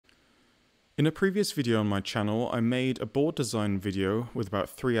In a previous video on my channel, I made a board design video with about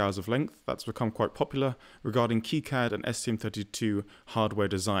 3 hours of length that's become quite popular regarding KiCad and STM32 hardware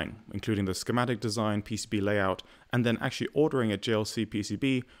design, including the schematic design, PCB layout, and then actually ordering a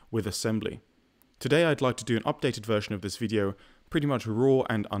JLCPCB with assembly. Today I'd like to do an updated version of this video, pretty much raw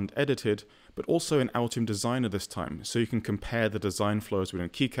and unedited, but also in Altium Designer this time, so you can compare the design flows within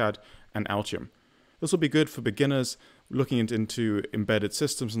KiCad and Altium. This will be good for beginners looking into embedded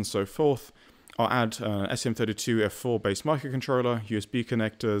systems and so forth. I'll add an STM32 F4-based microcontroller, USB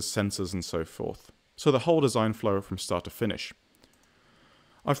connectors, sensors and so forth. So the whole design flow from start to finish.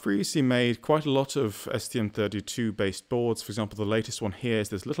 I've previously made quite a lot of STM32-based boards. For example, the latest one here is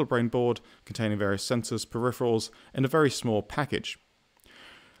this little brain board containing various sensors, peripherals, in a very small package.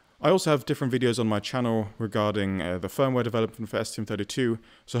 I also have different videos on my channel regarding the firmware development for STM32,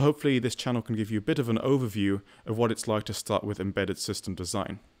 so hopefully this channel can give you a bit of an overview of what it's like to start with embedded system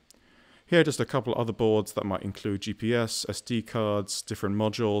design. Here are just a couple other boards that might include GPS, SD cards, different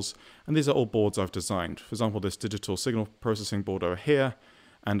modules, and these are all boards I've designed. For example, this digital signal processing board over here,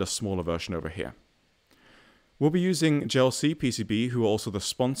 and a smaller version over here. We'll be using JLCPCB, who are also the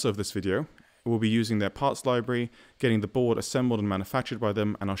sponsor of this video. We'll be using their parts library, getting the board assembled and manufactured by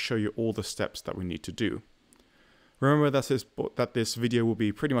them, and I'll show you all the steps that we need to do. Remember that this video will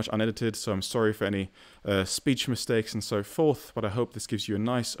be pretty much unedited, so I'm sorry for any speech mistakes and so forth, but I hope this gives you a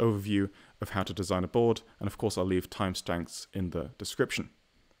nice overview of how to design a board, and of course I'll leave timestamps in the description.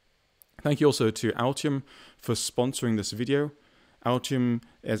 Thank you also to Altium for sponsoring this video. Altium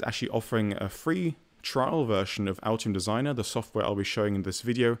is actually offering a free trial version of Altium Designer, the software I'll be showing in this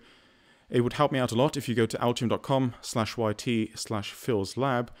video. It would help me out a lot if you go to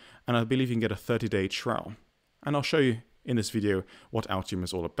altium.com/yt/philslab, and I believe you can get a 30-day trial. And I'll show you in this video what Altium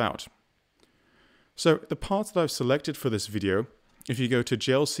is all about. So the parts that I've selected for this video, if you go to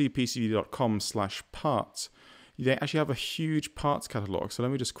jlcpcb.com/parts, they actually have a huge parts catalog. So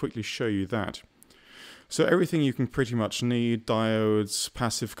let me just quickly show you that. So everything you can pretty much need, diodes,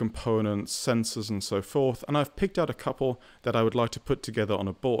 passive components, sensors and so forth. And I've picked out a couple that I would like to put together on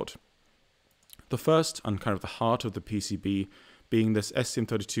a board. The first, and kind of the heart of the PCB, being this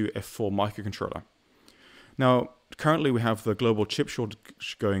STM32 F4 microcontroller. Now, currently we have the global chip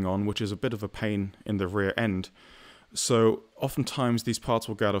shortage going on, which is a bit of a pain in the rear end. So oftentimes these parts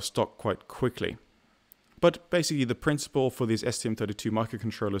will go out of stock quite quickly. But basically the principle for these STM32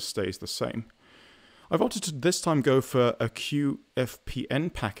 microcontrollers stays the same. I've opted to this time go for a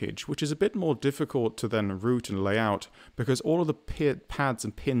QFPN package, which is a bit more difficult to then route and lay out because all of the pads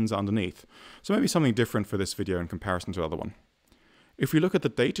and pins are underneath. So maybe something different for this video in comparison to the other one. If we look at the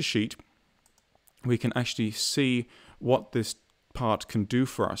datasheet, we can actually see what this part can do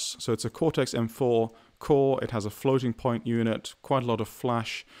for us. So it's a Cortex M4 core, it has a floating point unit, quite a lot of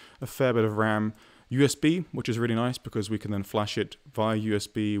flash, a fair bit of RAM, USB, which is really nice because we can then flash it via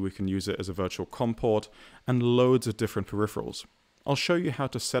USB, we can use it as a virtual COM port, and loads of different peripherals. I'll show you how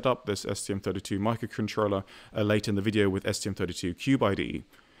to set up this STM32 microcontroller later in the video with STM32 Cube IDE,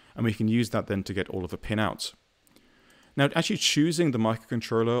 and we can use that then to get all of the pinouts. Now, actually choosing the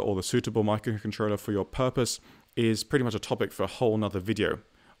microcontroller or the suitable microcontroller for your purpose is pretty much a topic for a whole nother video.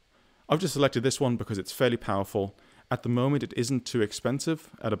 I've just selected this one because it's fairly powerful. At the moment, it isn't too expensive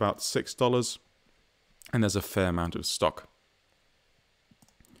at about $6. And there's a fair amount of stock.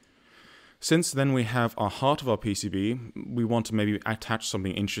 Since then we have our heart of our PCB, we want to maybe attach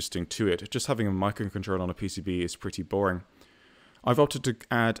something interesting to it. Just having a microcontroller on a PCB is pretty boring. I've opted to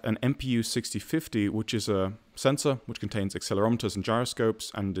add an MPU6050, which is a sensor which contains accelerometers and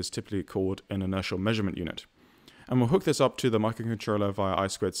gyroscopes and is typically called an inertial measurement unit. And we'll hook this up to the microcontroller via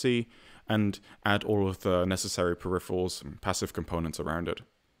I2C and add all of the necessary peripherals and passive components around it.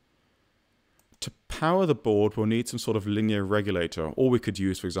 To power the board, we'll need some sort of linear regulator, or we could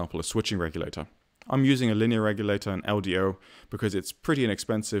use, for example, a switching regulator. I'm using a linear regulator, an LDO, because it's pretty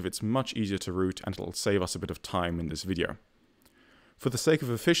inexpensive, it's much easier to route, and it'll save us a bit of time in this video. For the sake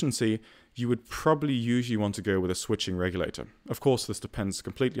of efficiency, you would probably usually want to go with a switching regulator. Of course, this depends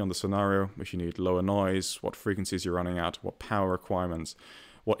completely on the scenario, if you need lower noise, what frequencies you're running at, what power requirements,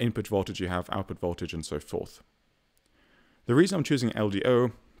 what input voltage you have, output voltage, and so forth. The reason I'm choosing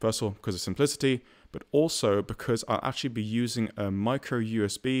LDO, first of all, because of simplicity, but also because I'll actually be using a micro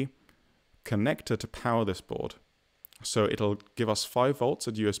USB connector to power this board. So it'll give us 5 volts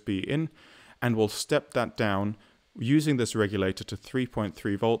at USB in, and we'll step that down using this regulator to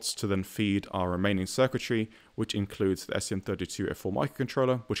 3.3 volts to then feed our remaining circuitry, which includes the STM32 F4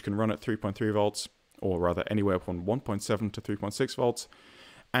 microcontroller, which can run at 3.3 volts, or rather anywhere from 1.7 to 3.6 volts,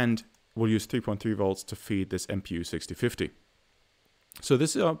 and we'll use 3.3 volts to feed this MPU6050. So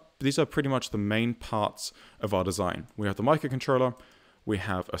these are pretty much the main parts of our design. We have the microcontroller, we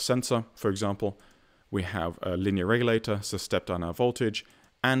have a sensor, for example, we have a linear regulator, so step down our voltage,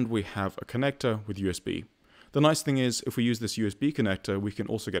 and we have a connector with USB. The nice thing is, if we use this USB connector, we can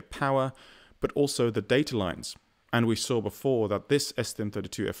also get power, but also the data lines. And we saw before that this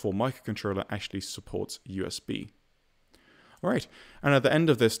STM32F4 microcontroller actually supports USB. All right, and at the end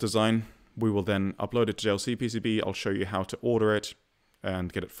of this design, we will then upload it to JLCPCB. I'll show you how to order it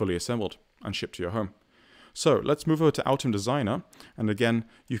and get it fully assembled and shipped to your home. So let's move over to Altium Designer. And again,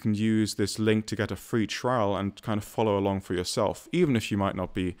 you can use this link to get a free trial and kind of follow along for yourself, even if you might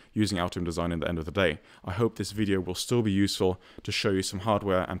not be using Altium Design at the end of the day. I hope this video will still be useful to show you some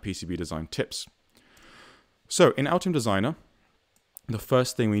hardware and PCB design tips. So in Altium Designer, the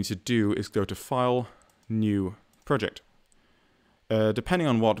first thing we need to do is go to File, New, Project. Depending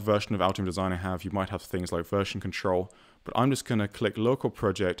on what version of Altium Designer you have, you might have things like version control, but I'm just going to click Local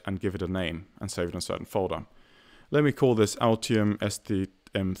Project and give it a name and save it in a certain folder. Let me call this Altium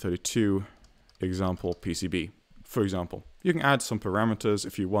STM32 Example PCB, for example. You can add some parameters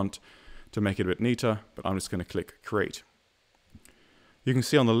if you want to make it a bit neater, but I'm just going to click Create. You can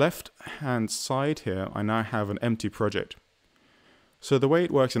see on the left-hand side here, I now have an empty project. So the way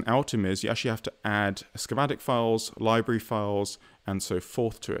it works in Altium is you actually have to add schematic files, library files, and so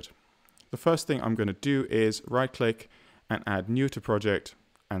forth to it. The first thing I'm going to do is right-click and add New to Project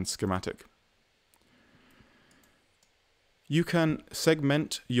and Schematic. You can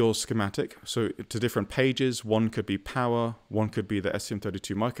segment your schematic so to different pages. One could be power, one could be the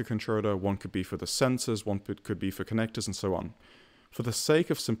STM32 microcontroller, one could be for the sensors, one could be for connectors, and so on. For the sake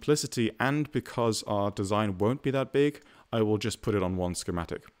of simplicity and because our design won't be that big, I will just put it on one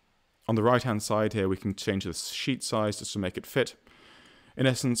schematic. On the right-hand side here, we can change the sheet size just to make it fit. In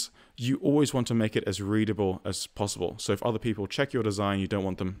essence, you always want to make it as readable as possible. So if other people check your design, you don't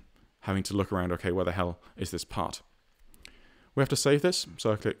want them having to look around, okay, where the hell is this part? We have to save this,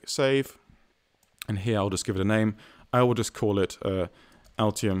 so I click Save, and here I'll just give it a name. I will just call it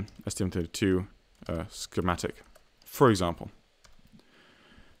Altium STM32 Schematic, for example.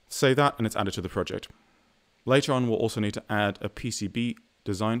 Save that, and it's added to the project. Later on, we'll also need to add a PCB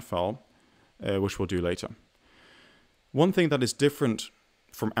design file, which we'll do later. One thing that is different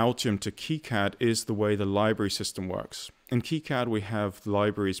from Altium to KiCad is the way the library system works. In KiCad, we have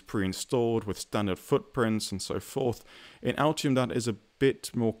libraries pre-installed with standard footprints and so forth. In Altium, that is a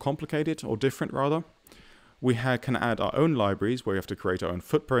bit more complicated, or different rather. We can add our own libraries where we have to create our own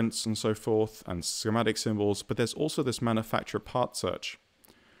footprints and so forth, and schematic symbols, but there's also this manufacturer part search.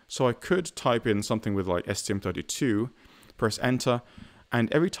 So I could type in something with like STM32, press enter, and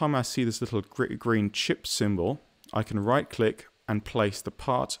every time I see this little green chip symbol, I can right click and place the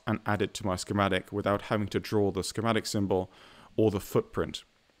part and add it to my schematic without having to draw the schematic symbol or the footprint.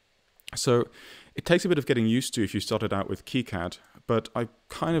 So it takes a bit of getting used to if you started out with KiCad, but I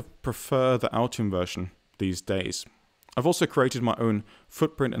kind of prefer the Altium version these days. I've also created my own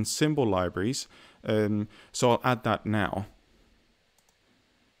footprint and symbol libraries, so I'll add that now.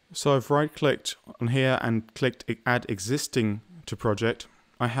 So I've right-clicked on here and clicked Add Existing to Project.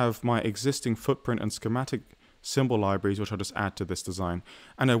 I have my existing footprint and schematic symbol libraries, which I'll just add to this design.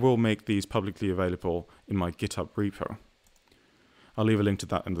 And I will make these publicly available in my GitHub repo. I'll leave a link to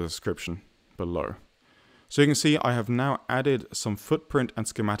that in the description below. So you can see I have now added some footprint and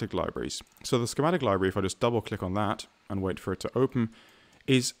schematic libraries. So the schematic library, if I just double-click on that and wait for it to open,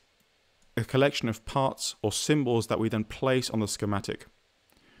 is a collection of parts or symbols that we then place on the schematic.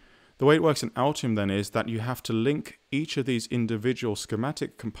 The way it works in Altium then is that you have to link each of these individual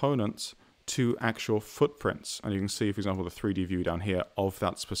schematic components to actual footprints. And you can see, for example, the 3D view down here of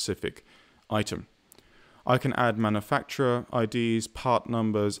that specific item. I can add manufacturer IDs, part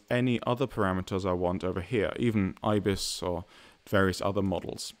numbers, any other parameters I want over here, even IBIS or various other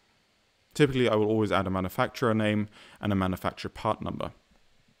models. Typically, I will always add a manufacturer name and a manufacturer part number.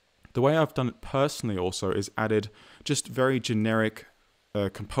 The way I've done it personally also is added just very generic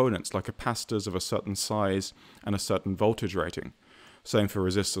components like capacitors of a certain size and a certain voltage rating. Same for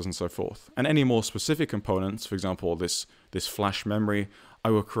resistors and so forth. And any more specific components, for example, this flash memory,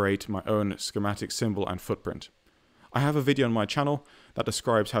 I will create my own schematic symbol and footprint. I have a video on my channel that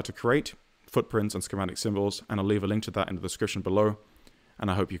describes how to create footprints and schematic symbols, and I'll leave a link to that in the description below, and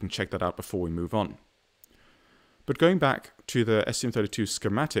I hope you can check that out before we move on. But going back to the STM32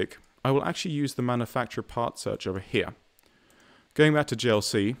 schematic, I will actually use the manufacturer part search over here. Going back to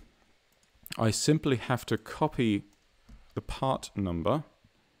JLC, I simply have to copy the part number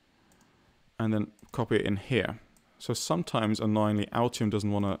and then copy it in here. So sometimes, annoyingly, Altium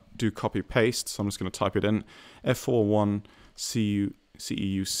doesn't want to do copy paste, so I'm just going to type it in, F41CU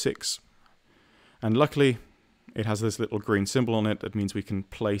CEU6. And luckily, it has this little green symbol on it. That means we can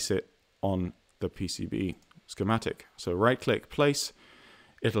place it on the PCB schematic. So right-click, place.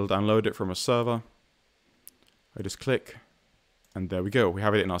 It'll download it from a server. I just click, and there we go. We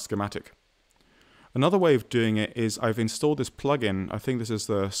have it in our schematic. Another way of doing it is I've installed this plugin. I think this is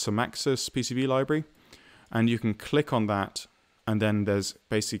the Semaxis PCB library. And you can click on that, and then there's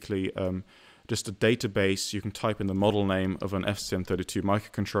basically just a database. You can type in the model name of an STM32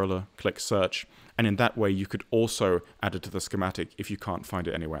 microcontroller, click search, and in that way you could also add it to the schematic if you can't find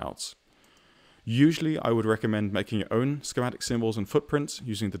it anywhere else. Usually I would recommend making your own schematic symbols and footprints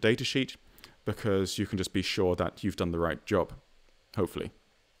using the datasheet, because you can just be sure that you've done the right job, hopefully.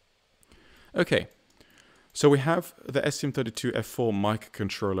 Okay, so we have the STM32F4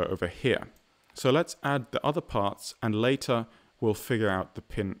 microcontroller over here. So let's add the other parts, and later we'll figure out the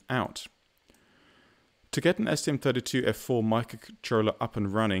pin out. To get an STM32F4 microcontroller up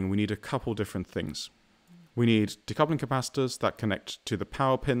and running, we need a couple different things. We need decoupling capacitors that connect to the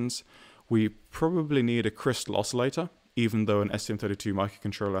power pins. We probably need a crystal oscillator, even though an STM32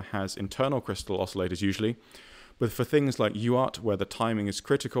 microcontroller has internal crystal oscillators usually. But for things like UART, where the timing is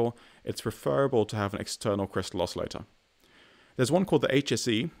critical, it's preferable to have an external crystal oscillator. There's one called the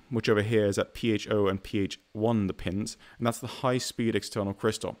HSE, which over here is at PHO and PH1, the pins, and that's the high-speed external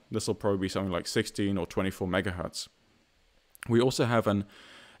crystal. This will probably be something like 16 or 24 megahertz. We also have an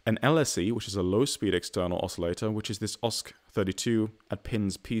LSE, which is a low-speed external oscillator, which is this OSC32 at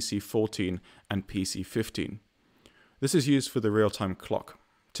pins PC14 and PC15. This is used for the real-time clock.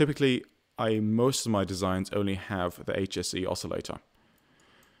 Typically, most of my designs only have the HSE oscillator.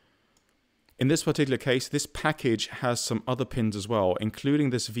 In this particular case, this package has some other pins as well, including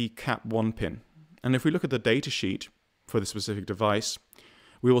this VCAP1 pin. And if we look at the datasheet for the specific device,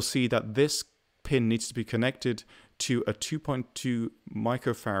 we will see that this pin needs to be connected to a 2.2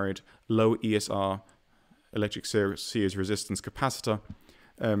 microfarad low ESR electric series resistance capacitor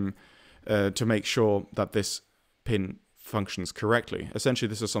to make sure that this pin functions correctly. Essentially,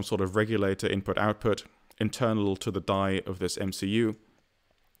 this is some sort of regulator input-output internal to the die of this MCU.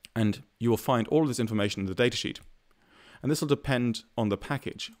 And you will find all of this information in the datasheet. And this will depend on the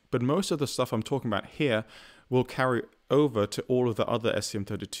package. But most of the stuff I'm talking about here will carry over to all of the other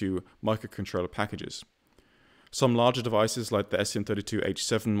STM32 microcontroller packages. Some larger devices like the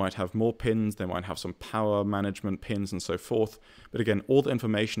STM32H7 might have more pins, they might have some power management pins and so forth. But again, all the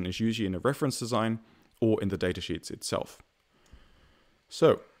information is usually in a reference design or in the datasheets itself.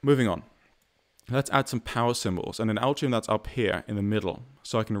 So, moving on. Let's add some power symbols, and in Altium that's up here in the middle.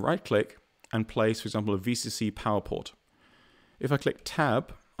 So I can right click and place, for example, a VCC power port. If I click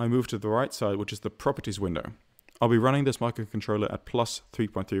tab, I move to the right side, which is the properties window. I'll be running this microcontroller at plus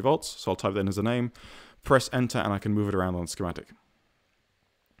 3.3 volts, so I'll type that in as a name, press enter, and I can move it around on the schematic.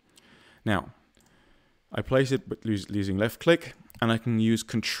 Now, I place it using left click, and I can use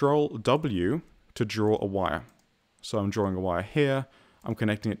Control W to draw a wire. So I'm drawing a wire here, I'm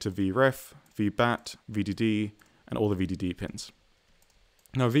connecting it to VREF, VBAT, VDD, and all the VDD pins.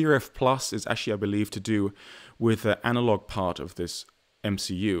 Now VREF Plus is actually, I believe, to do with the analog part of this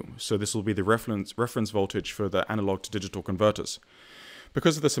MCU. So this will be the reference voltage for the analog to digital converters.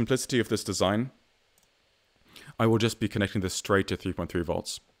 Because of the simplicity of this design, I will just be connecting this straight to 3.3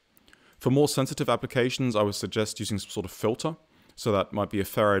 volts. For more sensitive applications, I would suggest using some sort of filter. So that might be a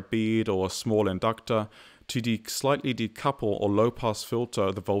farad bead or a small inductor to slightly decouple or low-pass filter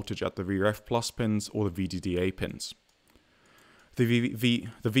the voltage at the VREF Plus pins or the VDDA pins. The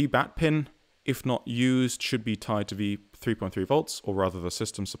VBAT pin, if not used, should be tied to 3.3 volts, or rather the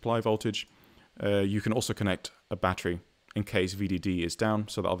system supply voltage. You can also connect a battery in case VDD is down,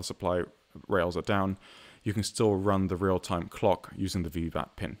 so the other supply rails are down. You can still run the real-time clock using the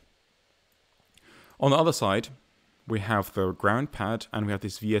VBAT pin. On the other side, we have the ground pad and we have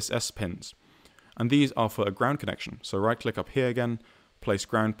these VSS pins. And these are for a ground connection. So right click up here again, place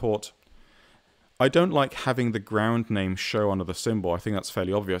ground port. I don't like having the ground name show under the symbol. I think that's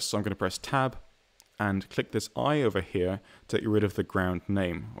fairly obvious. So I'm going to press tab and click this I over here to get rid of the ground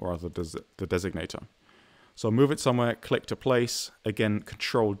name, or rather the designator. So I'll move it somewhere, click to place, again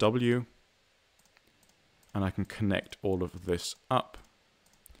Control W, and I can connect all of this up.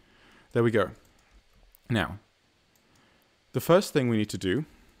 There we go. Now, the first thing we need to do,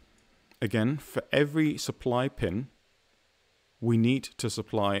 again, for every supply pin, we need to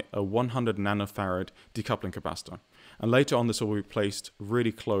supply a 100 nanofarad decoupling capacitor. And later on, this will be placed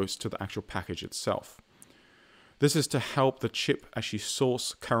really close to the actual package itself. This is to help the chip actually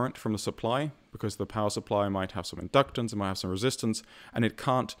source current from the supply, because the power supply might have some inductance, it might have some resistance, and it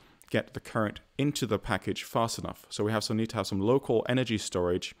can't get the current into the package fast enough. So we need to have some local energy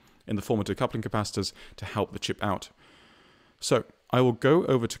storage in the form of decoupling capacitors to help the chip out. So I will go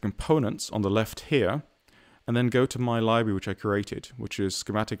over to components on the left here, and then go to my library which I created, which is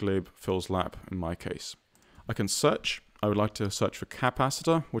schematic lib fills lab in my case. I can search. I would like to search for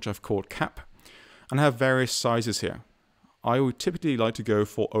capacitor, which I've called cap, and I have various sizes here. I would typically like to go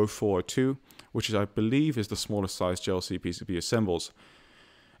for 0402, which is, I believe, is the smallest size JLCPCB assembles.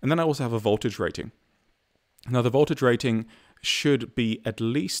 And then I also have a voltage rating. Now the voltage rating should be at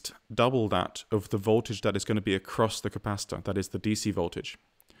least double that of the voltage that is going to be across the capacitor, that is the DC voltage.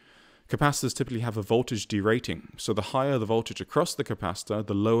 Capacitors typically have a voltage derating, so the higher the voltage across the capacitor,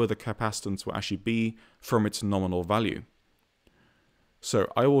 the lower the capacitance will actually be from its nominal value.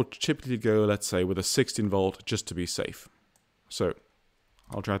 So I will typically go, let's say, with a 16 volt just to be safe. So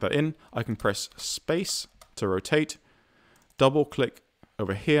I'll drag that in. I can press space to rotate, double click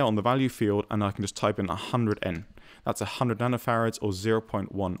over here on the value field, and I can just type in 100N. That's 100 nanofarads or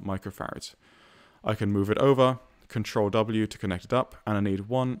 0.1 microfarads. I can move it over, Control W to connect it up, and I need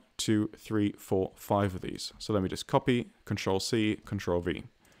 1, 2, 3, 4, 5 of these. So let me just copy, Control C, Control V.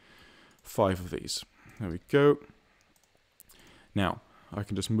 5 of these. There we go. Now, I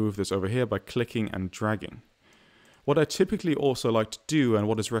can just move this over here by clicking and dragging. What I typically also like to do, and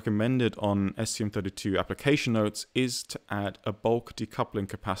what is recommended on STM32 application notes, is to add a bulk decoupling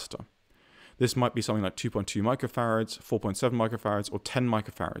capacitor. This might be something like 2.2 microfarads, 4.7 microfarads, or 10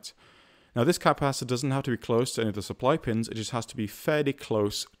 microfarads. Now this capacitor doesn't have to be close to any of the supply pins, it just has to be fairly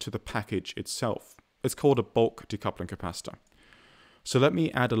close to the package itself. It's called a bulk decoupling capacitor. So let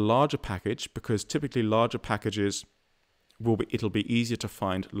me add a larger package, because typically larger packages it'll be easier to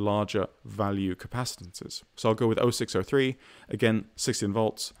find larger value capacitances. So I'll go with 0603, again 16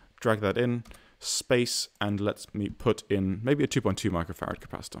 volts, drag that in, space, and let me put in maybe a 2.2 microfarad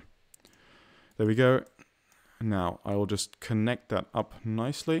capacitor. There we go. Now I will just connect that up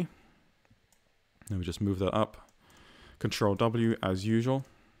nicely. Let me just move that up. Control W as usual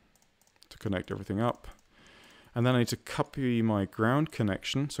to connect everything up. And then I need to copy my ground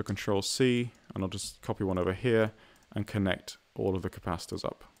connection, so Control C, and I'll just copy one over here and connect all of the capacitors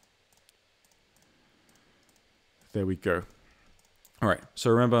up. There we go. All right, so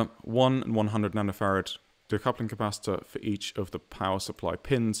remember 1 and 100 nanofarad decoupling capacitor for each of the power supply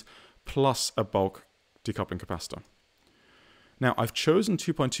pins, plus a bulk decoupling capacitor. Now I've chosen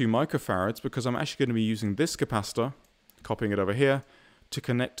 2.2 microfarads because I'm actually going to be using this capacitor, copying it over here, to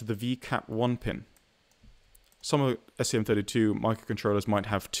connect to the VCAP1 pin. Some of STM32 microcontrollers might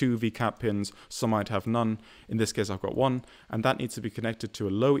have 2 VCAP pins, some might have none. In this case I've got 1, and that needs to be connected to a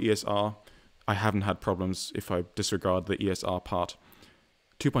low ESR. I haven't had problems if I disregard the ESR part.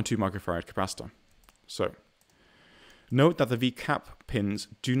 2.2 microfarad capacitor. So note that the VCAP pins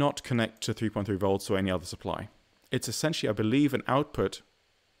do not connect to 3.3 volts or any other supply. It's essentially, I believe, an output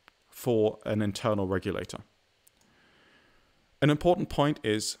for an internal regulator. An important point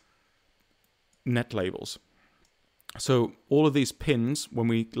is net labels. So all of these pins, when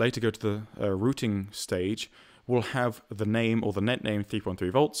we later go to the routing stage, will have the name or the net name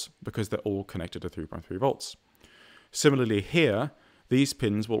 3.3 volts because they're all connected to 3.3 volts. Similarly here, these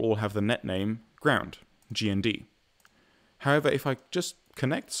pins will all have the net name ground, GND. However, if I just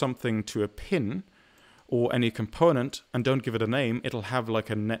connect something to a pin or any component and don't give it a name, it'll have like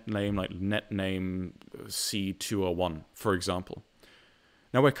a net name, like net name C201, for example.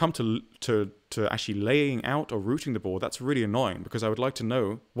 Now when it comes to actually laying out or routing the board, that's really annoying because I would like to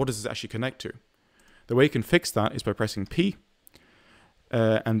know what does this actually connect to. The way you can fix that is by pressing P,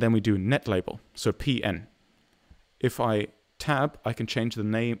 and then we do net label, so PN. If I tab, I can change the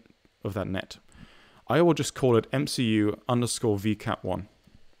name of that net. I will just call it MCU_VCAP1,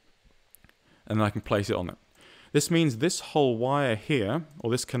 and then I can place it on it. This means this whole wire here, or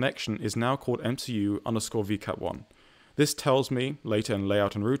this connection, is now called MCU_VCAP1. This tells me, later in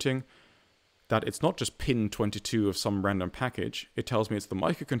layout and routing, that it's not just pin 22 of some random package, it tells me it's the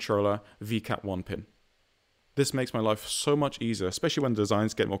microcontroller VCAP1 pin. This makes my life so much easier, especially when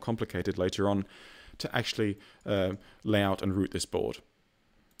designs get more complicated later on, to actually lay out and route this board.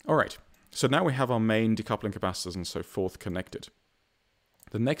 Alright, so now we have our main decoupling capacitors and so forth connected.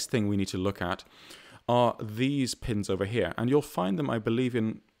 The next thing we need to look at are these pins over here, and you'll find them, I believe,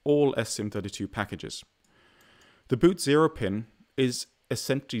 in all STM32 packages. The boot 0 pin is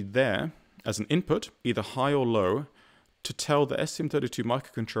essentially there as an input, either high or low, to tell the STM32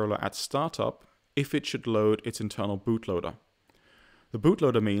 microcontroller at startup if it should load its internal bootloader. The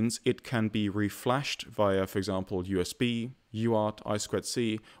bootloader means it can be reflashed via, for example, USB, UART,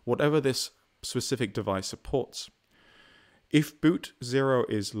 I2C, whatever this specific device supports. If boot 0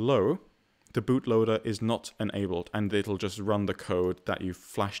 is low, the bootloader is not enabled and it'll just run the code that you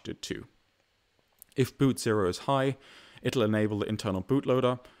flashed it to. If boot 0 is high, it'll enable the internal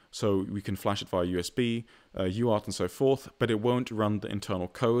bootloader, so we can flash it via USB, UART and so forth, but it won't run the internal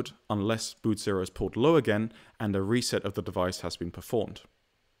code unless boot 0 is pulled low again and a reset of the device has been performed.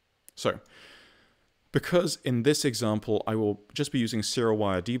 So, because in this example I will just be using serial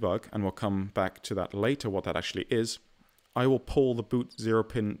wire debug, and we'll come back to that later what that actually is, I will pull the boot 0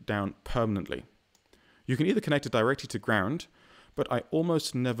 pin down permanently. You can either connect it directly to ground, but I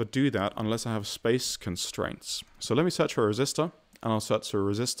almost never do that unless I have space constraints. So let me search for a resistor, and I'll search for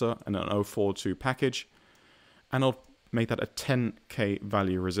a resistor and an 042 package, and I'll make that a 10K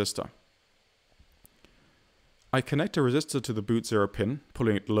value resistor. I connect a resistor to the boot 0 pin,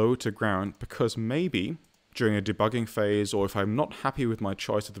 pulling it low to ground, because maybe during a debugging phase, or if I'm not happy with my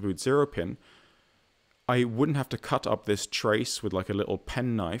choice of the boot 0 pin, I wouldn't have to cut up this trace with like a little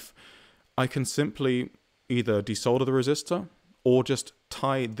pen knife. I can simply either desolder the resistor or just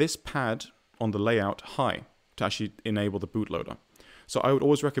tie this pad on the layout high to actually enable the bootloader. So I would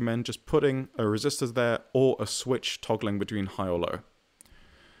always recommend just putting a resistor there or a switch toggling between high or low.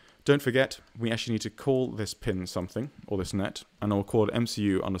 Don't forget, we actually need to call this pin something, or this net, and I'll call it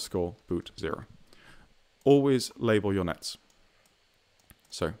MCU_boot0. Always label your nets.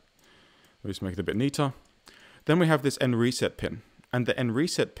 So, we'll just make it a bit neater. Then we have this N reset pin, and the N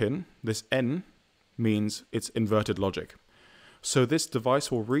reset pin, this N, means it's inverted logic. So this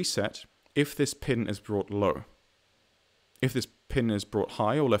device will reset if this pin is brought low. If this pin is brought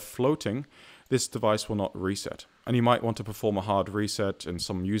high or left floating, this device will not reset. And you might want to perform a hard reset in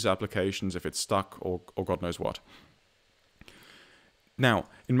some user applications if it's stuck or God knows what. Now,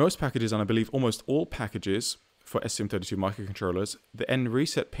 in most packages, and I believe almost all packages for STM32 microcontrollers, the N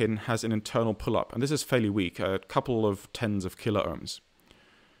reset pin has an internal pull-up, and this is fairly weak, a couple of tens of kilo ohms.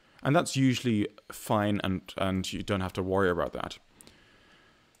 And that's usually fine, and you don't have to worry about that.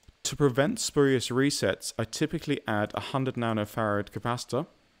 To prevent spurious resets, I typically add a 100 nanofarad capacitor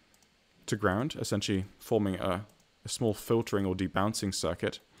to ground, essentially forming a small filtering or debouncing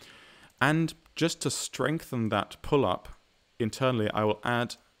circuit. And just to strengthen that pull-up internally, I will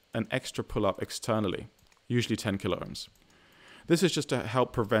add an extra pull-up externally, usually 10 kilo ohms. This is just to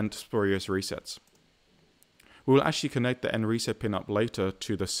help prevent spurious resets. We will actually connect the N reset pin up later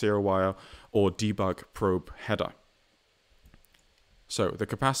to the serial wire or debug probe header. So the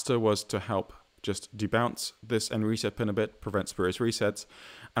capacitor was to help just debounce this N reset pin a bit, prevent spurious resets,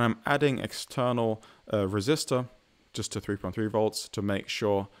 and I'm adding external resistor just to 3.3 volts to make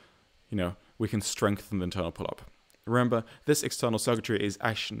sure, we can strengthen the internal pull-up. Remember, this external circuitry is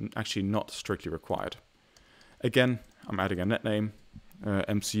actually not strictly required. Again, I'm adding a net name,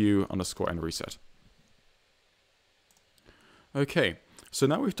 MCU_N reset. Okay, so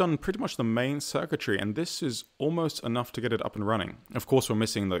now we've done pretty much the main circuitry, and this is almost enough to get it up and running. Of course, we're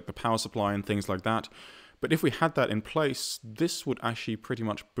missing the power supply and things like that, but if we had that in place, this would actually pretty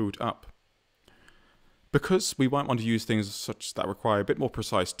much boot up. Because we might want to use things such that require a bit more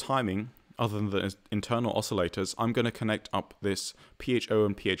precise timing, other than the internal oscillators, I'm going to connect up this PHO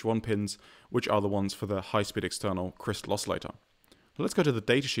and PH1 pins, which are the ones for the high-speed external crystal oscillator. Let's go to the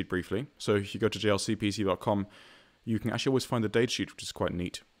datasheet briefly. So if you go to JLCPCB.com, you can actually always find the datasheet, which is quite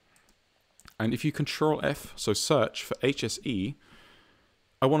neat. And if you Control F, so search for HSE,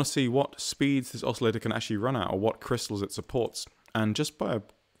 I want to see what speeds this oscillator can actually run at, or what crystals it supports. And just by a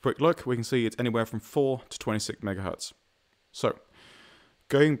quick look, we can see it's anywhere from 4 to 26 megahertz. So,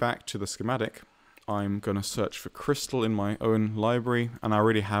 going back to the schematic, I'm going to search for crystal in my own library, and I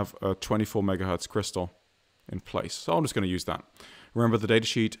already have a 24 megahertz crystal in place. So I'm just going to use that. Remember, the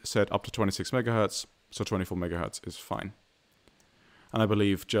datasheet said up to 26 megahertz, so 24 megahertz is fine. And I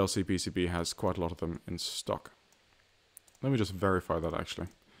believe JLCPCB has quite a lot of them in stock. Let me just verify that actually.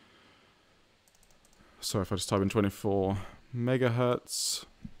 So if I just type in 24 megahertz,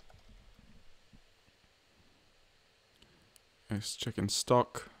 let's check in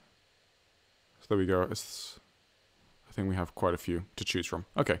stock. So there we go. I think we have quite a few to choose from.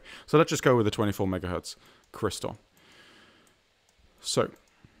 Okay, so let's just go with the 24 megahertz crystal. So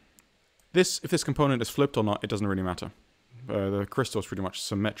if this component is flipped or not, it doesn't really matter. The crystal is pretty much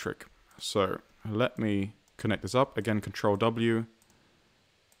symmetric. So let me connect this up. Again, Control W,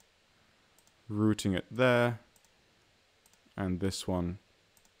 routing it there, and this one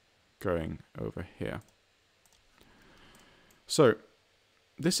going over here. So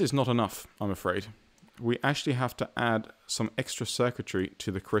this is not enough, I'm afraid. We actually have to add some extra circuitry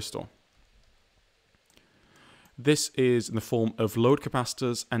to the crystal. This is in the form of load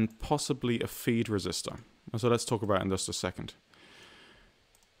capacitors and possibly a feed resistor. So let's talk about it in just a second.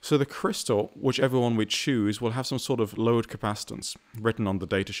 So the crystal, whichever one we choose, will have some sort of load capacitance written on the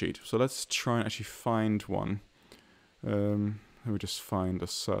datasheet. So let's try and actually find one. Let me just find a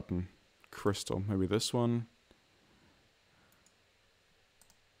certain crystal, maybe this one.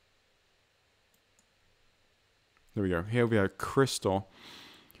 There we go. Here we have crystal.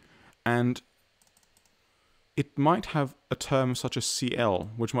 And it might have a term such as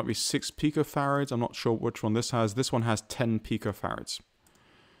CL, which might be 6 picofarads. I'm not sure which one this has. This one has 10 picofarads.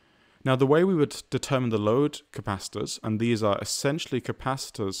 Now, the way we would determine the load capacitors, and these are essentially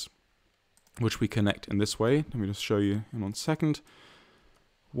capacitors which we connect in this way. Let me just show you in 1 second.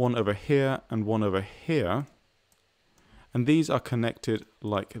 One over here and one over here. And these are connected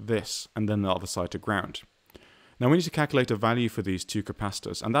like this, and then the other side to ground. Now we need to calculate a value for these two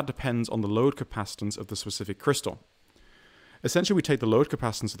capacitors, and that depends on the load capacitance of the specific crystal. Essentially, we take the load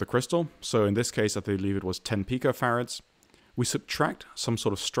capacitance of the crystal, so in this case I believe it was 10 picofarads. We subtract some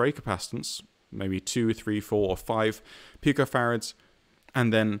sort of stray capacitance, maybe 2, 3, 4, or 5 picofarads,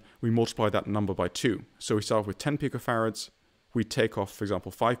 and then we multiply that number by 2. So we start with 10 picofarads, we take off, for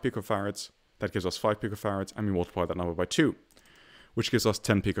example, 5 picofarads, that gives us 5 picofarads, and we multiply that number by 2, which gives us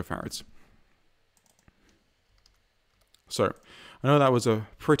 10 picofarads. So, I know that was a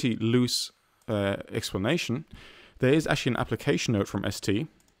pretty loose explanation. There is actually an application note from ST,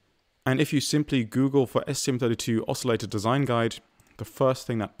 and if you simply Google for STM32 Oscillator Design Guide, the first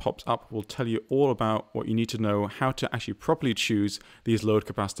thing that pops up will tell you all about what you need to know, how to actually properly choose these load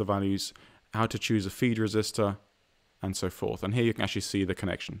capacitor values, how to choose a feed resistor, and so forth. And here you can actually see the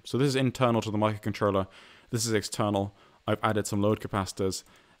connection. So this is internal to the microcontroller, this is external. I've added some load capacitors,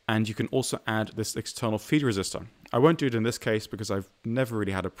 and you can also add this external feed resistor. I won't do it in this case because I've never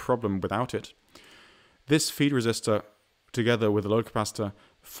really had a problem without it. This feed resistor, together with a load capacitor,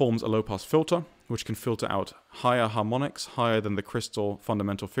 forms a low-pass filter, which can filter out higher harmonics, higher than the crystal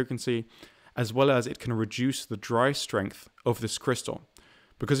fundamental frequency, as well as it can reduce the drive strength of this crystal.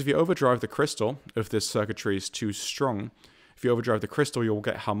 Because if you overdrive the crystal, if this circuitry is too strong, if you overdrive the crystal, you'll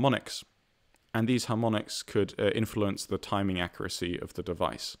get harmonics. And these harmonics could influence the timing accuracy of the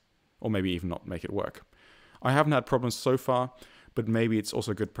device, or maybe even not make it work. I haven't had problems so far, but maybe it's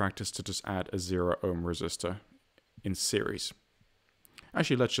also good practice to just add a 0 ohm resistor in series.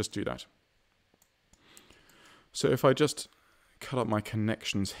 Actually, let's just do that. So if I just cut up my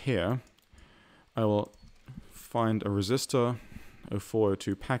connections here, I will find a resistor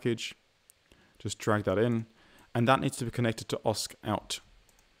 0402 package, just drag that in, and that needs to be connected to OSC out.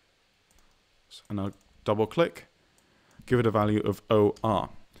 And I'll double click, give it a value of OR.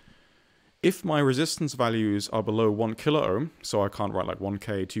 If my resistance values are below 1 kilo ohm, so I can't write like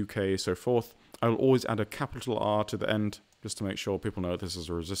 1K, 2K, so forth, I will always add a capital R to the end just to make sure people know this is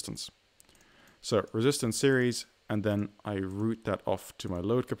a resistance. So resistance series, and then I route that off to my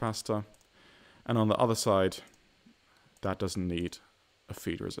load capacitor. And on the other side, that doesn't need a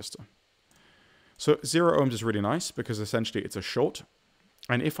feed resistor. So 0 ohms is really nice because essentially it's a short.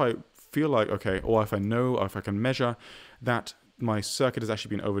 And if I feel like, okay, or if I know, or if I can measure that my circuit has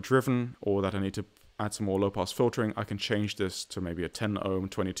actually been overdriven, or that I need to add some more low-pass filtering, I can change this to maybe a 10 ohm,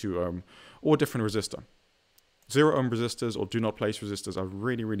 22 ohm, or a different resistor. 0 ohm resistors or do not place resistors are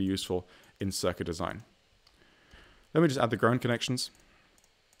really, really useful in circuit design. Let me just add the ground connections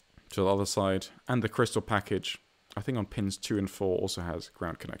to the other side, and the crystal package, I think on pins 2 and 4 also has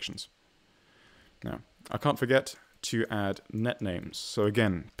ground connections. Now, I can't forget to add net names. So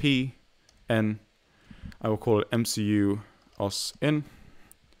again, P, N, I will call it MCU OS in,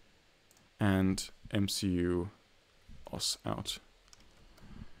 and MCU OS out.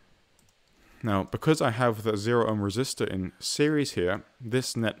 Now, because I have the 0 ohm resistor in series here,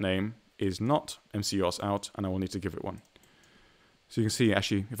 this net name is not MCU OS out, and I will need to give it one. So you can see,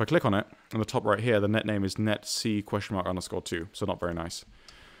 actually, if I click on it, on the top right here, the net name is netC__2, so not very nice.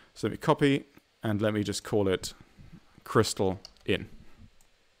 So let me copy, and let me just call it crystal in.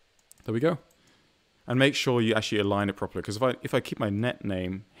 There we go. And make sure you actually align it properly, because if I keep my net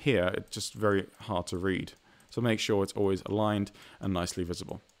name here, it's just very hard to read. So make sure it's always aligned and nicely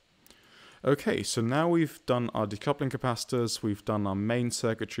visible. Okay, so now we've done our decoupling capacitors, we've done our main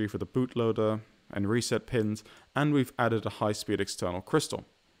circuitry for the bootloader and reset pins, and we've added a high-speed external crystal.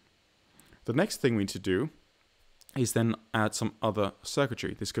 The next thing we need to do is then add some other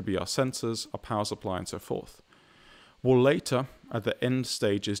circuitry. This could be our sensors, our power supply, and so forth. We'll later, at the end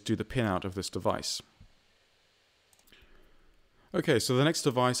stages, do the pinout of this device. Okay, so the next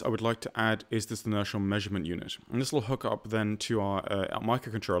device I would like to add is this inertial measurement unit. And this will hook up then to our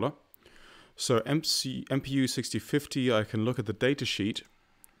microcontroller. So MPU 6050, I can look at the data sheet,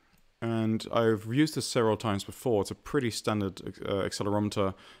 and I've used this several times before. It's a pretty standard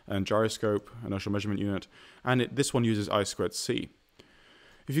accelerometer and gyroscope, inertial measurement unit, and this one uses I2C.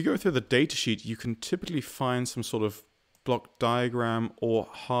 If you go through the datasheet, you can typically find some sort of block diagram or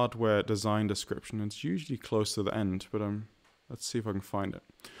hardware design description. It's usually close to the end, but let's see if I can find it.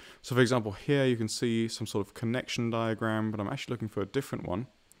 So for example, here you can see some sort of connection diagram, but I'm actually looking for a different one.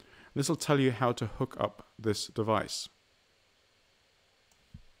 This will tell you how to hook up this device.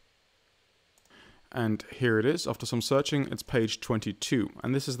 And here it is. After some searching, it's page 22,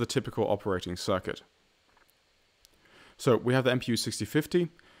 and this is the typical operating circuit. So we have the MPU 6050,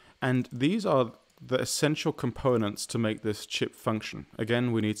 and these are the essential components to make this chip function.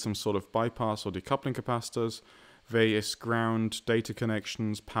 Again, we need some sort of bypass or decoupling capacitors, various ground, data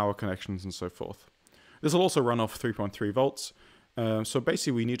connections, power connections, and so forth. This will also run off 3.3 volts. So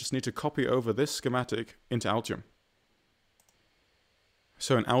basically, we just need to copy over this schematic into Altium.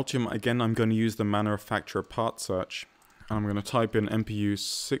 So in Altium, again, I'm going to use the manufacturer part search. And I'm going to type in MPU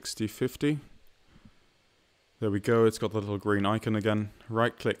 6050. There we go. It's got the little green icon again.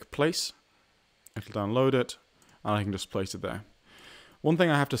 Right-click, place. It'll download it, and I can just place it there. One thing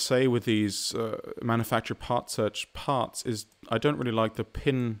I have to say with these manufacturer part search parts is I don't really like the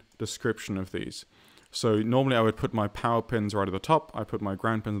pin description of these. So normally I would put my power pins right at the top, I put my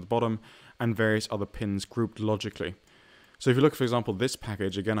ground pins at the bottom, and various other pins grouped logically. So if you look, for example, this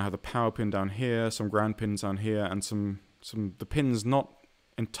package, again, I have the power pin down here, some ground pins down here, and the pins not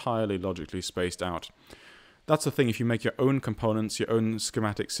entirely logically spaced out. That's the thing, if you make your own components, your own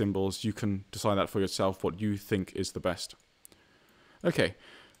schematic symbols, you can decide that for yourself, what you think is the best. Okay,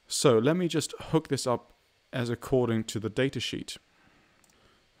 so let me just hook this up as according to the datasheet.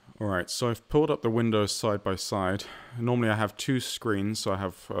 Alright, so I've pulled up the windows side by side. Normally I have two screens, so I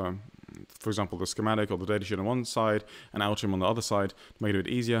have, for example, the schematic or the datasheet on one side and Altium on the other side to make it a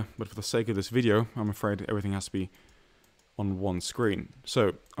bit easier, but for the sake of this video, I'm afraid everything has to be on one screen. So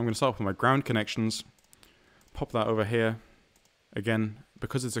I'm going to start with my ground connections. Pop that over here. Again,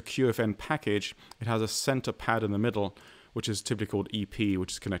 because it's a QFN package, it has a center pad in the middle, which is typically called EP,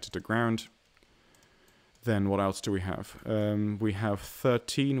 which is connected to ground. Then what else do we have? We have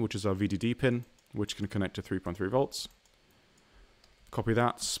 13, which is our VDD pin, which can connect to 3.3 volts. Copy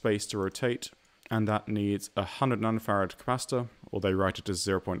that, space to rotate, and that needs a 100 nanofarad capacitor, or they write it as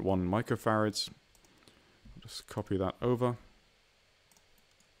 0.1 microfarads. Just copy that over.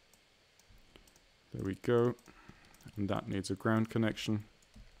 There we go, and that needs a ground connection.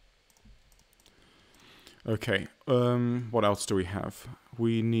 Okay, what else do we have?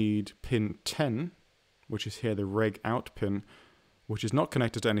 We need pin 10, which is here the reg out pin, which is not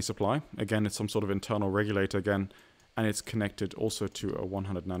connected to any supply. Again, it's some sort of internal regulator again, and it's connected also to a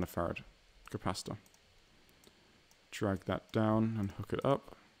 100 nanofarad capacitor. Drag that down and hook it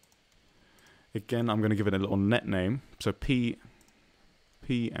up. Again, I'm going to give it a little net name, so P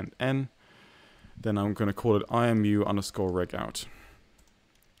and N. Then I'm going to call it IMU underscore reg out.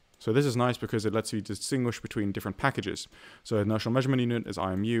 So this is nice because it lets you distinguish between different packages. So inertial measurement unit is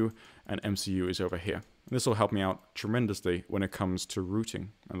IMU and MCU is over here. And this will help me out tremendously when it comes to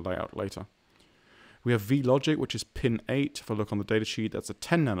routing and layout later. We have VLogic, which is pin 8. If I look on the datasheet, that's a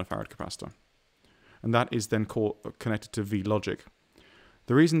 10 nanofarad capacitor. And that is then connected to VLogic.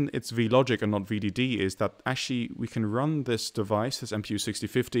 The reason it's VLogic and not VDD is that actually we can run this device, this MPU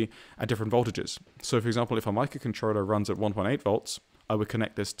 6050, at different voltages. So for example, if a microcontroller runs at 1.8 volts, I would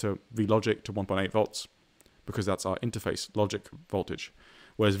connect this to VLogic to 1.8 volts because that's our interface logic voltage,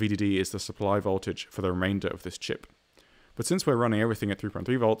 whereas VDD is the supply voltage for the remainder of this chip. But since we're running everything at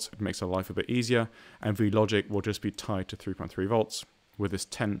 3.3 volts, it makes our life a bit easier, and VLogic will just be tied to 3.3 volts with this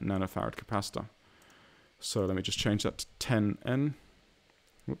 10 nanofarad capacitor. So let me just change that to 10N.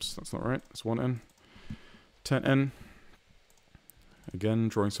 Whoops, that's not right. It's 1N. 10N. Again,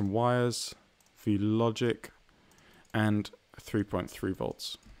 drawing some wires. VLogic. And 3.3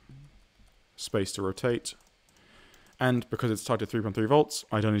 volts. Space to rotate. And because it's tied to 3.3 volts,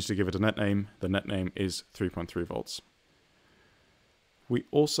 I don't need to give it a net name. The net name is 3.3 volts. We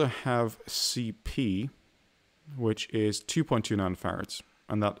also have CP, which is 2.2 nanofarads.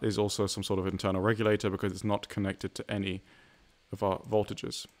 And that is also some sort of internal regulator because it's not connected to any of our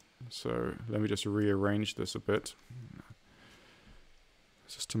voltages. So let me just rearrange this a bit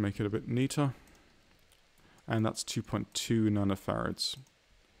just to make it a bit neater. And that's 2.2 nanofarads.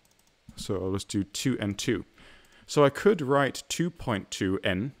 So I'll just do 2N2. So I could write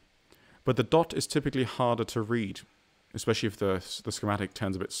 2.2N, but the dot is typically harder to read, especially if the schematic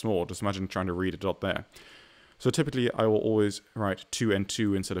turns a bit small. Just imagine trying to read a dot there. So typically I will always write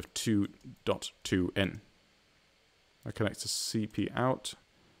 2N2 instead of 2.2N. That connects to CP out.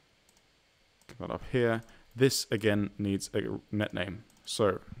 get that up here. This again needs a net name.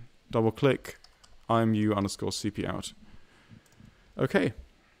 So double click IMU underscore CP out. Okay,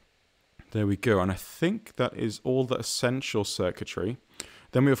 there we go. And I think that is all the essential circuitry.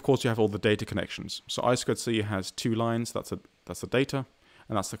 Then we, of course, you have all the data connections. So I2C has 2 lines. That's the data,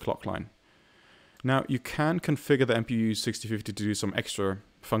 and that's the clock line. Now, you can configure the MPU 6050 to do some extra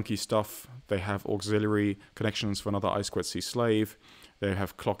funky stuff. They have auxiliary connections for another I2C slave. They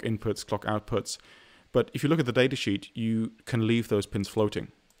have clock inputs, clock outputs. But if you look at the datasheet, you can leave those pins floating.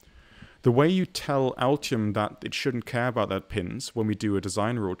 The way you tell Altium that it shouldn't care about that pins when we do a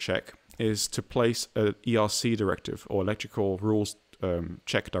design rule check is to place an ERC directive, or electrical rules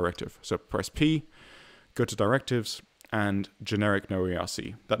check directive. So press P, go to directives, and generic no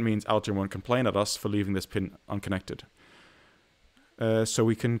ERC. That means Altium won't complain at us for leaving this pin unconnected. So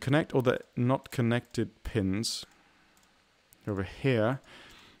we can connect all the not connected pins over here.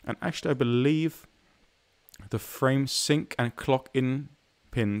 And actually, I believe the frame sync and clock in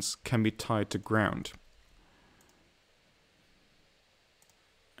pins can be tied to ground.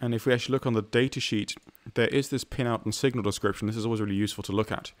 And if we actually look on the datasheet, there is this pin out and signal description. This is always really useful to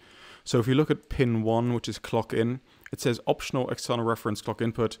look at. So if you look at pin 1, which is clock in, it says optional external reference clock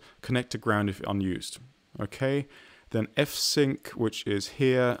input, connect to ground if unused. Okay, then F-sync, which is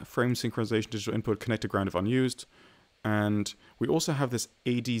here, frame synchronization digital input, connect to ground if unused. And we also have this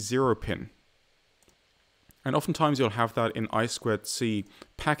AD0 pin. And oftentimes you'll have that in I2C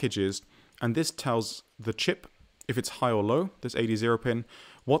packages, and this tells the chip, if it's high or low, this AD0 pin,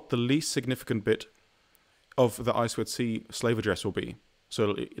 what the least significant bit of the I2C slave address will be.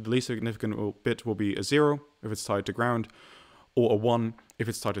 So the least significant bit will be a 0 if it's tied to ground, or a 1 if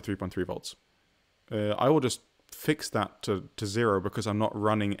it's tied to 3.3 volts. I will just fix that to 0 because I'm not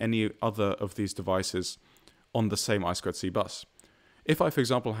running any other of these devices on the same I2C bus. If I, for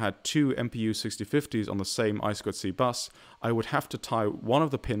example, had 2 MPU 6050s on the same I2C bus, I would have to tie one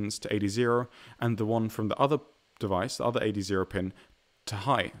of the pins to AD0 and the one from the other device, the other AD0 pin, to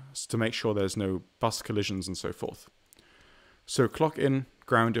high, to make sure there's no bus collisions and so forth. So clock in,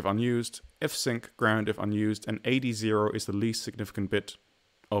 ground if unused, F-sync, ground if unused, and AD0 is the least significant bit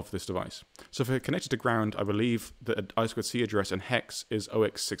of this device. So if it's connected to ground, I believe the I2C address in hex is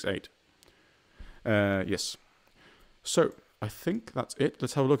 0x68. Yes. So I think that's it.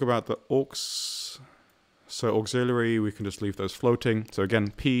 Let's have a look about the aux. So auxiliary, we can just leave those floating. So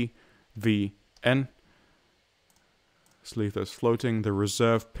again, P, V, N. Let's leave those floating. The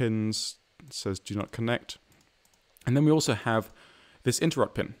reserve pins says do not connect. And then we also have this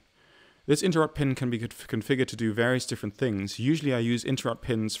interrupt pin. This interrupt pin can be configured to do various different things. Usually I use interrupt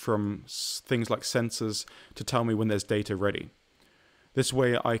pins from things like sensors to tell me when there's data ready. This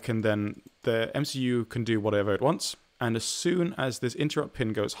way I can then, the MCU can do whatever it wants. And as soon as this interrupt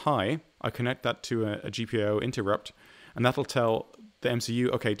pin goes high, I connect that to a GPIO interrupt, and that'll tell the MCU,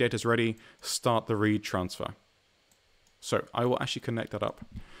 okay, data's ready, start the read transfer. So I will actually connect that up.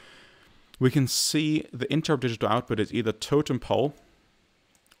 We can see the interrupt digital output is either totem pole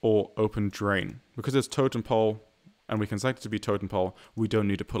or open drain. Because it's totem pole, and we can select it to be totem pole, we don't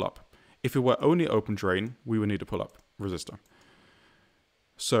need to pull up. If it were only open drain, we would need to pull up resistor.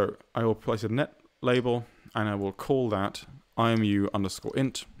 So I will place a net label, and I will call that IMU underscore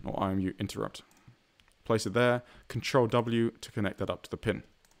int or IMU interrupt. Place it there, Control W to connect that up to the pin.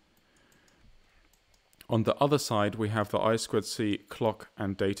 On the other side, we have the I2C clock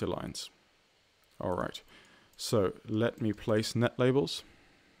and data lines. All right, so let me place net labels.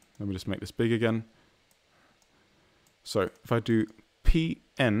 Let me just make this big again. So if I do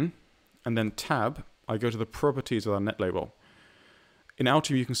PN and then tab, I go to the properties of our net label. In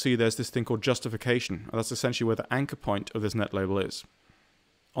Altium, you can see there's this thing called justification, and that's essentially where the anchor point of this net label is.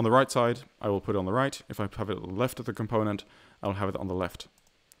 On the right side, I will put it on the right. If I have it on the left of the component, I'll have it on the left.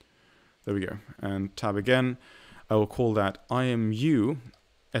 There we go. And tab again, I will call that IMU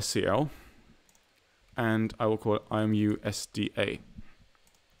SCL, and I will call it IMU SDA.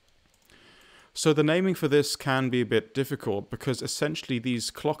 So the naming for this can be a bit difficult because essentially these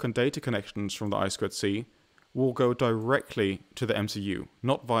clock and data connections from the I2C will go directly to the MCU,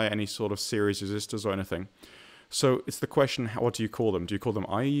 not via any sort of series resistors or anything. So it's the question, what do you call them? Do you call them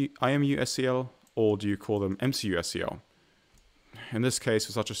IMU SCL or do you call them MCU SCL? In this case,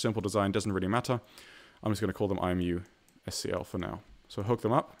 for such a simple design, it doesn't really matter. I'm just going to call them IMU SCL for now. So hook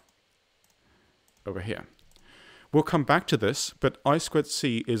them up over here. We'll come back to this, but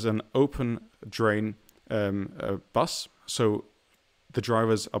I2C is an open drain bus. So the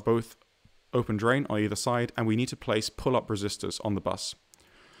drivers are both open drain on either side, and we need to place pull-up resistors on the bus.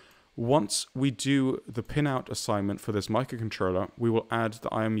 Once we do the pinout assignment for this microcontroller, we will add the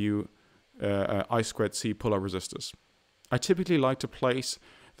IMU I2C pull-up resistors. I typically like to place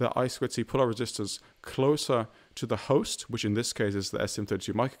the I2C pull-up resistors closer to the host, which in this case is the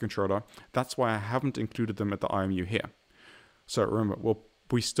STM32 microcontroller. That's why I haven't included them at the IMU here. So remember,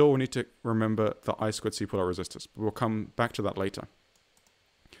 we still need to remember the I2C pull-up resistors, but we'll come back to that later.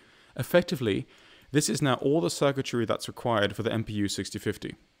 Effectively, this is now all the circuitry that's required for the MPU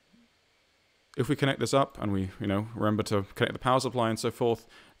 6050. If we connect this up and we, remember to connect the power supply and so forth,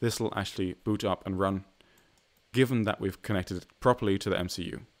 this will actually boot up and run, given that we've connected it properly to the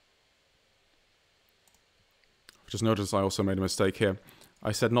MCU. Just notice I also made a mistake here.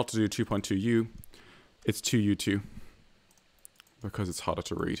 I said not to do 2.2U, it's 2U2, because it's harder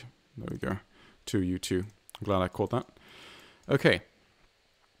to read. There we go, 2U2. I'm glad I caught that. Okay.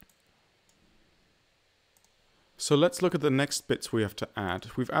 So let's look at the next bits we have to add.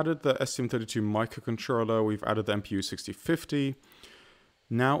 We've added the STM32 microcontroller, we've added the MPU 6050.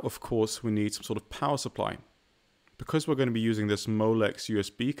 Now, of course, we need some sort of power supply. Because we're going to be using this Molex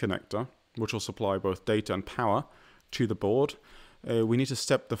USB connector, which will supply both data and power to the board, we need to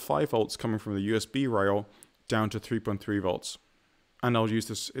step the 5 volts coming from the USB rail down to 3.3 volts. And I'll use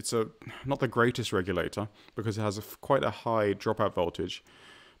this, it's not the greatest regulator, because it has quite a high dropout voltage,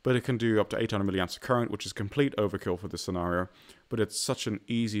 but it can do up to 800 milliamps of current, which is complete overkill for this scenario. But it's such an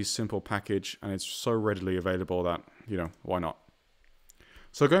easy, simple package, and it's so readily available that, why not?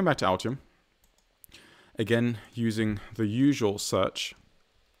 So going back to Altium, again, using the usual search,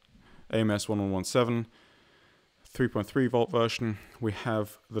 AMS1117, 3.3 volt version, we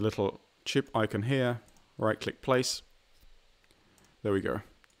have the little chip icon here, right-click place. There we go.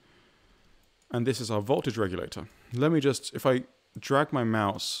 And this is our voltage regulator. Let me just, if I drag my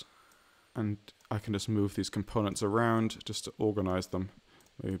mouse, and I can just move these components around just to organize them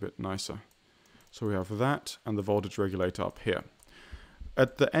maybe a bit nicer. So we have that and the voltage regulator up here.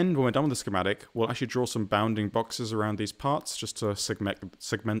 At the end, when we're done with the schematic, we'll actually draw some bounding boxes around these parts just to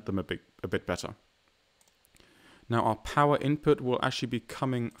segment them a bit better. Now our power input will actually be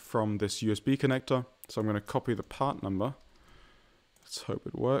coming from this USB connector. So I'm going to copy the part number. Let's hope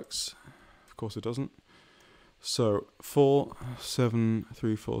it works. Of course it doesn't. So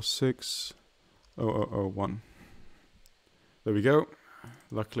 473460001. There we go.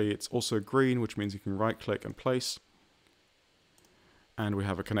 Luckily it's also green, which means you can right click and place. And we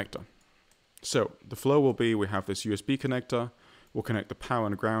have a connector. So the flow will be, we have this USB connector, we'll connect the power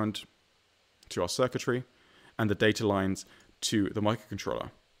and ground to our circuitry, and the data lines to the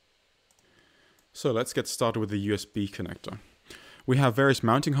microcontroller. So let's get started with the USB connector. We have various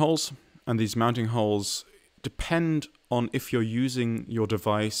mounting holes, and these mounting holes depend on if you're using your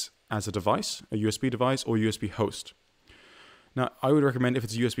device as a device, a USB device, or USB host. Now, I would recommend if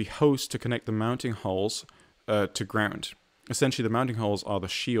it's a USB host to connect the mounting holes to ground. Essentially, the mounting holes are the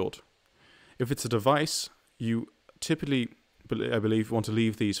shield. If it's a device, you typically, I believe, want to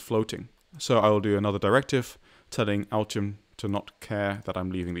leave these floating. So I will do another directive telling Altium to not care that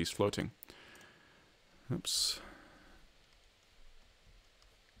I'm leaving these floating. Oops.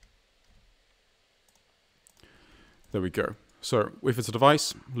 There we go. So if it's a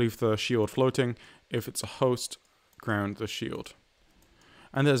device, leave the shield floating. If it's a host, ground the shield.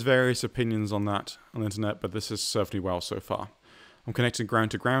 And there's various opinions on that on the internet, but this has served me well so far. I'm connecting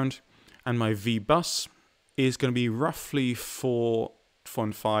ground to ground, and my V bus is going to be roughly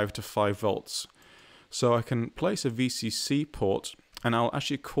 4.5 to 5 volts. So I can place a VCC port, and I'll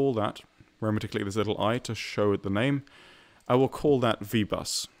actually call that, remember to click this little I to show it the name, I will call that V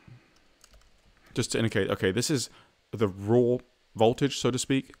bus. Just to indicate, okay, this is the raw voltage, so to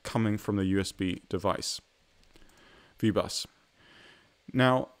speak, coming from the USB device. V-bus.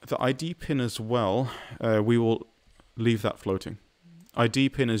 Now, the ID pin as well, we will leave that floating. ID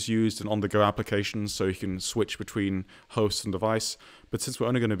pin is used in on-the-go applications, so you can switch between host and device, but since we're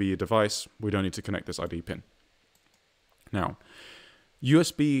only going to be a device, we don't need to connect this ID pin. Now,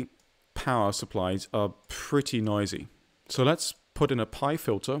 USB power supplies are pretty noisy. So let's put in a pi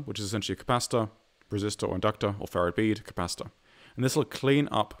filter, which is essentially a capacitor, resistor or inductor, or farad bead, capacitor. And this will clean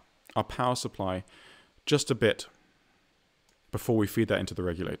up our power supply just a bit before we feed that into the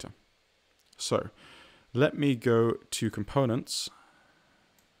regulator. So let me go to components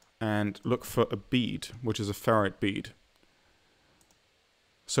and look for a bead, which is a farad bead.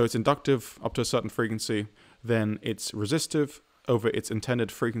 So it's inductive up to a certain frequency, then it's resistive over its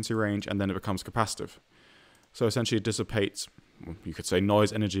intended frequency range, and then it becomes capacitive. So essentially it dissipates, you could say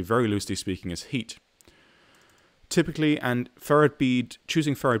noise energy, very loosely speaking, is heat. Typically, and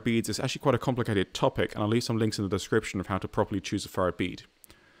choosing farad beads is actually quite a complicated topic, and I'll leave some links in the description of how to properly choose a farad bead.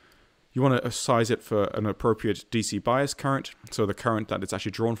 You want to size it for an appropriate DC bias current, so the current that is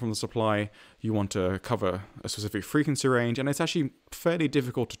actually drawn from the supply. You want to cover a specific frequency range, and it's actually fairly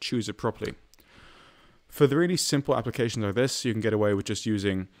difficult to choose it properly. For the really simple applications like this, you can get away with just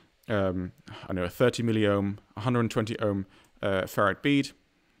using I know, a 30 milliohm, 120 ohm farad bead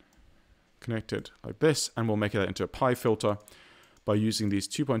connected like this, and we'll make that into a pi filter by using these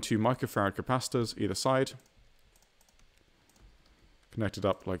 2.2 microfarad capacitors either side, connected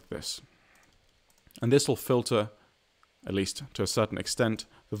up like this. And this will filter, at least to a certain extent,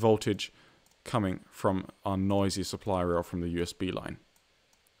 the voltage coming from our noisy supply rail from the USB line.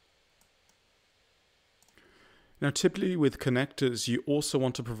 Now, typically with connectors, you also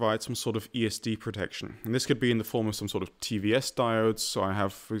want to provide some sort of ESD protection. And this could be in the form of some sort of TVS diodes. So I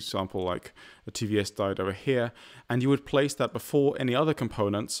have, for example, like a TVS diode over here, and you would place that before any other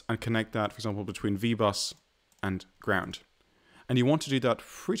components and connect that, for example, between VBus and ground. And you want to do that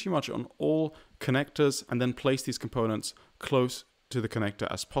pretty much on all connectors, and then place these components close to the connector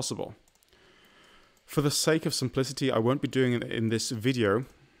as possible. For the sake of simplicity, I won't be doing it in this video.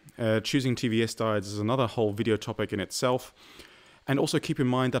 Choosing TVS diodes is another whole video topic in itself. And also keep in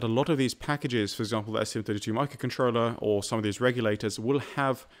mind that a lot of these packages, for example, the STM32 microcontroller or some of these regulators, will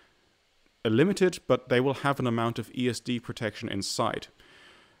have a limited, but they will have an amount of ESD protection inside.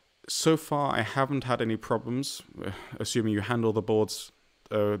 So far, I haven't had any problems, assuming you handle the boards,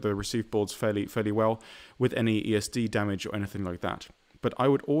 the receive boards fairly well, with any ESD damage or anything like that. But I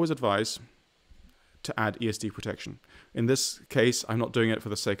would always advise to add ESD protection. In this case, I'm not doing it for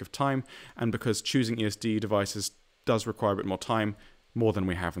the sake of time, and because choosing ESD devices does require a bit more time, more than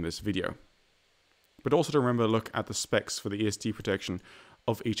we have in this video. But also to remember to look at the specs for the ESD protection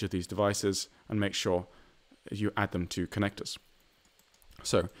of each of these devices and make sure you add them to connectors.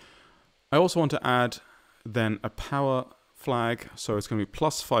 So I also want to add then a power flag, so it's going to be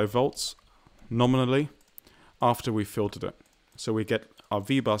plus 5 volts nominally after we filtered it. So we get our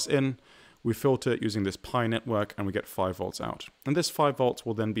VBus in, we filter it using this pi network, and we get 5 volts out. And this 5 volts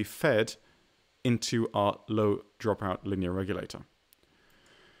will then be fed into our low dropout linear regulator.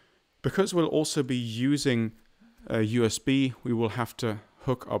 Because we'll also be using a USB, we will have to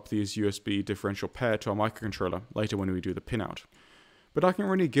hook up these USB differential pair to our microcontroller later when we do the pinout. But I can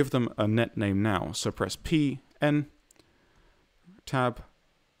really give them a net name now. So press P, N, tab,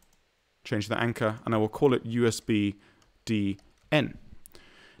 change the anchor, and I will call it USB DN.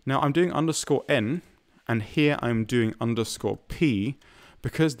 Now I'm doing _N, and here I'm doing _P,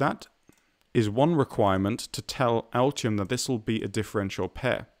 because that is one requirement to tell Altium that this will be a differential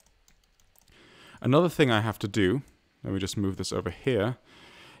pair. Another thing I have to do, let me just move this over here,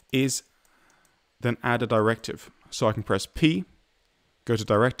 is then add a directive. So I can press P, go to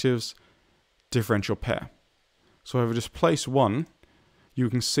directives, differential pair. So if I just place 1, you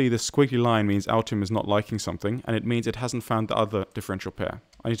can see the squiggly line means Altium is not liking something, and it means it hasn't found the other differential pair.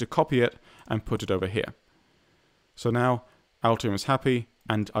 I need to copy it and put it over here. So now Altium is happy,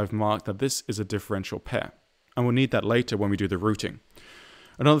 and I've marked that this is a differential pair. And we'll need that later when we do the routing.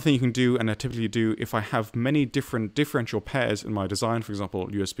 Another thing you can do, and I typically do, if I have many different differential pairs in my design, for example,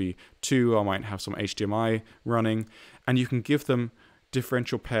 USB 2, I might have some HDMI running, and you can give them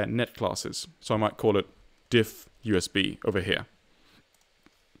differential pair net classes. So I might call it diff USB over here.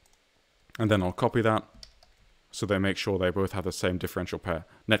 And then I'll copy that, so they make sure they both have the same differential pair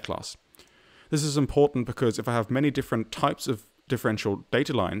net class. This is important because if I have many different types of differential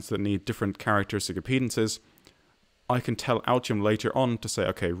data lines that need different characteristic impedances, I can tell Altium later on to say,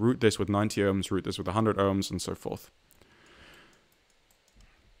 okay, route this with 90 ohms, route this with 100 ohms, and so forth.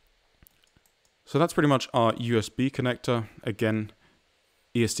 So that's pretty much our USB connector. Again,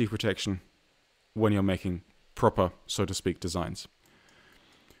 ESD protection when you're making proper, so to speak, designs.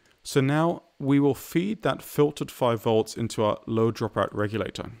 So now we will feed that filtered 5 volts into our low dropout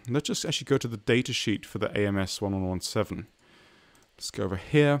regulator. Let's just actually go to the data sheet for the AMS1117. Let's go over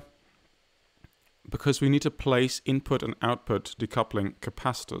here. Because we need to place input and output decoupling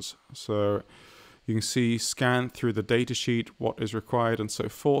capacitors. So you can see, scan through the data sheet, what is required and so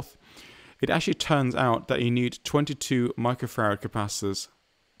forth. It actually turns out that you need 22 microfarad capacitors.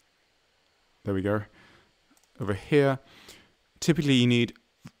 There we go. Over here. Typically you need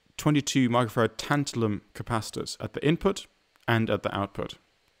 22 microfarad tantalum capacitors at the input and at the output.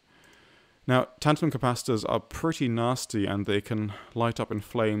 Now, tantalum capacitors are pretty nasty and they can light up in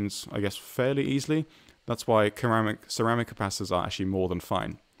flames, I guess, fairly easily. That's why ceramic capacitors are actually more than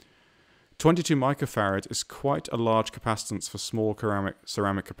fine. 22 microfarad is quite a large capacitance for small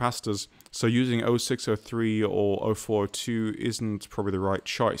ceramic capacitors, so using 0603 or 0402 isn't probably the right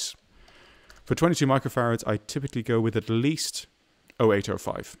choice. For 22 microfarads, I typically go with at least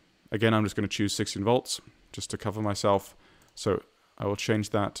 0805. Again, I'm just going to choose 16 volts just to cover myself. So I will change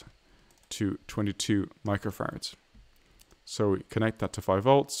that to 22 microfarads. So we connect that to 5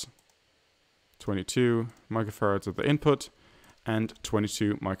 volts, 22 microfarads at the input, and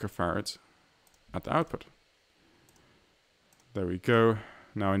 22 microfarads at the output. There we go.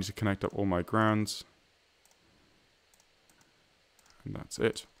 Now I need to connect up all my grounds. And that's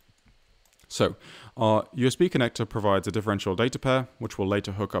it. So our USB connector provides a differential data pair, which will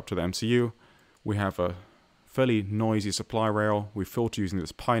later hook up to the MCU. We have a fairly noisy supply rail. We filter using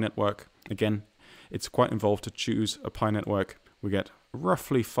this Pi network. Again, it's quite involved to choose a Pi network. We get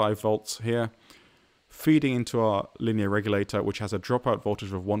roughly 5 volts here, feeding into our linear regulator, which has a dropout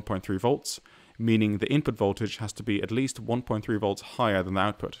voltage of 1.3 volts, meaning the input voltage has to be at least 1.3 volts higher than the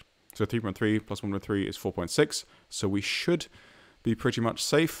output. So 3.3 plus 1.3 is 4.6. So we should be pretty much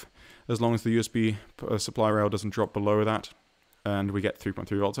safe as long as the USB supply rail doesn't drop below that, and we get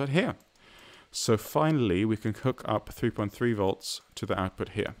 3.3 volts out here. So finally, we can hook up 3.3 volts to the output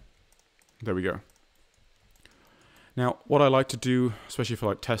here. There we go. Now, what I like to do, especially for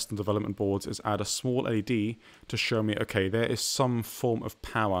like test and development boards, is add a small LED to show me, okay, there is some form of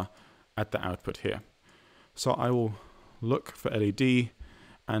power at the output here. So I will look for LED,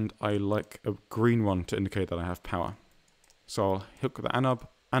 and I like a green one to indicate that I have power. So I'll hook the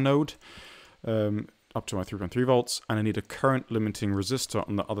anode up to my 3.3 volts, and I need a current limiting resistor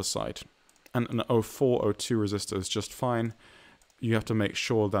on the other side. And an 0402 resistor is just fine. You have to make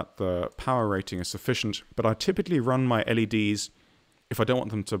sure that the power rating is sufficient, but I typically run my LEDs, if I don't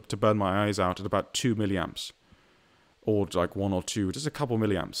want them to burn my eyes out, at about 2 milliamps. Or like 1 or 2, just a couple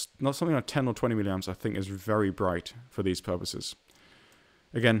milliamps. Not something like 10 or 20 milliamps I think is very bright for these purposes.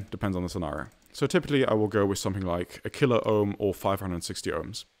 Again, depends on the scenario. So typically I will go with something like a kilo ohm or 560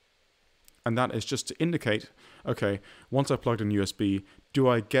 ohms. And that is just to indicate, okay, once I plugged in USB, do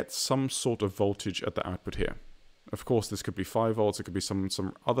I get some sort of voltage at the output here? Of course, this could be 5 volts, it could be some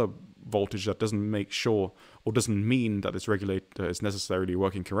other voltage that doesn't make sure, or doesn't mean that this regulator is necessarily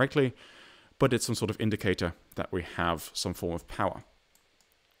working correctly, but it's some sort of indicator that we have some form of power.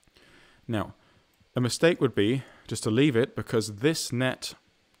 Now, a mistake would be just to leave it, because this net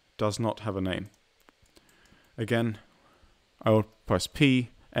does not have a name. Again, I will press P,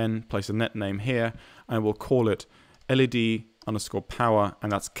 N, place a net name here, and I will call it LED_power,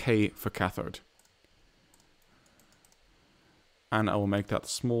 and that's K for cathode. And I will make that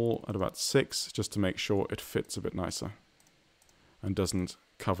small at about 6, just to make sure it fits a bit nicer and doesn't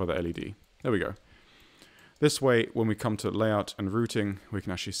cover the LED. There we go. This way, when we come to layout and routing, we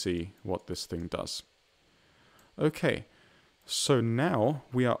can actually see what this thing does. Okay, so now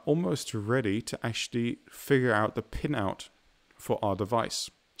we are almost ready to actually figure out the pinout for our device.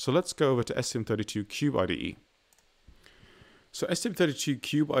 So let's go over to STM32 Cube IDE. So STM32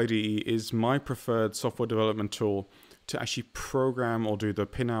 Cube IDE is my preferred software development tool to actually program or do the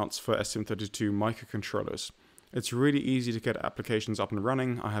pinouts for STM32 microcontrollers. It's really easy to get applications up and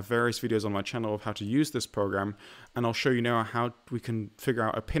running. I have various videos on my channel of how to use this program, and I'll show you now how we can figure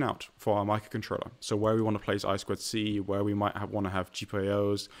out a pinout for our microcontroller. So where we want to place I2C, where we might want to have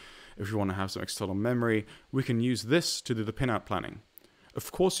GPIOs, if we want to have some external memory, we can use this to do the pinout planning.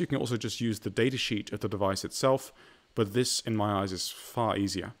 Of course, you can also just use the datasheet of the device itself, but this, in my eyes, is far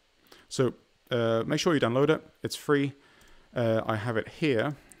easier. So make sure you download it. It's free. I have it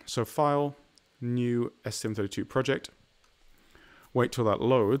here. So File, New STM32 project. Wait till that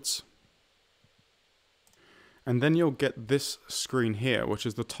loads. And then you'll get this screen here, which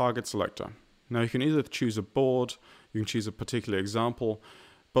is the target selector. Now you can either choose a board, you can choose a particular example,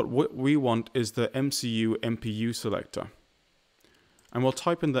 but what we want is the MCU MPU selector. And we'll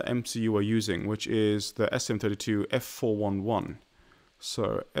type in the MCU we're using, which is the STM32 F4-11.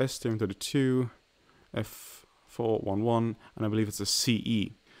 So STM32 F4-11, and I believe it's a CE.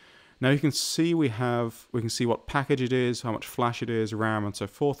 Now you can see we can see what package it is, how much flash it is, RAM, and so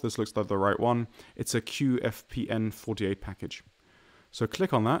forth. This looks like the right one. It's a QFPN48 package. So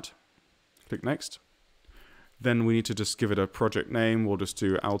click on that, click next. Then we need to just give it a project name. We'll just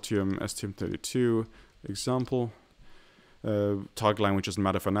do Altium STM32 example. Target language doesn't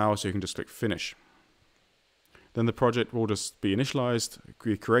matter for now, so you can just click finish. Then the project will just be initialized,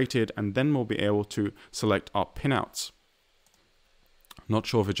 be created, and then we'll be able to select our pinouts. Not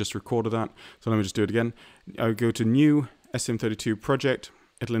sure if it just recorded that, so let me just do it again. I'll go to New STM32 Project.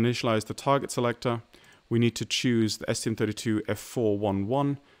 It'll initialize the target selector. We need to choose the STM32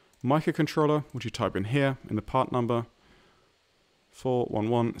 F4-11 microcontroller, which you type in here in the part number,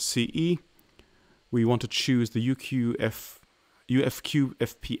 411 CE. We want to choose the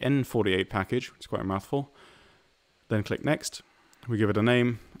UFQFPN48 package, which is quite a mouthful. Then click Next. We give it a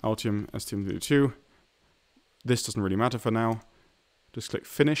name. Altium STM32. This doesn't really matter for now. Just click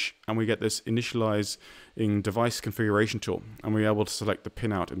Finish, and we get this initializing device configuration tool, and we're able to select the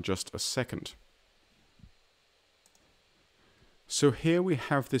pinout in just a second. So here we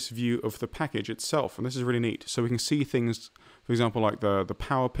have this view of the package itself, and this is really neat. So we can see things, for example, like the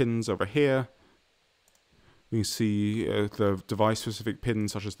power pins over here. We can see the device-specific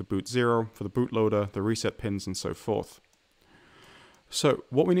pins, such as the boot 0 for the bootloader, the reset pins, and so forth. So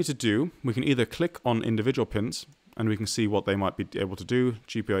what we need to do, we can either click on individual pins, and we can see what they might be able to do.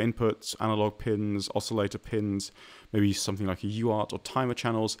 GPIO inputs, analog pins, oscillator pins, maybe something like a UART or timer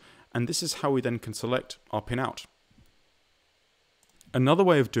channels, and this is how we then can select our pinout. Another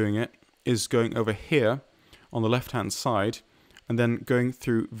way of doing it is going over here on the left-hand side, and then going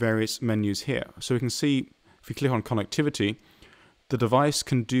through various menus here. So we can see, if we click on connectivity, the device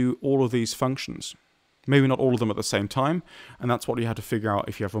can do all of these functions. Maybe not all of them at the same time, and that's what you have to figure out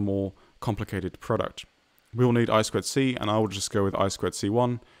if you have a more complicated product. We will need I2C, and I will just go with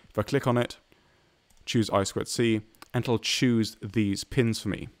I2C1. If I click on it, choose I2C, and it'll choose these pins for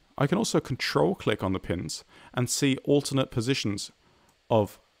me. I can also control click on the pins and see alternate positions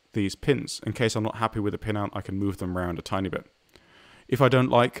of these pins. In case I'm not happy with the pinout, I can move them around a tiny bit. If I don't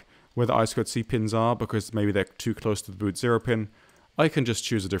like where the I2C pins are, because maybe they're too close to the boot 0 pin, I can just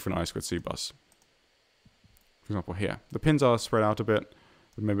choose a different I2C bus. For example here, the pins are spread out a bit,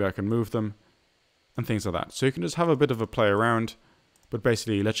 but maybe I can move them, and things like that. So you can just have a bit of a play around, but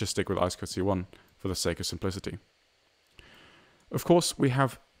basically let's just stick with I2C1 for the sake of simplicity. Of course we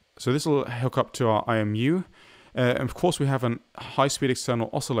have, so this will hook up to our IMU, and of course we have a high-speed external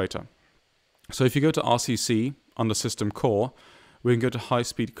oscillator. So if you go to RCC under System Core, we can go to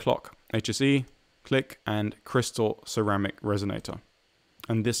high-speed clock, HSE, click, and crystal ceramic resonator.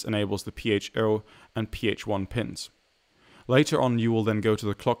 And this enables the PHO and PH1 pins. Later on, you will then go to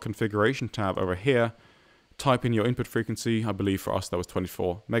the clock configuration tab over here, type in your input frequency. I believe for us that was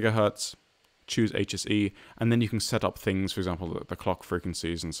 24 megahertz, choose HSE, and then you can set up things, for example, the clock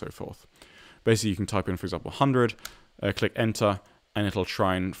frequencies and so forth. Basically, you can type in, for example, 100, click enter, and it'll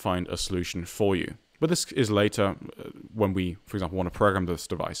try and find a solution for you. But this is later when we, for example, want to program this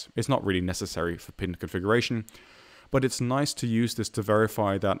device. It's not really necessary for pin configuration, but it's nice to use this to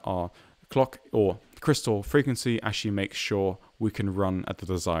verify that our clock or crystal frequency actually makes sure we can run at the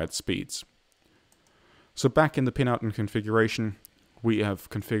desired speeds. So back in the pinout and configuration, we have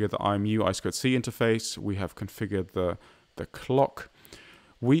configured the IMU I2C interface. We have configured the clock.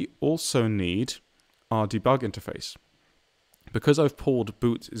 We also need our debug interface. Because I've pulled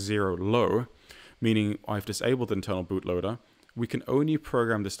boot 0 low, meaning I've disabled the internal bootloader, we can only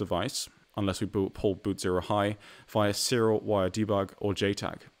program this device, unless we pull boot 0 high, via serial wire debug or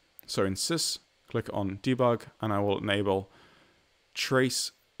JTAG. So in sys, click on debug, and I will enable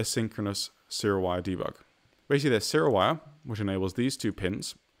trace asynchronous serial wire debug. Basically there's serial wire, which enables these two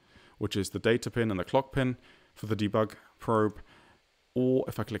pins, which is the data pin and the clock pin for the debug probe. Or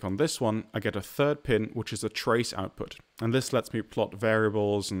if I click on this one, I get a third pin, which is a trace output. And this lets me plot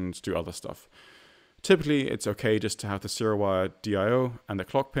variables and do other stuff. Typically, it's okay just to have the serial wire DIO and the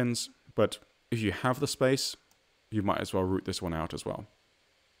clock pins, but if you have the space, you might as well root this one out as well.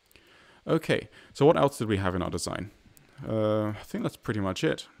 Okay, so what else did we have in our design? I think that's pretty much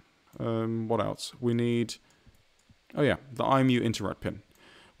it. What else? We need, oh yeah, the IMU interrupt pin,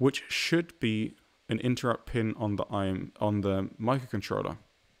 which should be an interrupt pin on the microcontroller.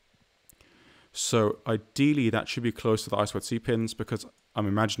 So ideally that should be close to the I2C pins, because I'm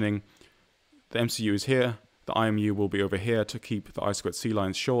imagining the MCU is here, the IMU will be over here to keep the I2C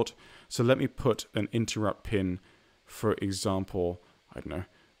lines short. So let me put an interrupt pin, for example, I don't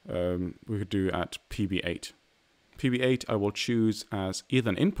know, we could do at PB8. PB8 I will choose as either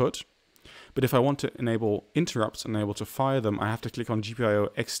an input, but if I want to enable interrupts and able to fire them, I have to click on GPIO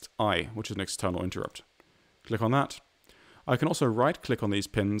XI, which is an external interrupt. Click on that. I can also right-click on these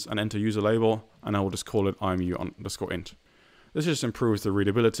pins and enter user label, and I will just call it IMU_int. This just improves the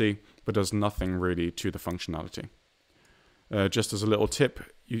readability, but does nothing really to the functionality. Just as a little tip,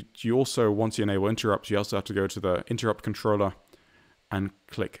 you also, once you enable interrupts, you also have to go to the interrupt controller and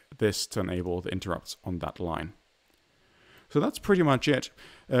click this to enable the interrupts on that line. So that's pretty much it.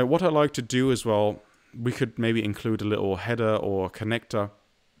 What I like to do as well, we could maybe include a little header or connector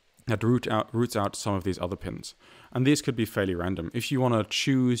that routes out some of these other pins. And these could be fairly random. If you want to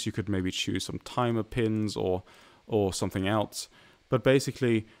choose, you could maybe choose some timer pins or something else. But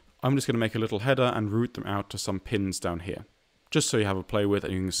basically, I'm just going to make a little header and route them out to some pins down here, just so you have a play with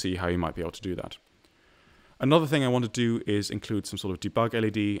and you can see how you might be able to do that. Another thing I want to do is include some sort of debug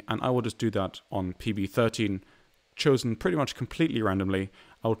LED, and I will just do that on PB13, chosen pretty much completely randomly.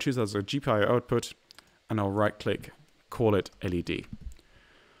 I'll choose that as a GPIO output, and I'll right-click, call it LED.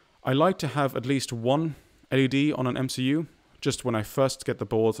 I like to have at least one LED on an MCU. Just when I first get the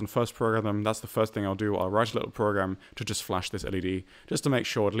boards and first program them, that's the first thing I'll do. I'll write a little program to just flash this LED, just to make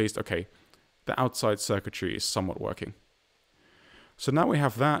sure at least, okay, the outside circuitry is somewhat working. So now we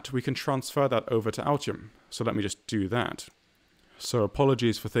have that, we can transfer that over to Altium. So let me just do that. So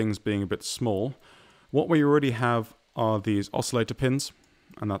apologies for things being a bit small. What we already have are these oscillator pins,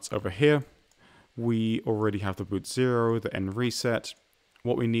 and that's over here. We already have the boot 0, the N reset.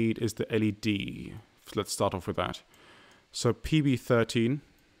 What we need is the LED. Let's start off with that. So PB13,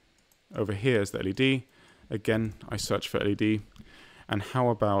 over here is the LED. Again, I search for LED. And how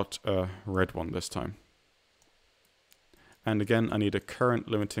about a red one this time? And again, I need a current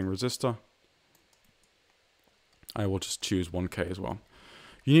limiting resistor. I will just choose 1K as well.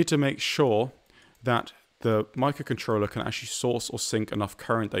 You need to make sure that the microcontroller can actually source or sync enough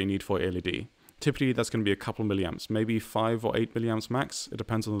current that you need for LED. Typically, that's going to be a couple milliamps, maybe 5 or 8 milliamps max. It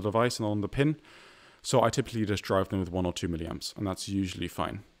depends on the device and on the pin. So I typically just drive them with 1 or 2 milliamps, and that's usually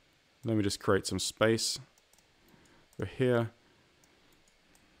fine. Let me just create some space over here.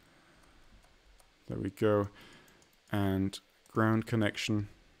 There we go. And ground connection.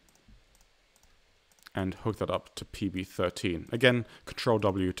 And hook that up to PB13. Again, Control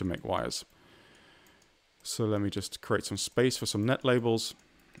W to make wires. So let me just create some space for some net labels.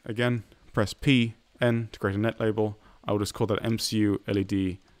 Again, press P, N to create a net label. I will just call that MCU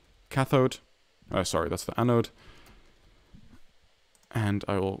LED cathode. Sorry, that's the anode. And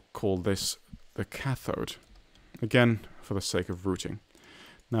I will call this the cathode. Again, for the sake of routing.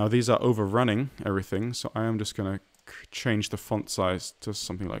 Now these are overrunning everything, so I am just going to change the font size to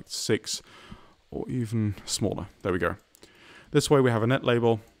something like 6 or even smaller. There we go. This way we have a net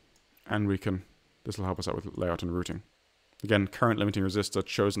label, and we can, this will help us out with layout and routing. Again, current limiting resistor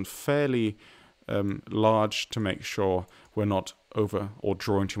chosen fairly large to make sure we're not over or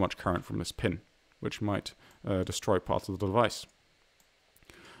drawing too much current from this pin, which might destroy parts of the device.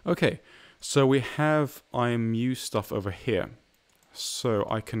 Okay, so we have IMU stuff over here. So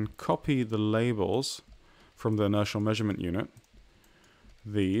I can copy the labels from the inertial measurement unit,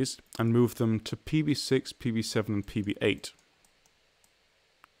 these, and move them to PB6, PB7, and PB8,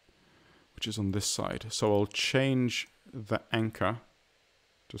 which is on this side. So I'll change the anchor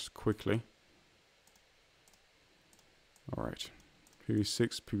just quickly. All right,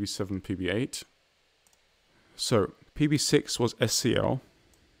 PB6, PB7, PB8. So PB6 was SCL.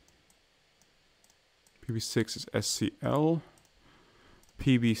 PB6 is SCL.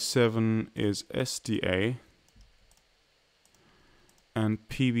 PB7 is SDA. And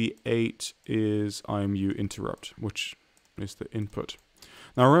PB8 is IMU interrupt, which is the input.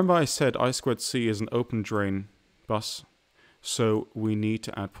 Now remember I said I2C is an open drain bus, so we need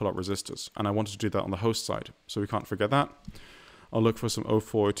to add pull-up resistors. And I wanted to do that on the host side, so we can't forget that. I'll look for some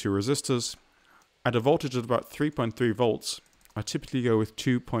 0402 resistors. At a voltage of about 3.3 volts, I typically go with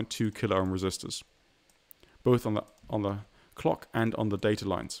 2.2 kilo ohm resistors, both on the clock and on the data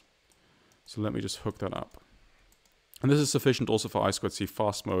lines. So let me just hook that up. And this is sufficient also for I2C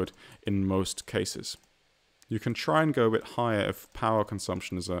fast mode in most cases. You can try and go a bit higher if power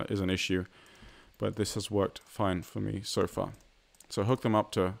consumption is an issue, but this has worked fine for me so far. So hook them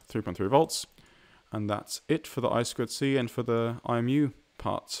up to 3.3 volts, and that's it for the I2C and for the IMU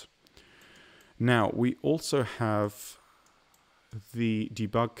parts. Now, we also have the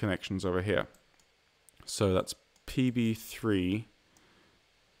debug connections over here. So that's PB3.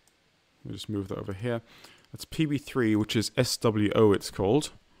 Let me just move that over here. That's PB3, which is SWO it's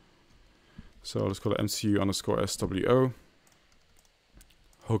called. So I'll just call it MCU_SWO.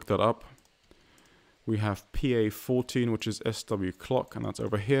 Hook that up. We have PA14, which is SW clock, and that's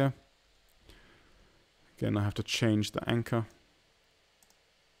over here. Again, I have to change the anchor.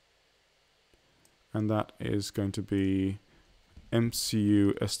 And that is going to be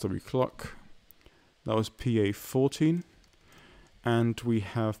MCU SW clock. That was PA14. And we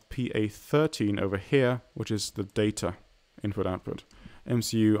have PA13 over here, which is the data input output.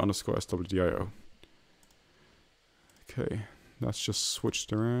 MCU_SWDIO. Okay, that's just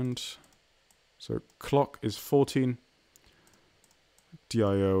switched around. So clock is 14.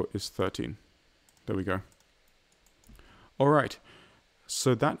 DIO is 13. There we go. All right.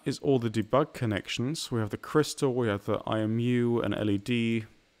 So that is all the debug connections. We have the crystal, we have the IMU, and LED.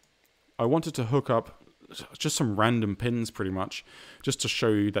 I wanted to hook up just some random pins pretty much, just to show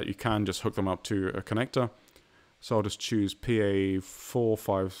you that you can just hook them up to a connector. So I'll just choose PA4,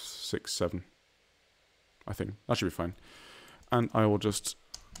 5, 6, 7. I think that should be fine. And I will just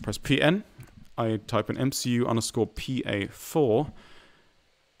press PN. I type in MCU_PA4,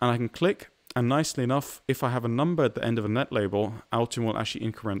 and I can click, and nicely enough, if I have a number at the end of a net label, Altium will actually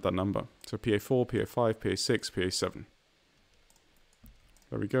increment that number. So PA4, PA5, PA6, PA7.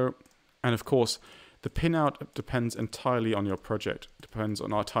 There we go. And of course, the pinout depends entirely on your project. It depends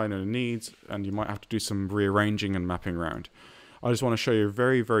on our entirely needs, and you might have to do some rearranging and mapping around. I just want to show you a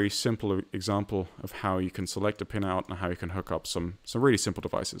very, very simple example of how you can select a pinout and how you can hook up some really simple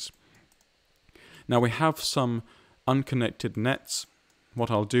devices. Now we have some unconnected nets. What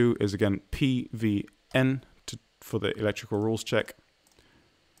I'll do is, again, PVN for the electrical rules check.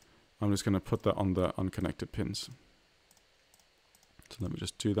 I'm just going to put that on the unconnected pins. So let me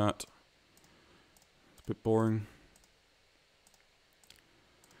just do that. It's a bit boring.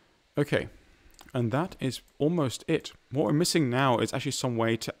 Okay, and that is almost it. What we're missing now is actually some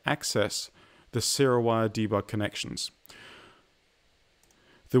way to access the serial wire debug connections.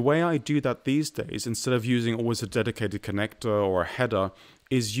 The way I do that these days, instead of using always a dedicated connector or a header,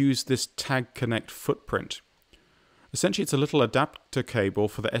 is use this tag connect footprint. Essentially, it's a little adapter cable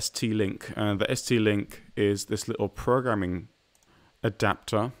for the ST-Link. The ST-Link is this little programming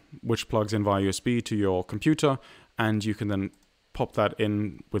adapter which plugs in via USB to your computer, and you can then pop that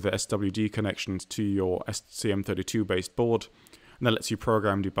in with the SWD connections to your STM32-based board, and that lets you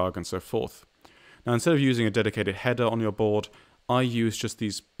program, debug, and so forth. Now, instead of using a dedicated header on your board, I use just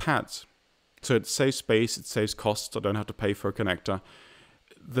these pads. So it saves space, it saves costs, I don't have to pay for a connector.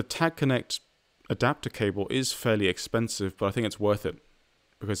 The Tag Connect adapter cable is fairly expensive, but I think it's worth it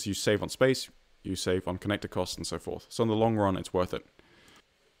because you save on space, you save on connector costs, and so forth. So in the long run, it's worth it.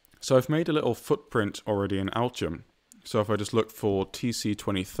 So I've made a little footprint already in Altium. So if I just look for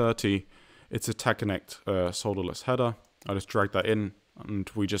TC2030, it's a Tag Connect solderless header. I just drag that in, and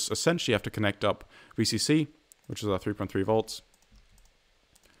we just essentially have to connect up VCC, which is our 3.3 volts.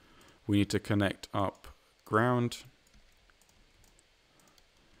 We need to connect up ground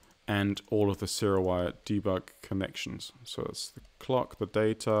and all of the serial wire debug connections. So it's the clock, the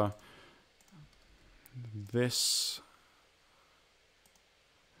data, this,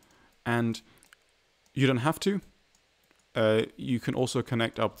 and you don't have to. You can also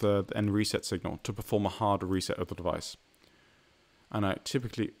connect up the end reset signal to perform a hard reset of the device. And I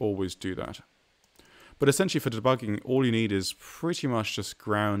typically always do that. But essentially for debugging, all you need is pretty much just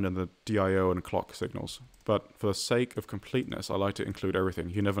ground and the DIO and clock signals. But for the sake of completeness, I like to include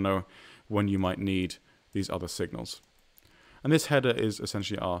everything. You never know when you might need these other signals. And this header is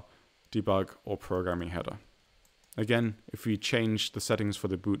essentially our debug or programming header. Again, if we change the settings for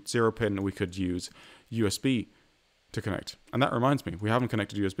the boot 0 pin, we could use USB to connect. And that reminds me, we haven't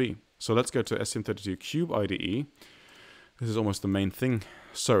connected USB. So let's go to STM32 Cube IDE. This is almost the main thing.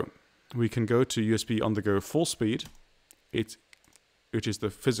 So we can go to USB on the go full speed, which is the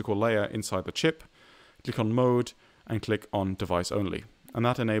physical layer inside the chip. Click on mode and click on device only. And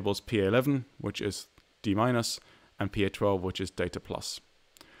that enables PA11, which is D-, and PA12, which is data plus.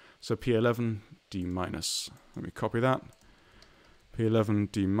 So PA11, D-. Let me copy that.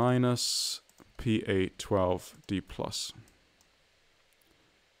 PA11, D-, PA12, D+.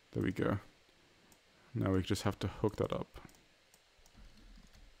 There we go. Now we just have to hook that up.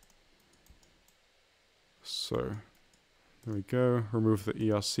 So there we go. Remove the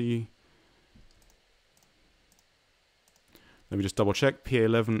ERC. Let me just double check.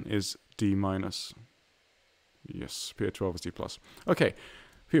 PA11 is D-. Yes, PA12 is D+. Okay,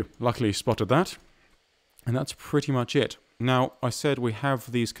 phew, luckily spotted that. And that's pretty much it. Now, I said we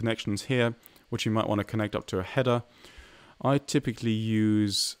have these connections here, which you might want to connect up to a header. I typically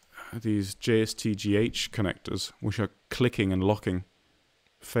use these JST-GH connectors, which are clicking and locking.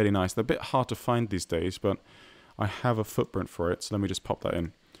 Fairly nice. They're a bit hard to find these days, but I have a footprint for it, so let me just pop that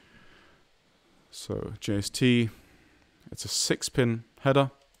in. So JST, it's a 6-pin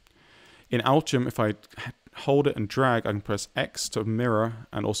header. In Altium, if I hold it and drag, I can press X to mirror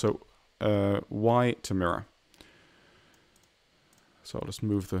and also Y to mirror. So I'll just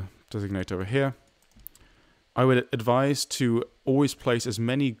move the designate over here. I would advise to always place as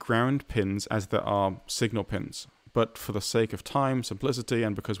many ground pins as there are signal pins. But for the sake of time, simplicity,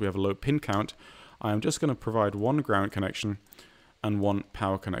 and because we have a low pin count, I am just going to provide one ground connection and one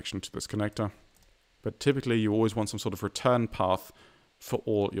power connection to this connector. But typically you always want some sort of return path for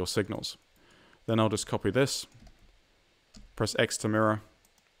all your signals. Then I'll just copy this, press X to mirror,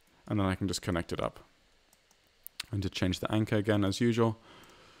 and then I can just connect it up. And to change the anchor again as usual,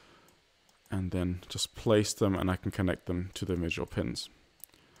 and then just place them and I can connect them to the individual pins.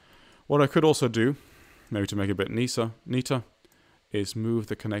 What I could also do, maybe to make it a bit neater, is move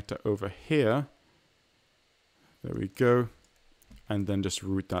the connector over here. There we go. And then just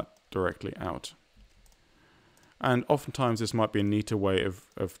route that directly out. And oftentimes this might be a neater way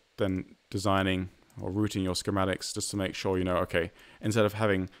of then designing or routing your schematics, just to make sure you know, okay, instead of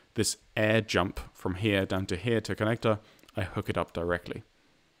having this air jump from here down to here to a connector, I hook it up directly.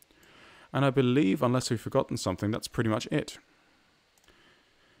 And I believe, unless we've forgotten something, that's pretty much it.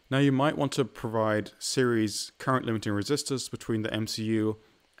 Now you might want to provide series current limiting resistors between the MCU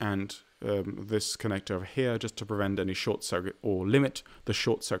and this connector over here, just to prevent any short circuit or limit the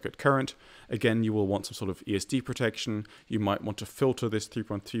short circuit current. Again, you will want some sort of ESD protection. You might want to filter this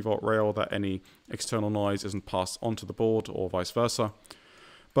 3.3 volt rail that any external noise isn't passed onto the board or vice versa.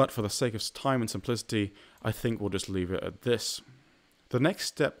 But for the sake of time and simplicity, I think we'll just leave it at this. The next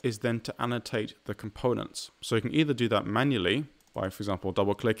step is then to annotate the components. So you can either do that manually by, for example,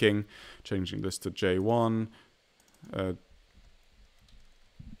 double clicking, changing this to J1,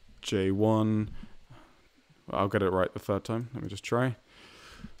 J1, I'll get it right the third time, let me just try.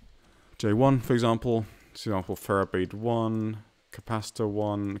 J1, for example, Farabead 1,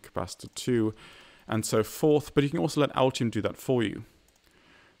 capacitor 2, and so forth, but you can also let Altium do that for you.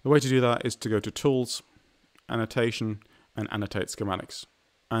 The way to do that is to go to Tools, Annotation, and Annotate Schematics,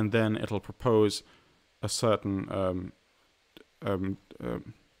 and then it'll propose a certain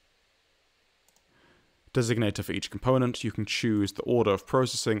designator for each component. You can choose the order of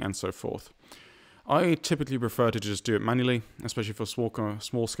processing and so forth. I typically prefer to just do it manually, especially for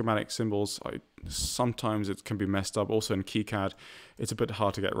small schematic symbols. Sometimes it can be messed up. Also in KiCad, it's a bit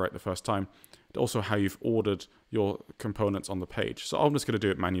hard to get right the first time. Also how you've ordered your components on the page. So I'm just going to do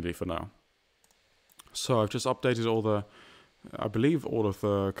it manually for now. So I've just updated all the, I believe all of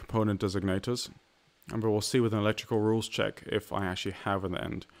the component designators. And we'll see with an electrical rules check if I actually have in the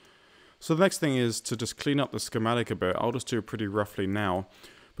end. So the next thing is to just clean up the schematic a bit. I'll just do it pretty roughly now.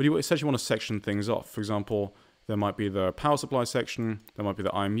 But you essentially want to section things off. For example, there might be the power supply section, there might be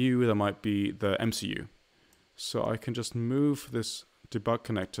the IMU, there might be the MCU. So I can just move this debug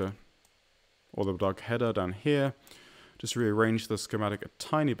connector or the debug header down here. Just rearrange the schematic a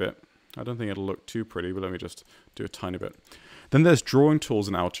tiny bit. I don't think it'll look too pretty, but let me just do a tiny bit. Then there's drawing tools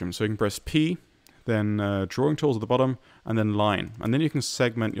in Altium. So you can press P, then drawing tools at the bottom, and then line. And then you can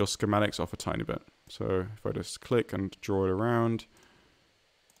segment your schematics off a tiny bit. So if I just click and draw it around.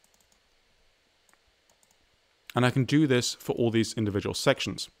 And I can do this for all these individual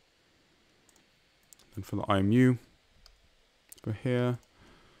sections. Then for the IMU, over here,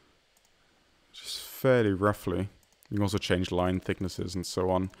 just fairly roughly. You can also change line thicknesses and so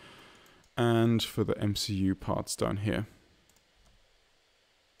on. And for the MCU parts down here.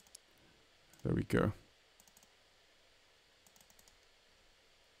 There we go.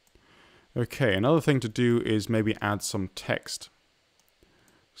 Okay, another thing to do is maybe add some text.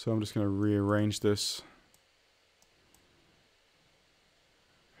 So I'm just going to rearrange this.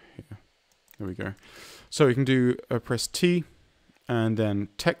 Here. There we go. So we can do press T and then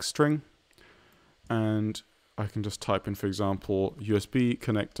text string. And I can just type in, for example, USB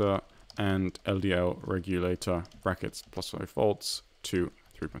connector and LDL regulator brackets +5 volts to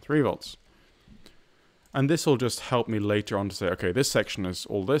 3.3 volts. And this will just help me later on to say, okay, this section is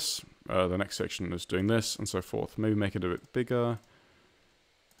all this, the next section is doing this, and so forth. Maybe make it a bit bigger.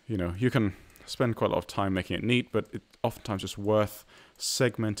 You know, you can spend quite a lot of time making it neat, but it's oftentimes just worth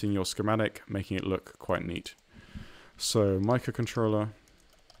segmenting your schematic, making it look quite neat. So microcontroller,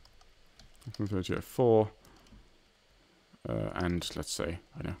 STM32F4, and let's say,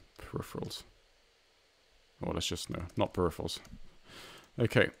 I know, peripherals. Or let's just, no, not peripherals.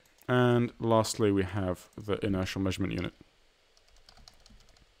 Okay. And lastly, we have the inertial measurement unit,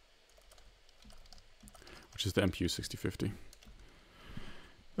 which is the MPU 6050.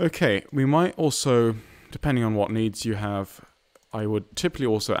 Okay, we might also, depending on what needs you have, I would typically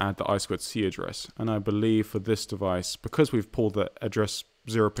also add the I2C address. And I believe for this device, because we've pulled the address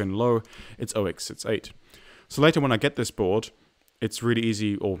 0-pin low, it's 0x68. So later when I get this board, it's really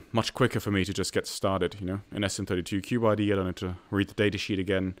easy or much quicker for me to just get started, you know. In STM32 CubeID, I don't need to read the datasheet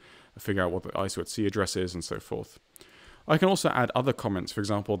again, figure out what the I2C address is and so forth. I can also add other comments, for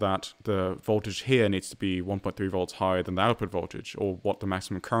example, that the voltage here needs to be 1.3 volts higher than the output voltage, or what the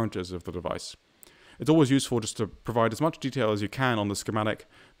maximum current is of the device. It's always useful just to provide as much detail as you can on the schematic,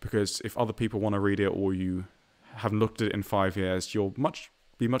 because if other people want to read it or you haven't looked at it in 5 years, you'll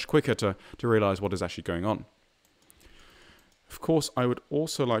be much quicker to realize what is actually going on. Of course, I would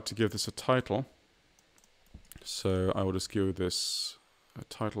also like to give this a title. So I will just give this a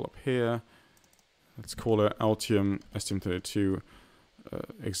title up here. Let's call it Altium STM32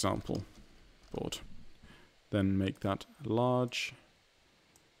 example board. Then make that large.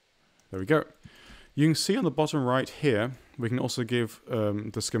 There we go. You can see on the bottom right here, we can also give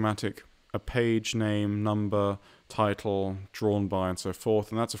the schematic a page name, number, title, drawn by, and so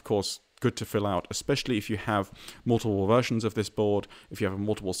forth. And that's, of course, good to fill out, especially if you have multiple versions of this board, if you have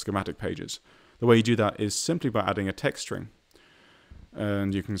multiple schematic pages. The way you do that is simply by adding a text string.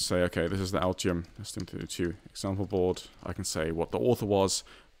 And you can say, okay, this is the Altium STM32 example board. I can say what the author was,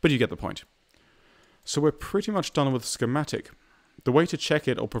 but you get the point. So we're pretty much done with the schematic. The way to check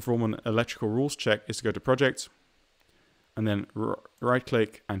it or perform an electrical rules check is to go to Project, and then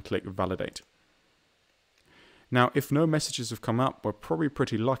right-click and click Validate. Now, if no messages have come up, we're probably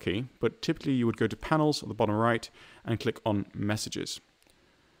pretty lucky, but typically you would go to Panels at the bottom right and click on Messages.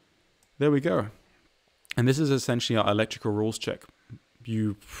 There we go. And this is essentially our electrical rules check.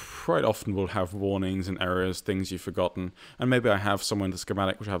 You quite often will have warnings and errors, things you've forgotten, and maybe I have somewhere in the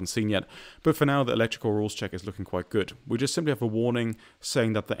schematic which I haven't seen yet, but for now the electrical rules check is looking quite good. We just simply have a warning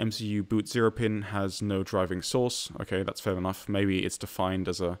saying that the MCU boot 0 pin has no driving source. Okay, that's fair enough. Maybe it's defined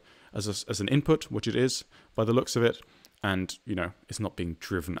as an input, which it is by the looks of it, and it's not being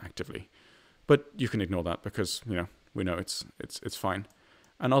driven actively. But you can ignore that because we know it's fine.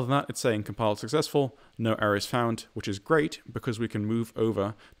 And other than that, it's saying compiled successful, no errors found, which is great because we can move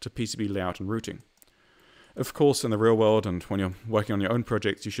over to PCB layout and routing. Of course, in the real world and when you're working on your own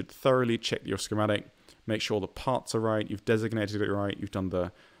projects, you should thoroughly check your schematic, make sure the parts are right, you've designated it right, you've done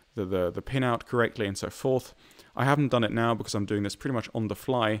the pinout correctly and so forth. I haven't done it now because I'm doing this pretty much on the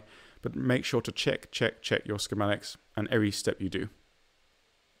fly, but make sure to check your schematics and every step you do.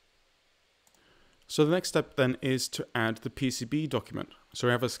 So the next step then is to add the PCB document. So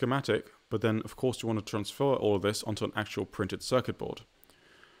we have a schematic, but then of course you want to transfer all of this onto an actual printed circuit board.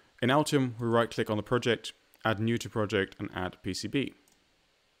 In Altium, we right click on the project, add new to project and add PCB.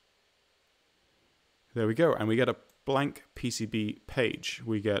 There we go, and we get a blank PCB page.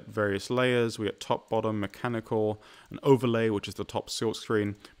 We get various layers, we get top, bottom, mechanical, an overlay, which is the top silk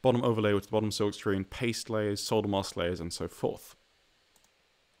screen, bottom overlay, which is the bottom silk screen, paste layers, solder mask layers, and so forth.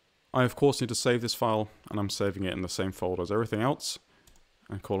 I of course need to save this file, and I'm saving it in the same folder as everything else,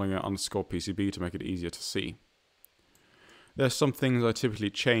 and calling it _PCB to make it easier to see. There's some things I typically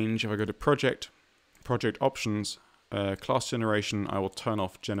change. If I go to Project Options, Class Generation, I will turn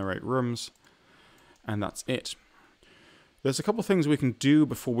off Generate Rooms, and that's it. There's a couple of things we can do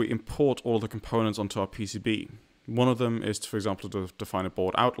before we import all the components onto our PCB. One of them is, for example, to define a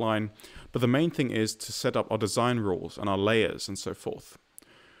board outline, but the main thing is to set up our design rules and our layers and so forth.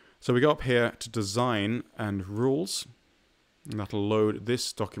 So we go up here to Design and Rules, and that'll load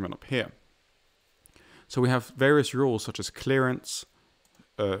this document up here. So we have various rules such as clearance,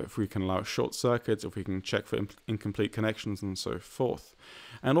 if we can allow short circuits, if we can check for incomplete connections and so forth.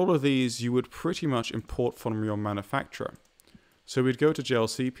 And all of these you would pretty much import from your manufacturer. So we'd go to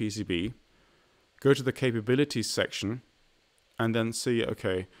JLCPCB, go to the capabilities section, and then see,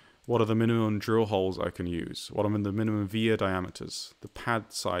 okay, what are the minimum drill holes I can use? What are the minimum via diameters, the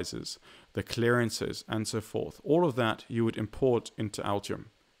pad sizes, the clearances, and so forth. All of that you would import into Altium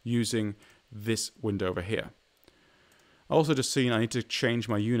using this window over here. I also just seen I need to change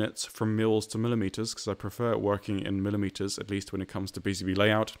my units from mils to millimeters because I prefer working in millimeters, at least when it comes to PCB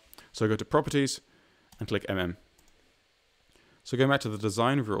layout. So I go to Properties and click MM. So going back to the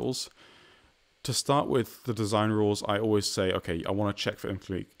design rules, to start with the design rules, I always say, okay, I want to check for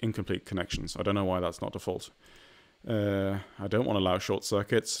incomplete connections. I don't know why that's not default. I don't want to allow short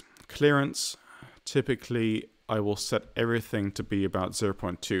circuits. Clearance, typically I will set everything to be about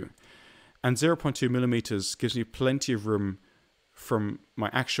 0.2. And 0.2 millimeters gives me plenty of room from my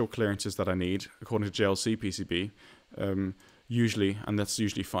actual clearances that I need, according to JLCPCB, usually, and that's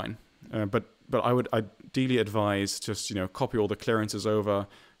usually fine. But I would ideally advise just, copy all the clearances over,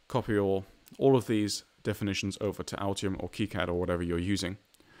 copy all of these definitions over to Altium or KiCad or whatever you're using.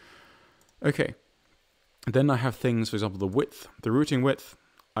 Okay, then I have things, for example, the width, the routing width.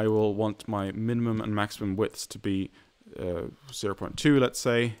 I will want my minimum and maximum widths to be 0.2, let's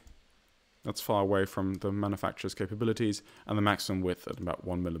say. That's far away from the manufacturer's capabilities, and the maximum width at about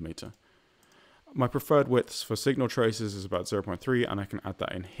 1 millimeter. My preferred widths for signal traces is about 0.3, and I can add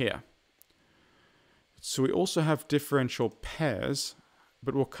that in here. So we also have differential pairs,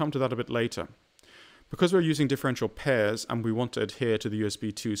 but we'll come to that a bit later. Because we're using differential pairs and we want to adhere to the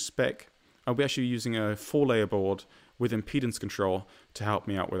USB 2 spec, I'll be actually using a 4-layer board with impedance control to help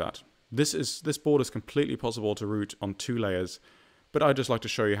me out with that. This board is completely possible to route on 2 layers, but I'd just like to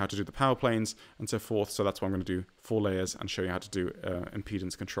show you how to do the power planes and so forth, so that's why I'm going to do 4 layers and show you how to do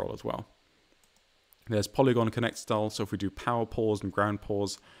impedance control as well. There's polygon connect style, so if we do power pores and ground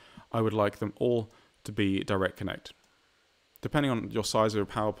pores, I would like them all to be direct connect. depending on your size of your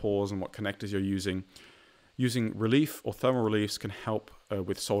power pores and what connectors you're using relief or thermal reliefs can help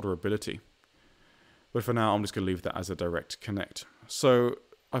with solderability. But for now, I'm just going to leave that as a direct connect. So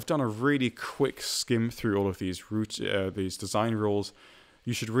I've done a really quick skim through all of these design rules.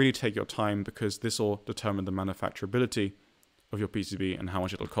 You should really take your time because this will determine the manufacturability of your PCB and how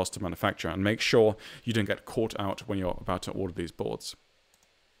much it'll cost to manufacture. And make sure you don't get caught out when you're about to order these boards.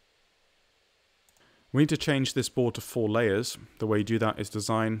 We need to change this board to 4 layers. The way you do that is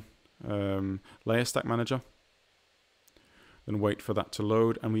design layer stack manager. Then wait for that to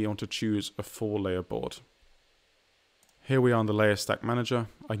load, and we want to choose a 4-layer board. Here we are in the layer stack manager.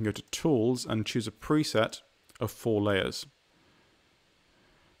 I can go to tools and choose a preset of 4 layers.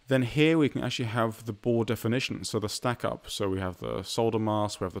 Then here we can actually have the board definition, so the Stackup. So we have the solder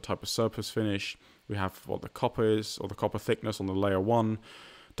mask, we have the type of surface finish, we have what the copper is, or the copper thickness on the layer 1,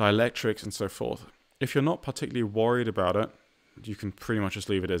 dielectrics, and so forth. If you're not particularly worried about it, you can pretty much just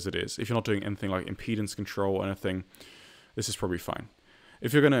leave it as it is. If you're not doing anything like impedance control or anything, this is probably fine.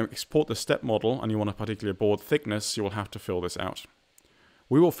 If you're going to export the step model and you want a particular board thickness, you will have to fill this out.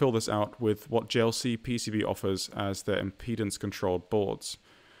 We will fill this out with what JLCPCB offers as their impedance controlled boards.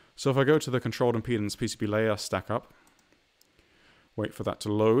 So if I go to the controlled impedance PCB layer Stackup, wait for that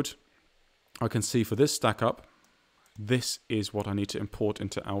to load, I can see for this Stackup, this is what I need to import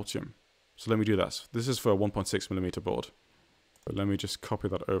into Altium. So let me do that. This is for a 1.6mm board. But let me just copy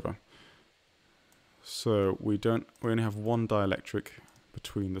that over. So we only have 1 dielectric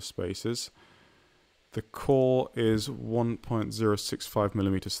between the spaces. The core is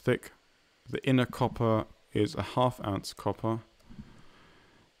 1.065mm thick. The inner copper is a 1/2 ounce copper.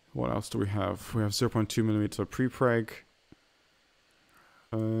 What else do we have? We have 0.2mm prepreg.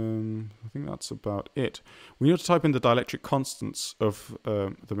 I think that's about it. We need to type in the dielectric constants of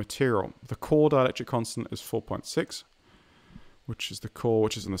the material. The core dielectric constant is 4.6, which is the core,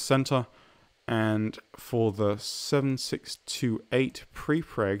 which is in the center. And for the 7628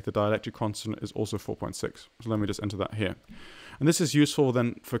 prepreg, the dielectric constant is also 4.6. So let me just enter that here. And this is useful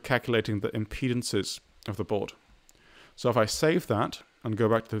then for calculating the impedances of the board. So if I save that and go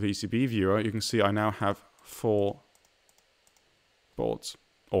back to the PCB viewer, you can see I now have 4 boards,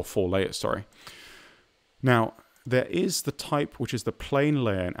 or 4 layers, sorry. Now, there is the type which is the plain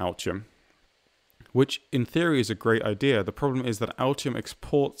layer in Altium, which in theory is a great idea. The problem is that Altium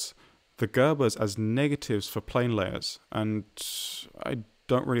exports the Gerbers as negatives for plane layers, and I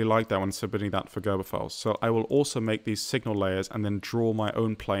don't really like that when submitting that for Gerber files. So I will also make these signal layers and then draw my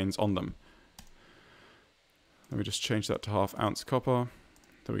own planes on them. Let me just change that to 1/2 ounce copper.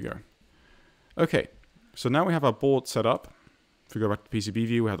 There we go. Okay, so now we have our board set up. If we go back to PCB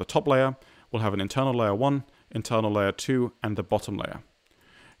view, we have the top layer. We'll have an internal layer 1, internal layer 2, and the bottom layer.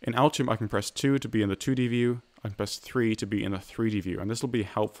 In Altium, I can press 2 to be in the 2D view. I can press 3 to be in the 3D view, and this will be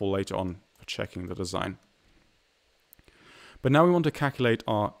helpful later on for checking the design. But now we want to calculate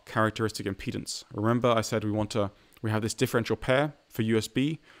our characteristic impedance. Remember I said we have this differential pair for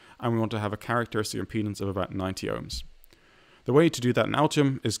USB, and we want to have a characteristic impedance of about 90 ohms. The way to do that in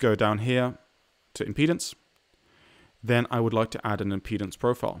Altium is go down here to impedance. Then I would like to add an impedance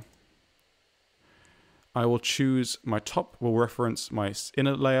profile. I will choose my top will reference my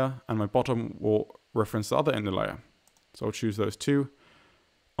inner layer, and my bottom will reference the other inner layer. So I'll choose those two.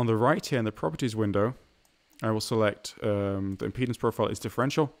 On the right here in the properties window, I will select the impedance profile is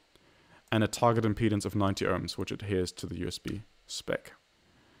differential and a target impedance of 90 ohms, which adheres to the USB spec.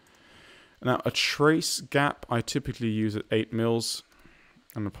 Now a trace gap I typically use at 8 mils,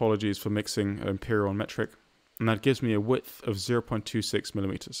 and apologies for mixing imperial and metric, and that gives me a width of 0.26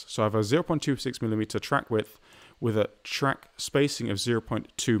 millimeters. So I have a 0.26 millimeter track width with a track spacing of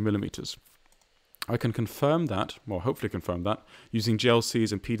 0.2 millimeters. I can confirm that, well hopefully confirm that, using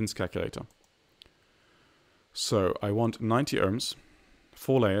JLC's impedance calculator. So I want 90 ohms,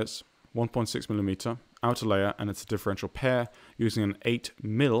 4 layers, 1.6 millimeter, outer layer, and it's a differential pair using an 8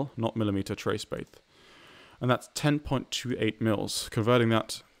 mil, not millimeter trace width. And that's 10.28 mils. Converting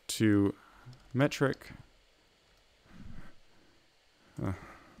that to metric,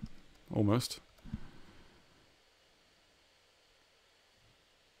 almost.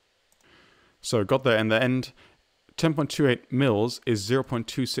 So got there in the end. 10.28 mils is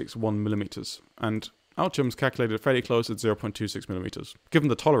 0.261 millimeters, and Altium's calculated fairly close at 0.26 millimeters. Given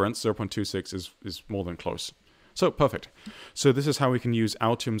the tolerance, 0.26 is more than close. So perfect. So this is how we can use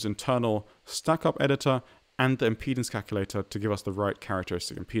Altium's internal Stackup editor and the impedance calculator to give us the right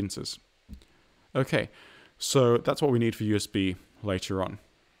characteristic impedances. Okay, so that's what we need for USB later on.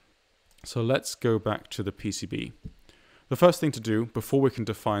 So let's go back to the PCB. The first thing to do before we can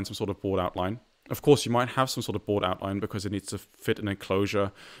define some sort of board outline Of course, you might have some sort of board outline because it needs to fit an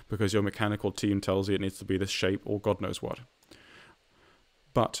enclosure, because your mechanical team tells you it needs to be this shape, or God knows what.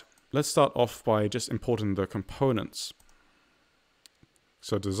 But let's start off by just importing the components.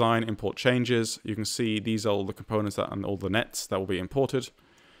 So design, import changes. You can see these are all the components and all the nets that will be imported.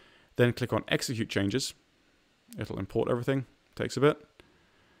 Then click on execute changes. It'll import everything, takes a bit.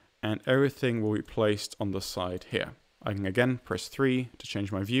 And everything will be placed on the side here. I can again press 3 to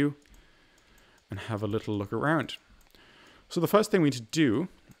change my view and have a little look around. So the first thing we need to do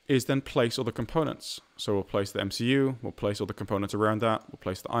is then place all the components. So we'll place the MCU, we'll place all the components around that, we'll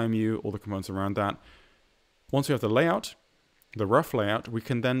place the IMU, all the components around that. Once we have the layout, the rough layout, we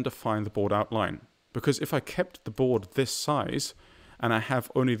can then define the board outline. Because if I kept the board this size and I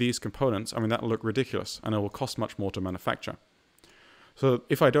have only these components, I mean, that'll look ridiculous and it will cost much more to manufacture. So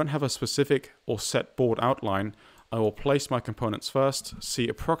if I don't have a specific or set board outline, I will place my components first, see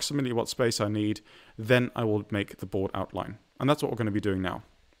approximately what space I need, then I will make the board outline. And that's what we're going to be doing now.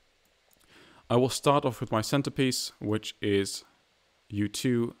 I will start off with my centerpiece, which is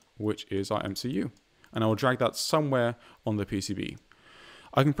U2, which is our MCU. And I will drag that somewhere on the PCB.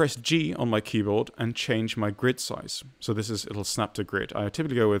 I can press G on my keyboard and change my grid size. So it'll snap to grid. I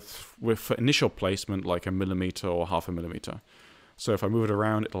typically go with for initial placement like 1 millimeter or 0.5 millimeter. So if I move it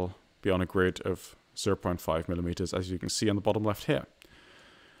around, it'll be on a grid of 0.5 millimeters, as you can see on the bottom left here.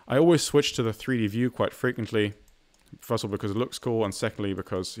 I always switch to the 3D view quite frequently. First of all, because it looks cool, and secondly,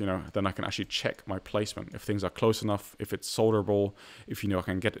 because, then I can actually check my placement. If things are close enough, if it's solderable, if, I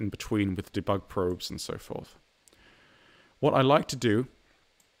can get in between with debug probes and so forth. What I like to do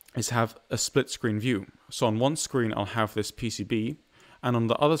is have a split screen view. So on one screen, I'll have this PCB, and on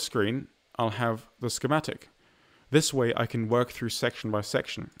the other screen, I'll have the schematic. This way, I can work through section by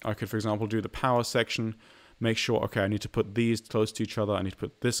section. I could, for example, do the power section, make sure, okay, I need to put these close to each other. I need to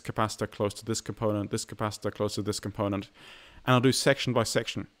put this capacitor close to this capacitor close to this component. And I'll do section by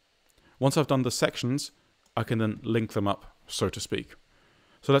section. Once I've done the sections, I can then link them up, so to speak.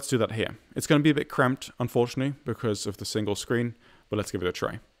 So let's do that here. It's going to be a bit cramped, unfortunately, because of the single screen, but let's give it a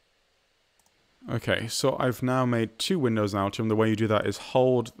try. Okay, so I've now made 2 windows in Altium. The way you do that is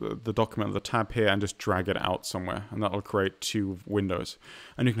hold the document, the tab here, and just drag it out somewhere, and that'll create 2 windows.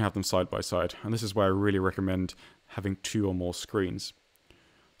 And you can have them side by side. And this is why I really recommend having 2 or more screens.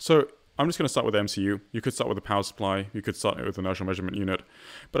 So I'm just going to start with the MCU. You could start with the power supply. You could start with the inertial measurement unit.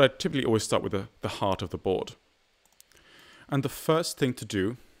 But I typically always start with the heart of the board. And the first thing to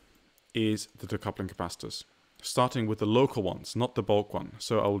do is the decoupling capacitors, starting with the local ones, not the bulk one.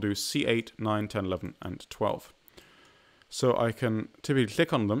 So I will do C8, 9, 10, 11, and 12. So I can typically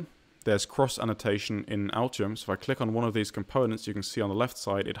click on them. There's cross annotation in Altium. So if I click on one of these components, you can see on the left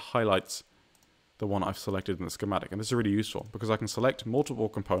side, it highlights the one I've selected in the schematic. And this is really useful because I can select multiple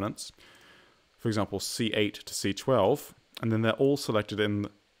components, for example, C8 to C12, and then they're all selected in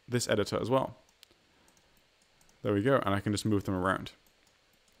this editor as well. There we go. And I can just move them around.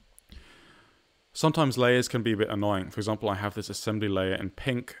 Sometimes layers can be a bit annoying. For example, I have this assembly layer in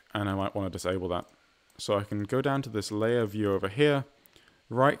pink, and I might want to disable that. So I can go down to this layer view over here,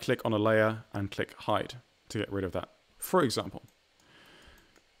 right-click on a layer, and click Hide to get rid of that. For example,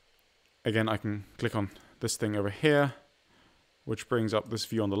 again, I can click on this thing over here, which brings up this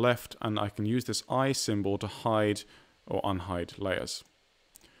view on the left, and I can use this eye symbol to hide or unhide layers.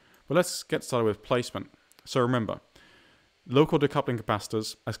 But let's get started with placement. So remember, local decoupling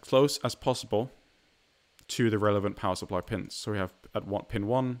capacitors as close as possible to the relevant power supply pins. So we have at pin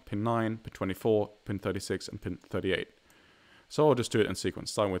 1, pin 9, pin 24, pin 36, and pin 38. So I'll just do it in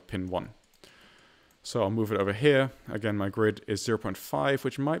sequence, starting with pin 1. So I'll move it over here. Again, my grid is 0.5,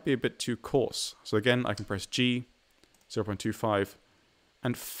 which might be a bit too coarse. So again, I can press G, 0.25,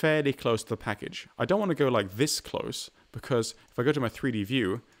 and fairly close to the package. I don't want to go like this close, because if I go to my 3D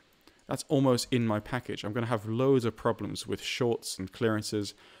view, that's almost in my package. I'm going to have loads of problems with shorts and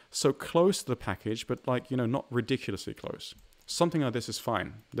clearances. So close to the package, but like, not ridiculously close. Something like this is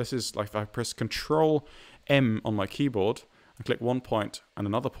fine. This is like if I press Control M on my keyboard and click one point and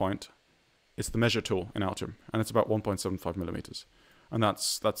another point, it's the measure tool in Altium, and it's about 1.75 millimeters. And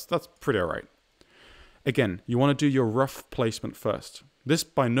that's pretty all right. Again, you want to do your rough placement first. This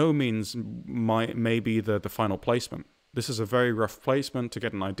by no means may be the final placement. This is a very rough placement to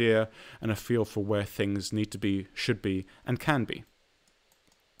get an idea and a feel for where things need to be, should be, and can be.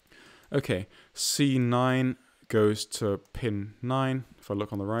 Okay, C9 goes to pin 9. If I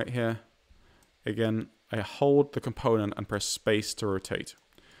look on the right here, again, I hold the component and press space to rotate,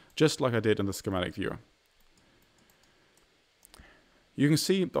 just like I did in the schematic viewer. You can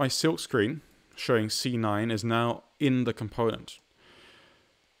see my silk screen showing C9 is now in the component.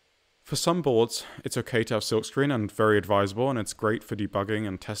 For some boards, it's okay to have silkscreen and very advisable, and it's great for debugging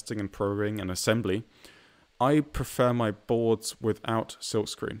and testing and programming and assembly. I prefer my boards without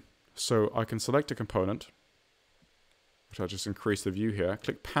silkscreen. So I can select a component, which I'll just increase the view here,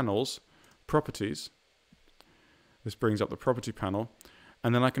 click Panels, Properties. This brings up the property panel,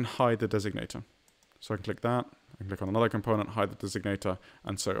 and then I can hide the designator. So I can click that, I can click on another component, hide the designator,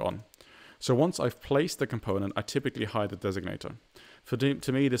 and so on. So once I've placed the component, I typically hide the designator.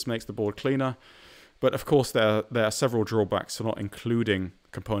 To me, this makes the board cleaner, but of course there are several drawbacks to not including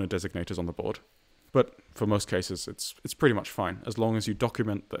component designators on the board. But for most cases, it's pretty much fine, as long as you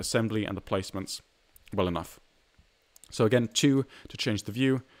document the assembly and the placements well enough. So again, 2 to change the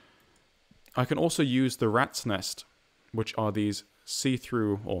view. I can also use the rat's nest, which are these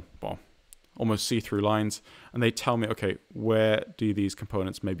see-through, or well, almost see-through lines, and they tell me, okay, where do these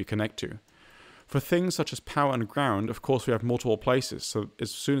components maybe connect to? For things such as power and ground, of course, we have multiple places. So as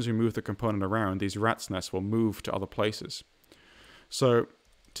soon as we move the component around, these rat's nests will move to other places. So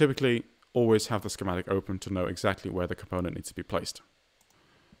typically, always have the schematic open to know exactly where the component needs to be placed.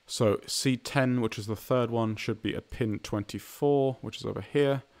 So C10, which is the third one, should be at pin 24, which is over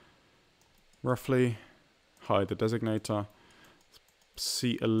here, roughly. Hide the designator.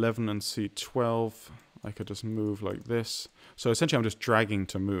 C11 and C12, I could just move like this. So essentially, I'm just dragging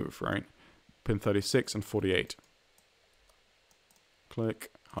to move, right? Pin 36 and 48. Click,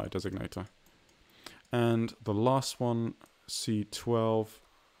 hide designator. And the last one, C12,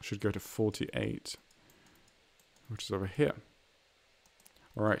 should go to 48, which is over here.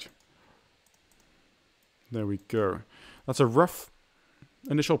 All right. There we go. That's a rough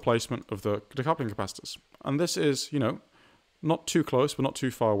initial placement of the decoupling capacitors. And this is, you know, not too close, but not too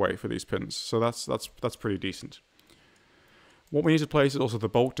far away for these pins. So that's pretty decent. What we need to place is also the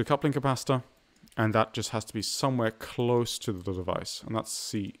bulk decoupling capacitor, and that just has to be somewhere close to the device, and that's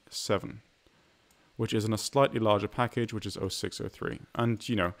C7, which is in a slightly larger package, which is 0603. And,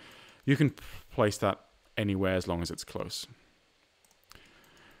 you know, you can place that anywhere as long as it's close.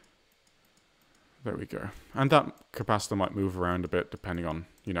 There we go. And that capacitor might move around a bit depending on,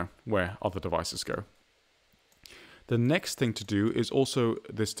 you know, where other devices go. The next thing to do is also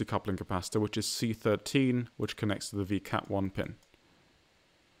this decoupling capacitor, which is C13, which connects to the VCAT1 pin.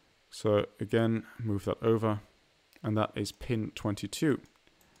 So again, move that over, and that is pin 22.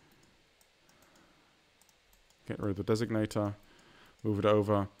 Get rid of the designator, move it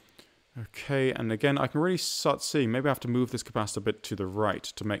over. Okay, and again, I can really start seeing, maybe I have to move this capacitor a bit to the right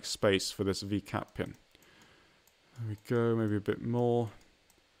to make space for this VCAT pin. There we go, maybe a bit more.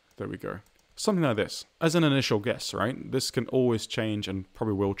 There we go. Something like this, as an initial guess, right? This can always change and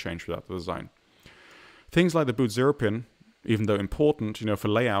probably will change throughout the design. Things like the boot 0 pin, even though important, you know, for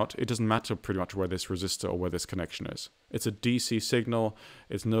layout, it doesn't matter pretty much where this resistor or where this connection is. It's a DC signal,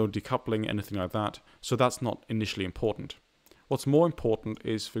 it's no decoupling, anything like that, so that's not initially important. What's more important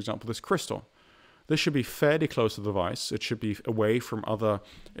is, for example, this crystal. This should be fairly close to the device. It should be away from other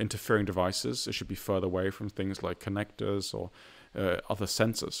interfering devices. It should be further away from things like connectors or other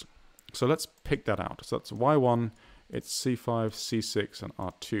sensors. So let's pick that out. So that's Y1, it's C5, C6, and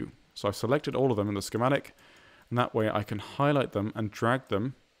R2. So I've selected all of them in the schematic, and that way I can highlight them and drag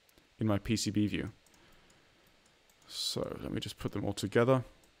them in my PCB view. So let me just put them all together.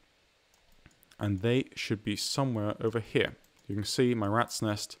 And they should be somewhere over here. You can see my rat's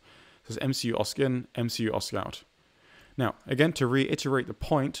nest says MCU OSC in, MCU OSC out. Now, again, to reiterate the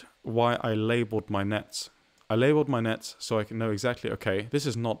point why I labeled my nets. I labeled my nets so I can know exactly, okay, this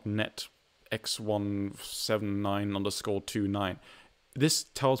is not net X179_29. This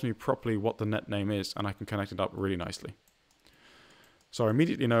tells me properly what the net name is, and I can connect it up really nicely. So I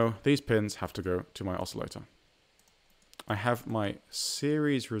immediately know these pins have to go to my oscillator. I have my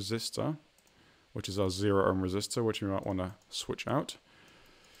series resistor, which is our 0 ohm resistor, which we might want to switch out.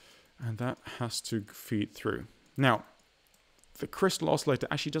 And that has to feed through. Now, the crystal oscillator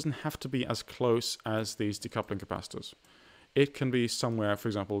actually doesn't have to be as close as these decoupling capacitors. It can be somewhere, for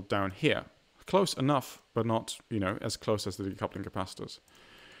example, down here. Close enough, but not, you know, as close as the decoupling capacitors.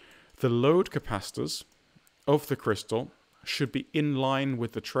 The load capacitors of the crystal should be in line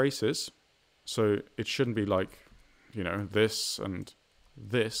with the traces. So it shouldn't be like, you know, this and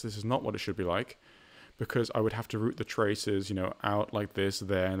this. This is not what it should be like, because I would have to route the traces, you know, out like this,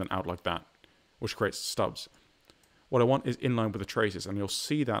 there, and then out like that, which creates stubs. What I want is in line with the traces, and you'll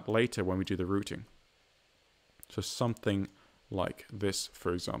see that later when we do the routing. So something like this,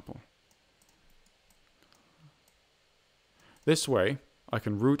 for example. This way, I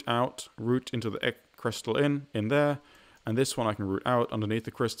can route out, route into the crystal in there, and this one I can route out underneath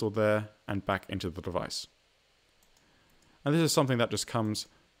the crystal there, and back into the device. And this is something that just comes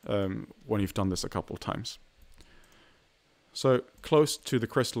when you've done this a couple of times. So close to the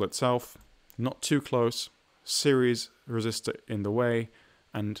crystal itself, not too close, series resistor in the way,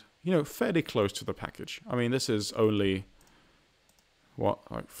 and fairly close to the package. I mean, this is only what,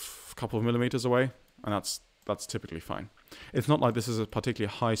 like a couple of millimeters away, and that's typically fine. It's not like this is a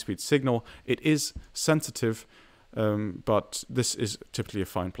particularly high-speed signal. It is sensitive, but this is typically a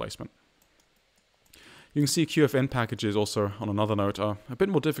fine placement. You can see QFN packages also, on another note, are a bit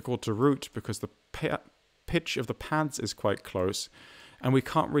more difficult to route because the pitch of the pads is quite close, and we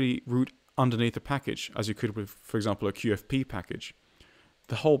can't really route underneath the package as you could with, for example, a QFP package.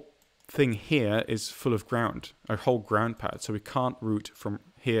 The whole thing here is full of ground, a whole ground pad, so we can't route from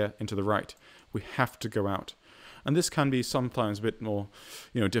here into the right. We have to go out. And this can be sometimes a bit more,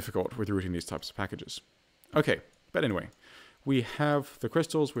 difficult with routing these types of packages. Okay, but anyway, we have the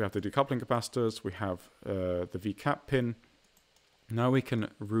crystals, we have the decoupling capacitors, we have the VCAP pin. Now we can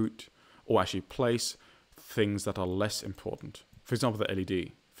route, or actually place, things that are less important. For example, the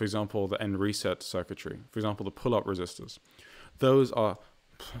LED. For example, the N reset circuitry. For example, the pull-up resistors. Those are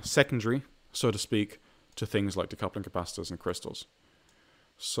secondary, so to speak, to things like decoupling capacitors and crystals.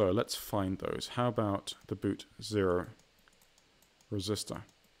 So let's find those. How about the boot 0 resistor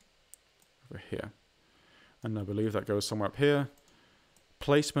over here? And I believe that goes somewhere up here.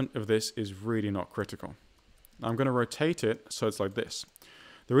 Placement of this is really not critical. I'm going to rotate it so it's like this.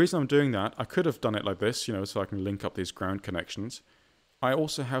 The reason I'm doing that, I could have done it like this, so I can link up these ground connections. I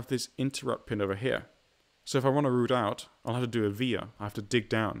also have this interrupt pin over here. So if I want to route out, I'll have to do a via. I have to dig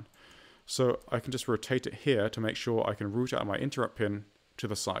down. So I can just rotate it here to make sure I can route out my interrupt pin to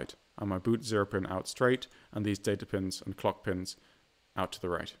the side, and my boot 0 pin out straight, and these data pins and clock pins out to the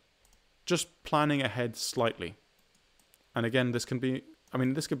right. Just planning ahead slightly. And again, this can be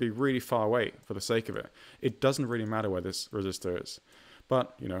really far away for the sake of it. It doesn't really matter where this resistor is.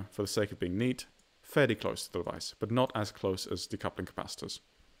 But, for the sake of being neat, fairly close to the device, but not as close as decoupling capacitors.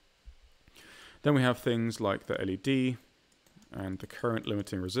 Then we have things like the LED and the current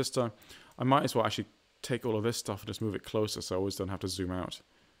limiting resistor. I might as well actually take all of this stuff and just move it closer so I always don't have to zoom out.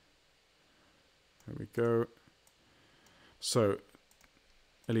 There we go. So,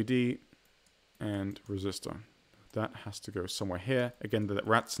 LED and resistor. That has to go somewhere here. Again, the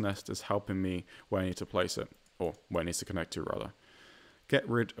rat's nest is helping me where I need to place it, or where it needs to connect to, rather. Get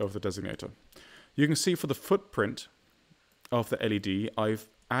rid of the designator. You can see for the footprint of the LED, I've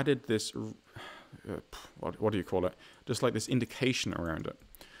added this, what do you call it? Just like this indication around it.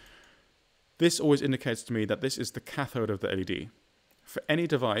 This always indicates to me that this is the cathode of the LED. For any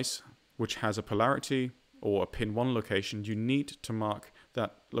device which has a polarity or a pin 1 location, you need to mark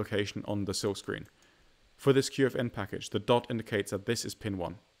that location on the silkscreen. For this QFN package, the dot indicates that this is pin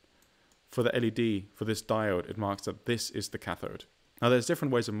 1. For the LED, for this diode, it marks that this is the cathode. Now there's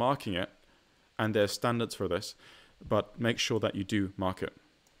different ways of marking it, and there's standards for this, but make sure that you do mark it.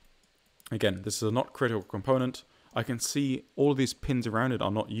 Again, this is a not critical component. I can see all of these pins around it are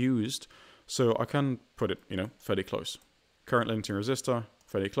not used, so I can put it, fairly close. Current limiting resistor,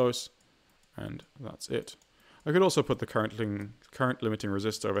 fairly close, and that's it. I could also put the current limiting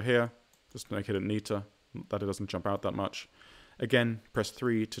resistor over here, just to make it neater, that it doesn't jump out that much. Again, press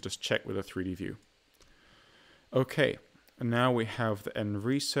 3 to just check with a 3D view. Okay, and now we have the N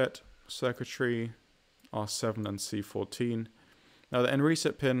reset circuitry, R7 and C14. Now the N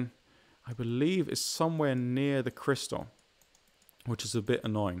reset pin, I believe, is somewhere near the crystal, which is a bit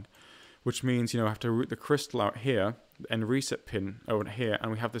annoying. Which means, I have to route the crystal out here, the N reset pin over here,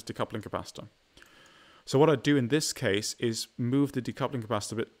 and we have this decoupling capacitor. So what I do in this case is move the decoupling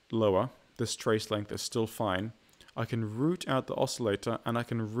capacitor a bit lower. This trace length is still fine. I can route out the oscillator, and I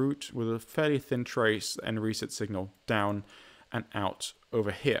can route with a fairly thin trace the N reset signal down and out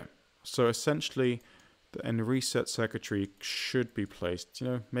over here. So essentially, the N reset circuitry should be placed,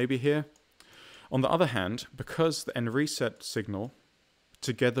 maybe here. On the other hand, because the N reset signal,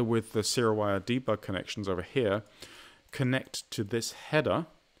 together with the serial wire debug connections over here, connect to this header,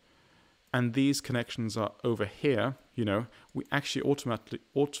 and these connections are over here, we actually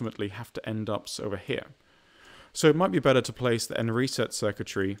ultimately have to end up over here. So it might be better to place the N reset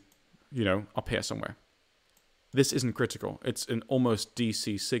circuitry, up here somewhere. This isn't critical. It's an almost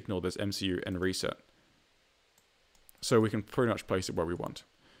DC signal, this MCU N reset. So we can pretty much place it where we want.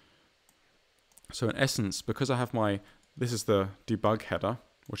 So in essence, because I have this is the debug header,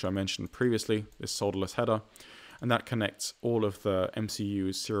 which I mentioned previously, this solderless header, and that connects all of the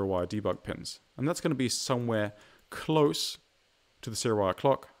MCU's serial wire debug pins. And that's going to be somewhere close to the serial wire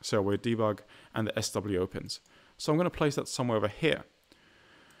clock, serial wire debug, and the SWO pins. So I'm going to place that somewhere over here.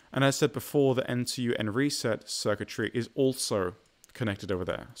 And as I said before, the MCU N reset circuitry is also connected over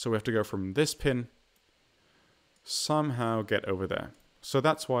there. So we have to go from this pin, somehow get over there. So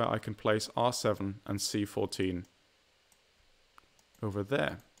that's why I can place R7 and C14 over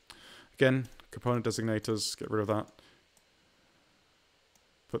there. Again, component designators, get rid of that.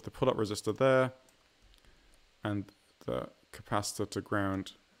 Put the pull-up resistor there, and the capacitor to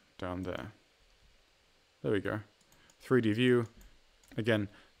ground down there. There we go. 3D view. Again,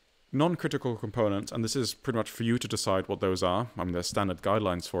 non-critical components, and this is pretty much for you to decide what those are. I mean, there's standard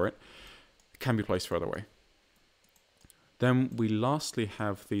guidelines for it. Can be placed further away. Then we lastly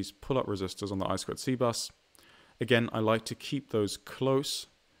have these pull-up resistors on the I2C bus. Again, I like to keep those close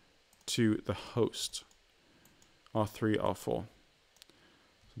to the host. R3, R4.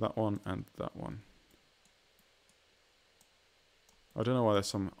 So that one and that one. I don't know why there's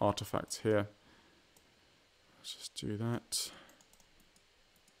some artifacts here. Let's just do that.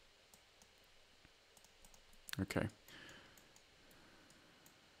 Okay.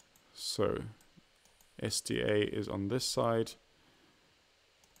 So SDA is on this side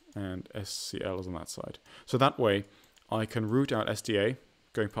and SCL is on that side. So that way I can route out SDA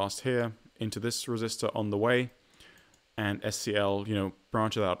going past here into this resistor on the way, and SCL, you know,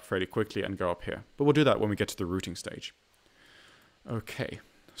 branch it out fairly quickly and go up here. But we'll do that when we get to the routing stage. Okay,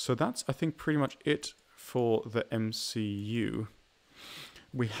 so that's, I think, pretty much it for the MCU.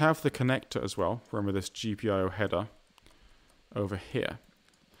 We have the connector as well. Remember this GPIO header over here.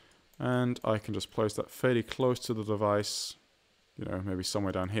 And I can just place that fairly close to the device, you know, maybe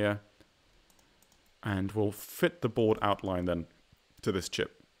somewhere down here. And we'll fit the board outline then to this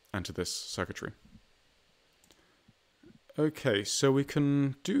chip and to this circuitry. Okay, so we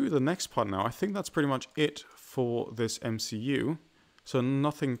can do the next part now. I think that's pretty much it for this MCU. So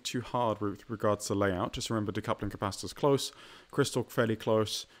nothing too hard with regards to layout. Just remember decoupling capacitors close, crystal fairly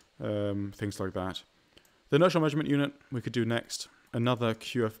close, things like that. The inertial measurement unit we could do next. Another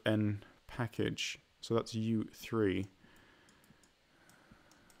QFN package. So that's U3.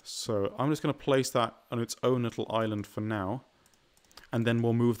 So I'm just going to place that on its own little island for now. And then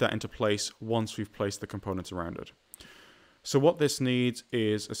we'll move that into place once we've placed the components around it. So what this needs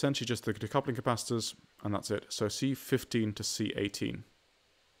is essentially just the decoupling capacitors, and that's it. So C15 to C18.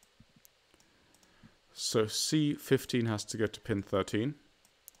 So C15 has to go to pin 13.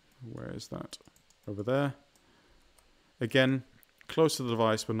 Where is that? Over there. Again, close to the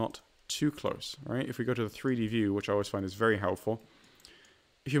device, but not too close. Right? If we go to the 3D view, which I always find is very helpful,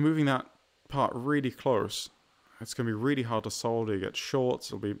 if you're moving that part really close, it's going to be really hard to solder, you get shorts,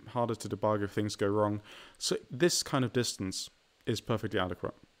 it'll be harder to debug if things go wrong. So this kind of distance is perfectly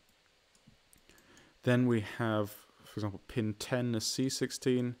adequate. Then we have, for example, pin 10 is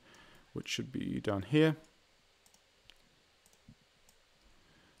C16, which should be down here.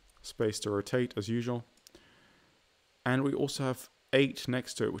 Space to rotate as usual. And we also have 8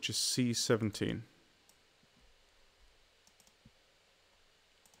 next to it, which is C17.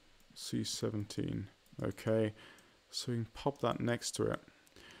 C17. Okay, so we can pop that next to it.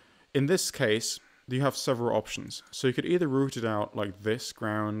 In this case, you have several options. So you could either route it out like this,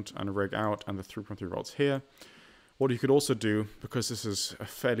 ground and rig out, and the 3.3 volts here. What you could also do, because this is a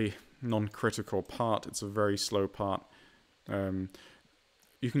fairly non-critical part, it's a very slow part,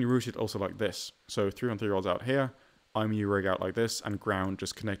 you can route it also like this. So 3.3 volts out here, IMU rig out like this, and ground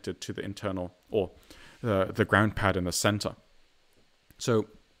just connected to the internal, or the ground pad in the center. So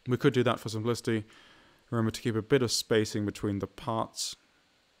we could do that for simplicity. Remember to keep a bit of spacing between the parts.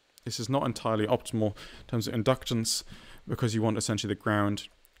 This is not entirely optimal in terms of inductance, because you want essentially the ground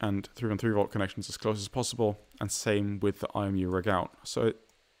and 3.3 volt connections as close as possible, and same with the IMU rig out. So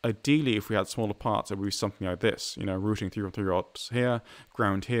ideally, if we had smaller parts, it would be something like this, you know, routing 3.3 volts here,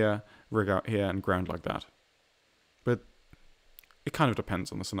 ground here, rig out here, and ground like that. But it kind of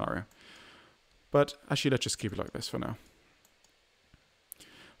depends on the scenario. But actually, let's just keep it like this for now.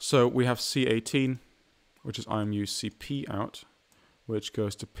 So we have C18, which is IMU CP out, which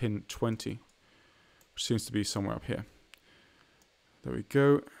goes to pin 20, which seems to be somewhere up here. There we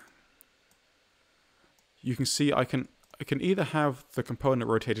go. You can see I can either have the component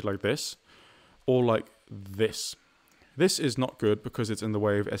rotated like this, or like this. This is not good because it's in the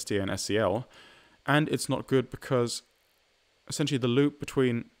way of SDA and SCL, and it's not good because essentially the loop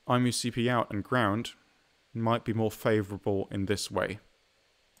between IMU CP out and ground might be more favorable in this way.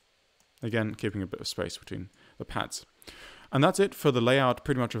 Again, keeping a bit of space between the pads. And that's it for the layout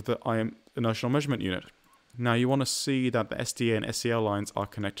pretty much of the inertial measurement unit. Now you want to see that the SDA and SCL lines are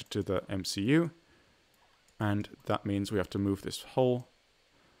connected to the MCU, and that means we have to move this whole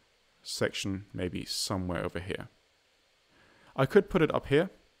section maybe somewhere over here. I could put it up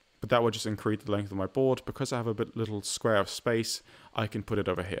here, but that would just increase the length of my board. Because I have a little square of space, I can put it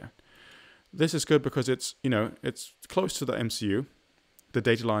over here. This is good because it's, you know, it's close to the MCU. The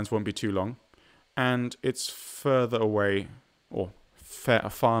data lines won't be too long, and it's further away, or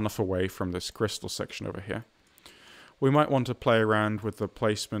far enough away from this crystal section over here. We might want to play around with the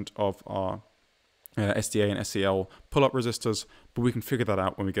placement of our SDA and SEL pull-up resistors, but we can figure that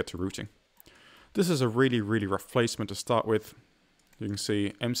out when we get to routing. This is a really, really rough placement to start with. You can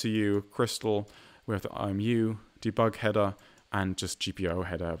see MCU, crystal, we have the IMU, debug header, and just GPIO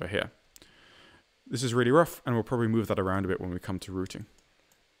header over here. This is really rough, and we'll probably move that around a bit when we come to routing.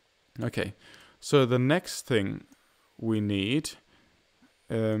 Okay, so the next thing we need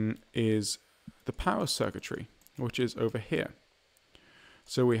is the power circuitry, which is over here.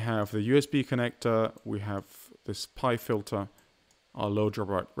 So we have the USB connector, we have this pi filter, our low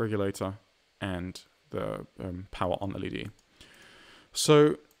dropout regulator, and the power on LED.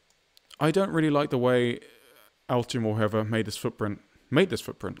 So I don't really like the way Altium or whoever made this footprint.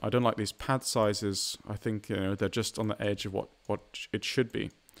 I don't like these pad sizes. I think, you know, they're just on the edge of what it should be.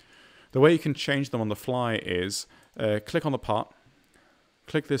 The way you can change them on the fly is click on the part,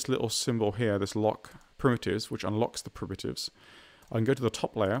 click this little symbol here, this lock primitives, which unlocks the primitives. I can go to the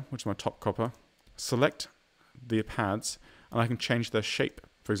top layer, which is my top copper, select the pads, and I can change their shape.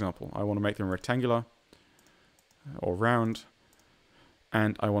 For example, I want to make them rectangular or round,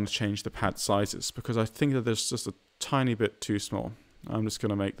 and I want to change the pad sizes because I think that there's just a tiny bit too small. I'm just going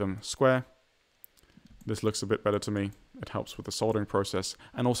to make them square. This looks a bit better to me. It helps with the soldering process,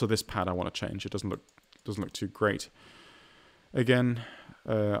 and also this pad I want to change. It doesn't look too great. Again,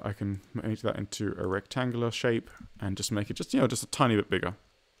 I can make that into a rectangular shape and just make it just a tiny bit bigger.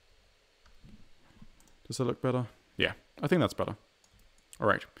 Does that look better? Yeah, I think that's better. All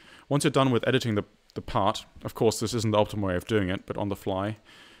right. Once you're done with editing the part, of course, this isn't the optimal way of doing it, but on the fly,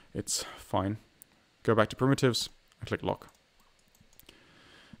 it's fine. Go back to primitives and click lock.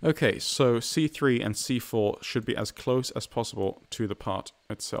 Okay, so C3 and C4 should be as close as possible to the part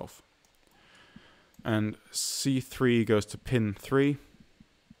itself. And C3 goes to pin 3.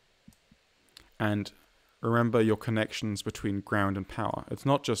 And remember your connections between ground and power. It's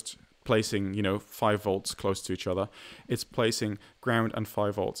not just placing, 5 volts close to each other. It's placing ground and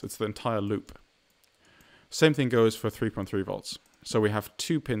 5 volts. It's the entire loop. Same thing goes for 3.3 volts. So we have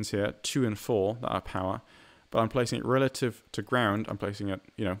 2 pins here, 2 and 4 that are power. But I'm placing it relative to ground. I'm placing it,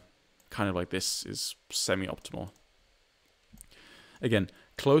 kind of like this is semi-optimal. Again,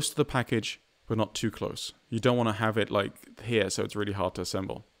 close to the package, but not too close. You don't want to have it like here, so it's really hard to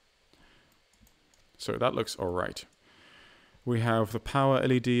assemble. So that looks all right. We have the power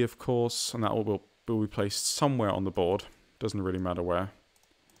LED, of course, and that will be placed somewhere on the board. Doesn't really matter where.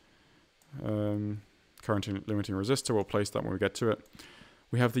 Current limiting resistor, we'll place that when we get to it.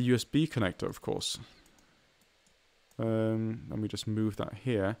 We have the USB connector, of course. Let me just move that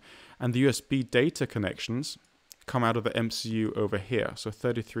here. And the USB data connections come out of the MCU over here. So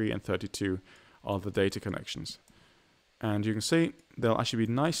 33 and 32 are the data connections. And you can see they'll actually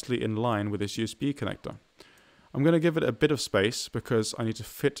be nicely in line with this USB connector. I'm going to give it a bit of space because I need to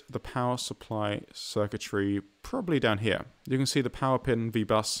fit the power supply circuitry probably down here. You can see the power pin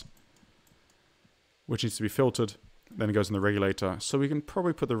V-bus, which needs to be filtered, then it goes in the regulator. So we can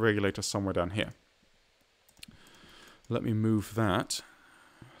probably put the regulator somewhere down here. Let me move that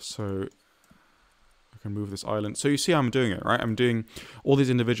so I can move this island. So you see how I'm doing it, right? I'm doing all these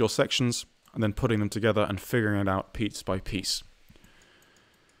individual sections and then putting them together and figuring it out piece by piece.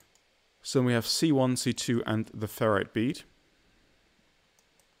 So we have C1, C2, and the ferrite bead.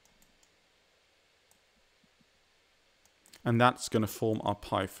 And that's going to form our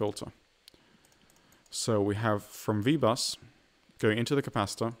pi filter. So we have from V-bus going into the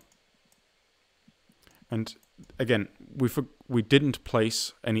capacitor. And again, we didn't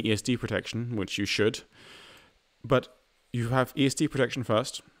place any ESD protection, which you should. But you have ESD protection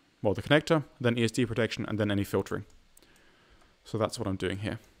first. Well, the connector, then ESD protection, and then any filtering. So that's what I'm doing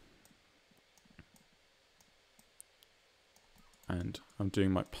here. And I'm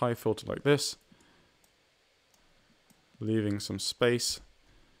doing my pi filter like this. Leaving some space.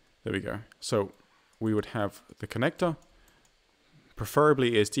 There we go. So we would have the connector,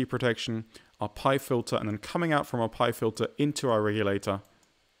 preferably ESD protection, our pi filter, and then coming out from our pi filter into our regulator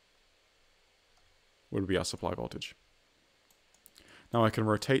would be our supply voltage. Now I can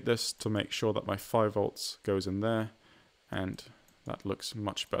rotate this to make sure that my 5 volts goes in there, and that looks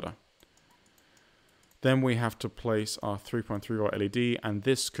much better. Then we have to place our 3.3 volt LED, and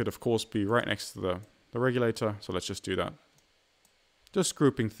this could of course be right next to the regulator, so let's just do that. Just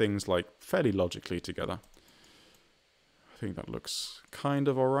grouping things like fairly logically together. think that looks kind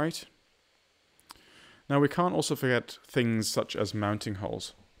of alright. Now we can't also forget things such as mounting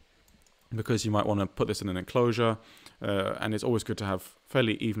holes, because you might want to put this in an enclosure, and it's always good to have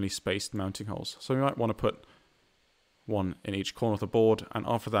fairly evenly spaced mounting holes. So we might want to put one in each corner of the board, and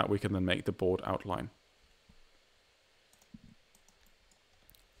after that we can then make the board outline.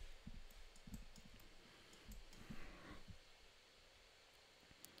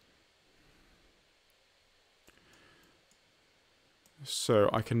 So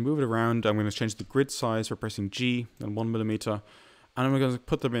I can move it around. I'm going to change the grid size by pressing G, then 1mm, and I'm going to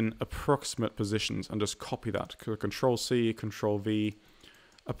put them in approximate positions and just copy that. Control C, Control V,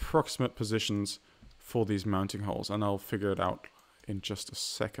 approximate positions for these mounting holes, and I'll figure it out in just a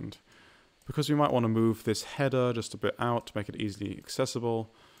second. Because we might want to move this header just a bit out to make it easily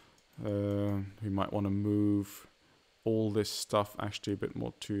accessible. We might want to move all this stuff actually a bit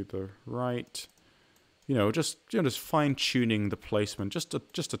more to the right. Just fine-tuning the placement just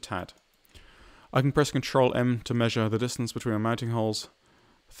a tad. I can press Control M to measure the distance between my mounting holes.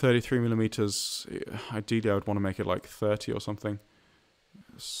 33mm. Ideally, I would want to make it like 30 or something.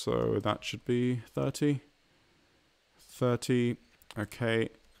 So that should be 30. 30. Okay.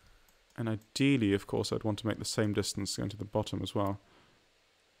 And ideally, of course, I'd want to make the same distance going to the bottom as well.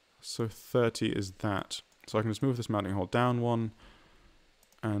 So 30 is that. So I can just move this mounting hole down one,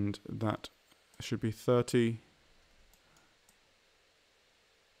 and that should be 30.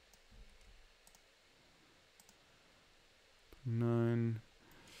 Nine.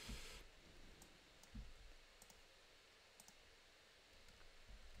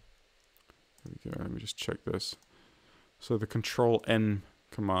 There we go. Let me just check this. So the Control N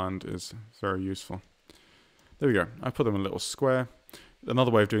command is very useful. There we go. I put them in a little square.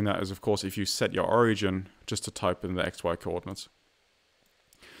 Another way of doing that is, of course, if you set your origin just to type in the XY coordinates.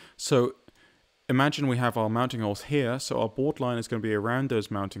 So imagine we have our mounting holes here, so our board line is going to be around those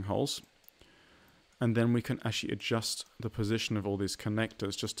mounting holes, and then we can actually adjust the position of all these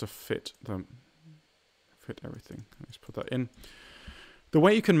connectors just to fit everything. Let's put that in. The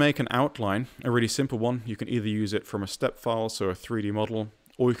way you can make an outline, a really simple one, you can either use it from a step file, so a 3D model,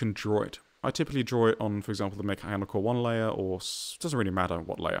 or you can draw it. I typically draw it on, for example, the mechanical 1 layer, or doesn't really matter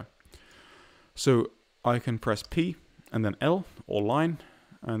what layer. So I can press P and then L, or line,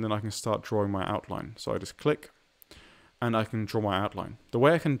 and then I can start drawing my outline. So I just click, and I can draw my outline. The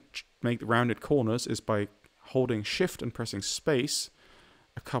way I can make rounded corners is by holding Shift and pressing space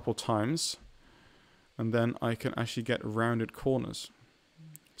a couple times, and then I can actually get rounded corners.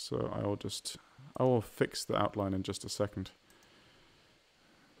 So I will fix the outline in just a second.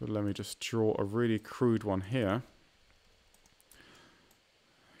 But let me just draw a really crude one here.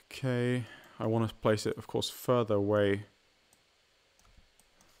 Okay, I want to place it, of course, further away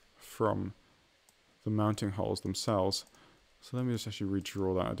from the mounting holes themselves. So let me just actually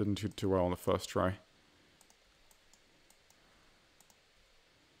redraw that. I didn't do too well on the first try.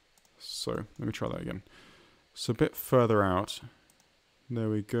 So let me try that again. So a bit further out. There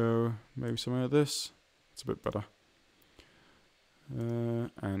we go. Maybe something like this. It's a bit better.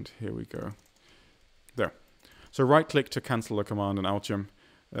 And here we go. There. So right click to cancel the command in Altium.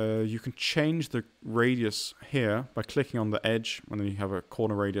 You can change the radius here by clicking on the edge, and then you have a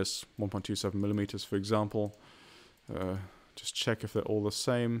corner radius, 1.27mm for example. Just check if they're all the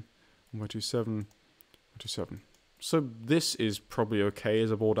same. 1.27, 1.27. So this is probably okay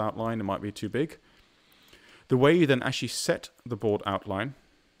as a board outline. It might be too big. The way you then actually set the board outline,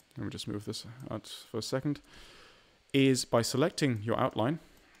 let me just move this out for a second, is by selecting your outline.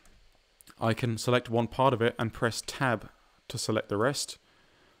 I can select one part of it and press Tab to select the rest.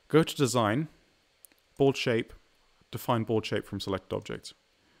 Go to Design, Board Shape, define board shape from selected objects.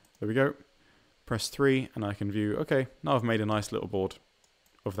 There we go. Press 3 and I can view, okay, now I've made a nice little board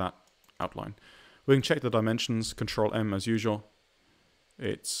of that outline. We can check the dimensions, Control M as usual.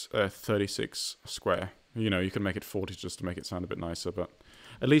 It's 36 square. You can make it 40 just to make it sound a bit nicer, but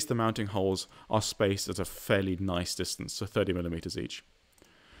at least the mounting holes are spaced at a fairly nice distance, so 30mm each.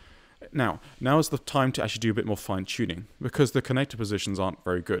 Now is the time to actually do a bit more fine tuning, because the connector positions aren't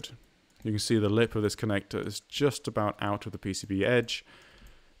very good. You can see the lip of this connector is just about out of the PCB edge.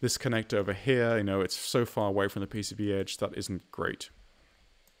 This connector over here, it's so far away from the PCB edge, that isn't great.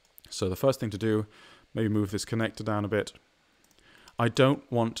 So the first thing to do, maybe move this connector down a bit. I don't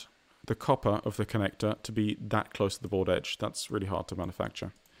want the copper of the connector to be that close to the board edge. That's really hard to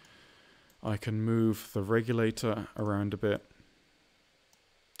manufacture. I can move the regulator around a bit.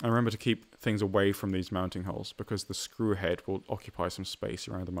 And remember to keep things away from these mounting holes, because the screw head will occupy some space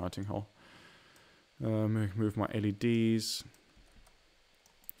around the mounting hole. Move my LEDs.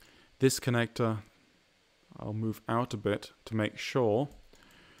 This connector, I'll move out a bit to make sure,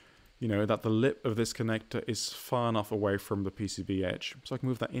 you know, that the lip of this connector is far enough away from the PCB edge. So I can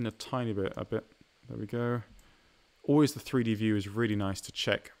move that in a tiny bit, There we go. Always the 3D view is really nice to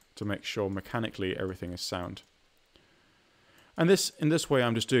check to make sure mechanically everything is sound. And in this way,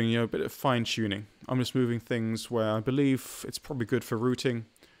 I'm just doing, you know, a bit of fine tuning. I'm just moving things where I believe it's probably good for routing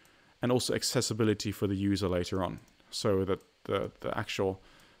and also accessibility for the user later on. So that the actual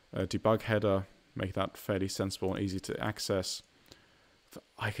debug header, make that fairly sensible and easy to access.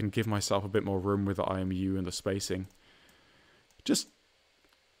 I can give myself a bit more room with the IMU and the spacing. Just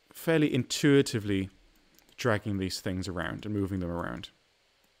fairly intuitively dragging these things around and moving them around.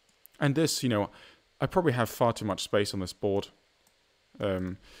 And this, you know, I probably have far too much space on this board.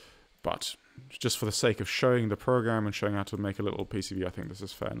 But just for the sake of showing the program and showing how to make a little PCB, I think this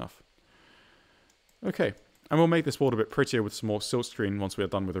is fair enough. Okay, and we'll make this board a bit prettier with some more silk screen once we are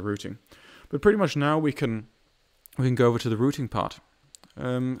done with the routing. But pretty much now we can go over to the routing part.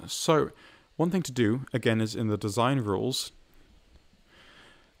 So one thing to do, again, is in the design rules,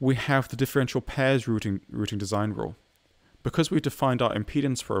 we have the differential pairs routing design rule. Because we've defined our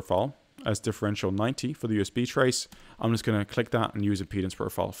impedance profile as differential 90 for the USB trace, I'm just going to click that and use impedance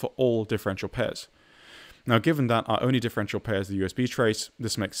profile for all differential pairs. Now, given that our only differential pair is the USB trace,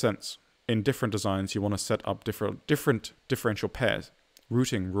 this makes sense. In different designs, you want to set up different differential pairs,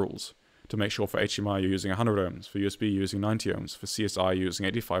 routing rules, to make sure for HDMI you're using 100 ohms, for USB you're using 90 ohms, for CSI you're using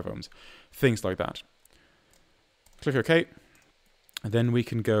 85 ohms, things like that. Click OK, and then we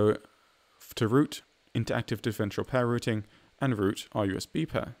can go to route, interactive differential pair routing, and route our USB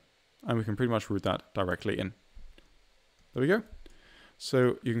pair. And we can pretty much route that directly in. There we go.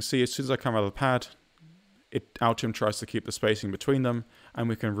 So you can see as soon as I come out of the pad, Altium tries to keep the spacing between them, and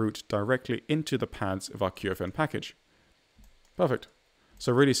we can route directly into the pads of our QFN package. Perfect.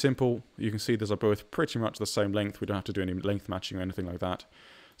 So really simple. You can see these are both pretty much the same length. We don't have to do any length matching or anything like that.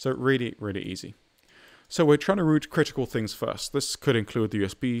 So really, really easy. So we're trying to route critical things first. This could include the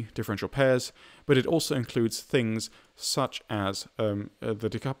USB differential pairs, but it also includes things such as the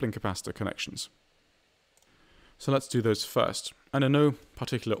decoupling capacitor connections. So let's do those first. And in no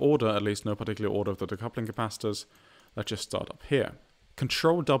particular order, at least no particular order of the decoupling capacitors, let's just start up here.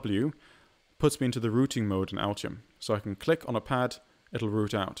 Control W puts me into the routing mode in Altium. So I can click on a pad, it'll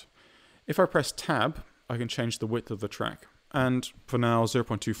route out. If I press Tab, I can change the width of the track. And for now,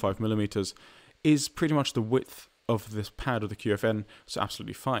 0.25 millimeters is pretty much the width of this pad of the QFN, so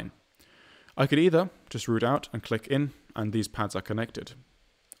absolutely fine. I could either just route out and click in, and these pads are connected.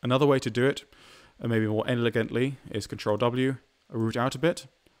 Another way to do it, maybe more elegantly, is Control W, route out a bit,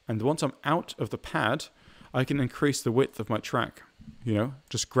 and once I'm out of the pad, I can increase the width of my track, you know,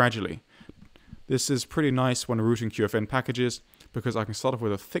 just gradually. This is pretty nice when routing QFN packages, because I can start off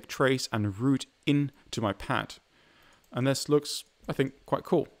with a thick trace and route into my pad. And this looks, I think, quite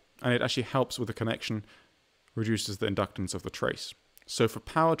cool. And it actually helps with the connection, reduces the inductance of the trace. So for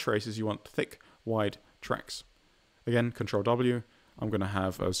power traces, you want thick, wide tracks. Again, Control W, I'm going to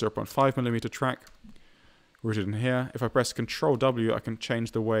have a 0.5 millimeter track routed in here. If I press Control W, I can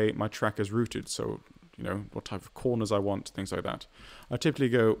change the way my track is routed. So, you know, what type of corners I want, things like that. I typically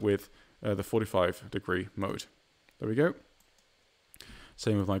go with the 45-degree mode. There we go.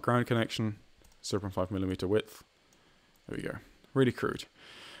 Same with my ground connection, 0.5 millimeter width. There we go. Really crude.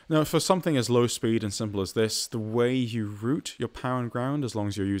 Now, for something as low speed and simple as this, the way you route your power and ground, as long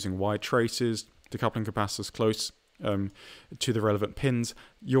as you're using wide traces, decoupling capacitors close to the relevant pins,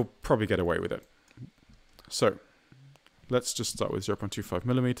 you'll probably get away with it. So, let's just start with 0.25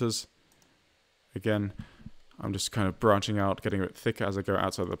 millimeters. Again, I'm just kind of branching out, getting a bit thicker as I go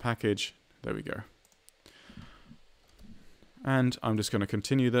outside of the package. There we go. And I'm just going to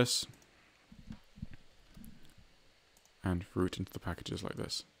continue this and route into the packages like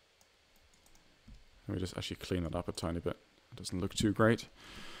this. Let me just actually clean that up a tiny bit. It doesn't look too great.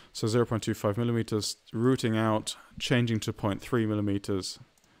 So 0.25 millimeters, routing out, changing to 0.3 millimeters,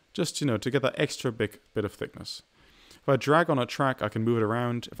 just, you know, to get that extra big bit of thickness. If I drag on a track, I can move it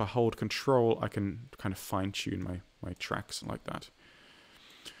around. If I hold Control, I can kind of fine-tune my tracks like that.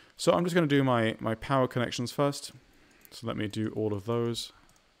 So I'm just going to do my power connections first. So let me do all of those.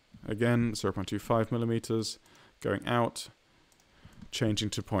 Again, 0.25 millimeters, going out, changing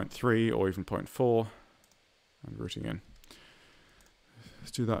to 0.3 or even 0.4, and routing in.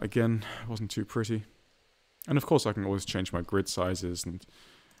 Let's do that again. It wasn't too pretty. And of course I can always change my grid sizes and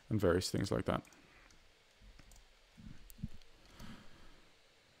various things like that.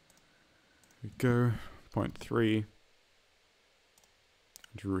 There we go, 0.3,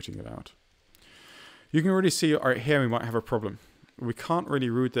 and routing it out. You can already see right here we might have a problem. we can't really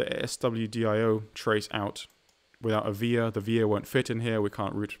route the SWDIO trace out without a via. The via won't fit in here. We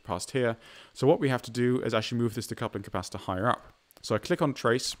can't route past here. So what we have to do is actually move this decoupling capacitor higher up. So I click on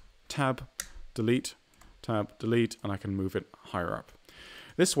trace, tab, delete, and I can move it higher up.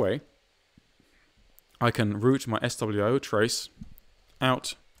 This way, I can route my SWDIO trace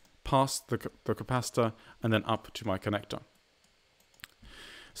out past the capacitor and then up to my connector.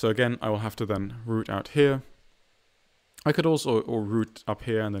 So again, I will have to then route out here. I could also route up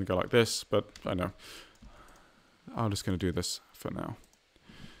here and then go like this, but I know. I'm just going to do this for now.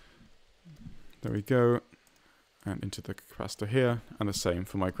 There we go. And into the capacitor here, and the same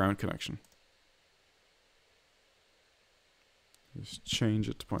for my ground connection. Just change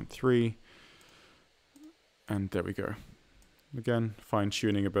it to 0.3. And there we go. Again,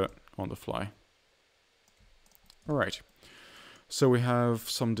 fine-tuning a bit on the fly. All right. So we have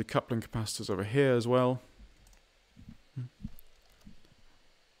some decoupling capacitors over here as well.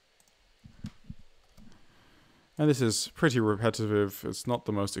 And this is pretty repetitive. It's not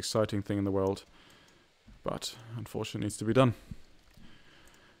the most exciting thing in the world, but unfortunately it needs to be done.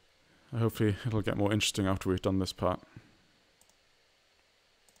 Hopefully it'll get more interesting after we've done this part.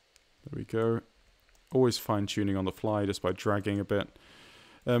 There we go. Always fine-tuning on the fly just by dragging a bit.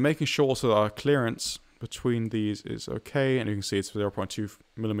 Making sure also that our clearance between these is okay, and you can see it's 0.2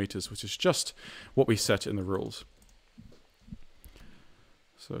 millimeters, which is just what we set in the rules.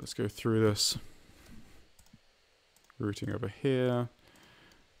 So let's go through this. Routing over here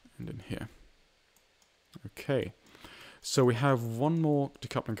and in here. Okay, so we have one more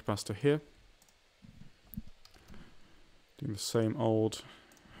decoupling capacitor here. Doing the same old.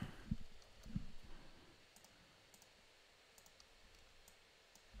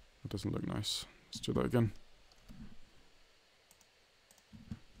 That doesn't look nice. Let's do that again.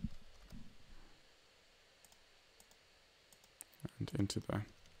 And into there.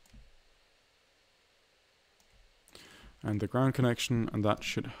 And the ground connection, and that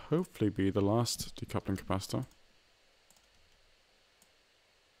should hopefully be the last decoupling capacitor.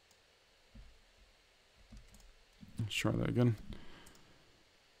 Let's try that again.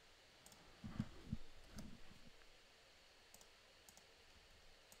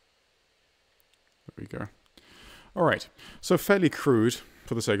 There we go. All right, so fairly crude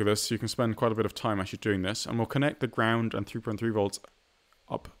for the sake of this. You can spend quite a bit of time actually doing this, and we'll connect the ground and 3.3 volts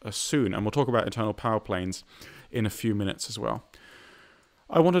up soon, and we'll talk about internal power planes in a few minutes as well.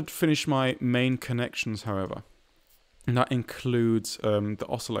 I wanted to finish my main connections, however, and that includes the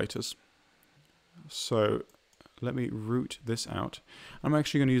oscillators. So let me route this out. I'm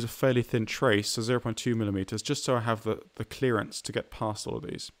actually going to use a fairly thin trace, so 0.2 millimeters, just so I have the clearance to get past all of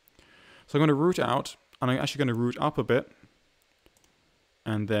these. So I'm going to route out, and I'm actually going to route up a bit,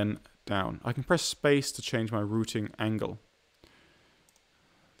 and then down. I can press space to change my routing angle.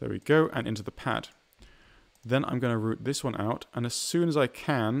 There we go, and into the pad. Then I'm going to route this one out, and as soon as I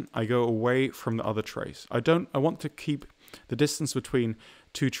can, I go away from the other trace. I want to keep the distance between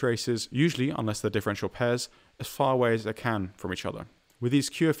two traces, usually, unless they're differential pairs, as far away as I can from each other. With these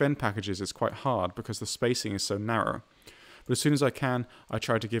QFN packages, it's quite hard because the spacing is so narrow. But as soon as I can, I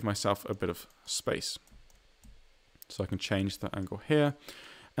try to give myself a bit of space. So I can change the angle here.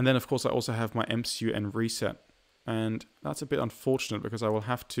 And then, of course, I also have my MCU reset. And that's a bit unfortunate because I will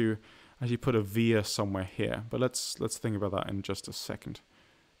have to actually put a via somewhere here. But let's think about that in just a second.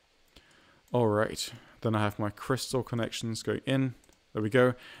 All right. Then I have my crystal connections going in. There we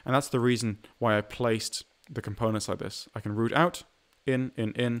go. And that's the reason why I placed the components like this. I can route out, in,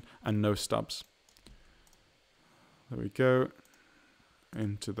 and no stubs. There we go.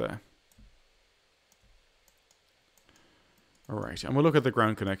 Into there. All right. And we'll look at the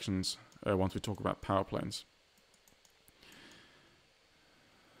ground connections once we talk about power planes.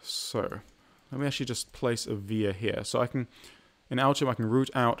 So let me actually just place a via here. So I can, in Altium, I can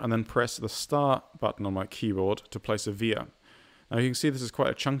route out and then press the start button on my keyboard to place a via. Now you can see this is quite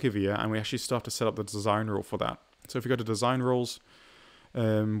a chunky via, and we actually still have to set up the design rule for that. So if we go to design rules,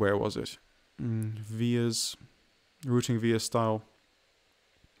 where was it? Vias, routing via style.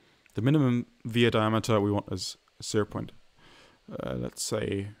 The minimum via diameter we want is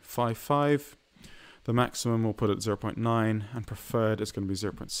 0.55. The maximum we'll put at 0.9, and preferred is going to be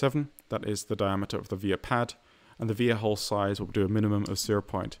 0.7. That is the diameter of the via pad. And the via hole size will do a minimum of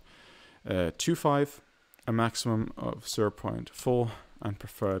 0.25, a maximum of 0.4, and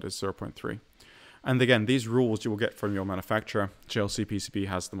preferred is 0.3. And again, these rules you will get from your manufacturer. JLCPCB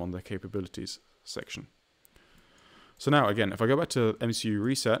has them on their capabilities section. So now again, if I go back to MCU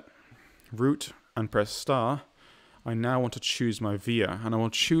reset, route, and press star, I now want to choose my via, and I will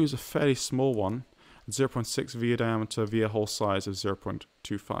choose a fairly small one. 0.6 via diameter via hole size of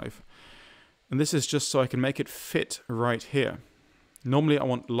 0.25. And this is just so I can make it fit right here. Normally I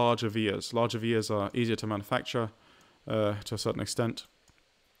want larger vias. Larger vias are easier to manufacture to a certain extent,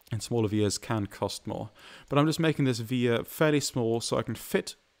 and smaller vias can cost more. But I'm just making this via fairly small so I can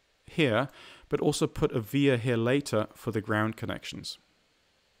fit here, but also put a via here later for the ground connections.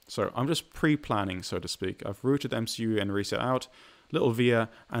 So I'm just pre-planning, so to speak. I've routed the MCU and reset out, little via,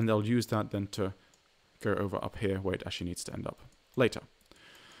 and they'll use that then to go over up here where it actually needs to end up later.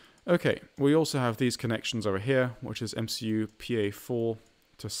 Okay, we also have these connections over here, which is MCU PA4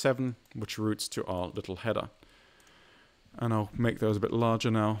 to 7, which routes to our little header. And I'll make those a bit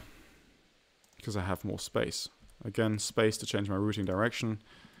larger now, because I have more space. Again, space to change my routing direction.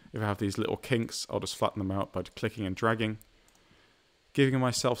 If I have these little kinks, I'll just flatten them out by clicking and dragging, giving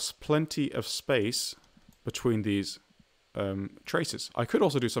myself plenty of space between these traces. I could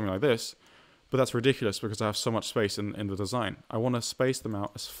also do something like this, but that's ridiculous because I have so much space in the design. I want to space them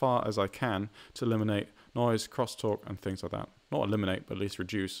out as far as I can to eliminate noise, crosstalk, and things like that. Not eliminate, but at least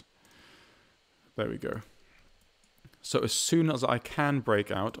reduce. There we go. So as soon as I can break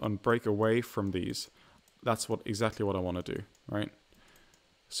out and break away from these, that's exactly what I want to do, right?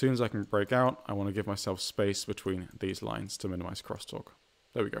 As soon as I can break out, I want to give myself space between these lines to minimize crosstalk.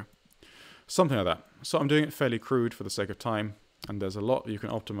 There we go. Something like that. So I'm doing it fairly crude for the sake of time, and there's a lot you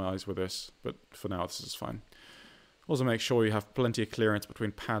can optimize with this, but for now this is fine. Also make sure you have plenty of clearance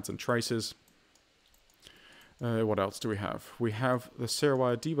between pads and traces. What else do we have? We have the serial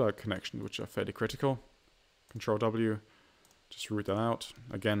wire debug connections, which are fairly critical. Control W, just route that out.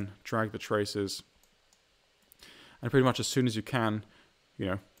 Again, drag the traces. And pretty much as soon as you can, you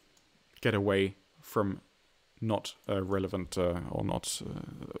know, get away from not relevant or not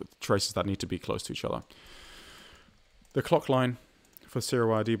traces that need to be close to each other. The clock line for serial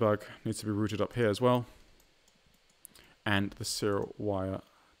wire debug needs to be routed up here as well. And the serial wire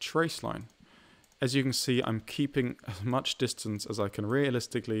trace line. As you can see, I'm keeping as much distance as I can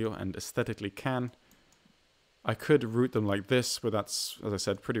realistically and aesthetically can. I could route them like this, but that's, as I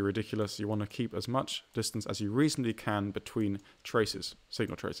said, pretty ridiculous. You want to keep as much distance as you reasonably can between traces,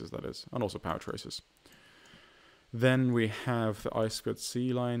 signal traces that is, and also power traces. Then we have the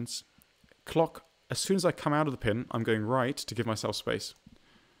I2C lines. Clock, as soon as I come out of the pin, I'm going right to give myself space.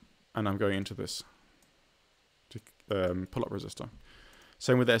 And I'm going into this pull-up resistor.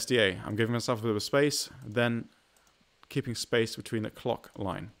 Same with the SDA. I'm giving myself a bit of space, then keeping space between the clock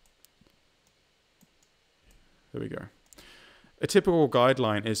line. There we go. A typical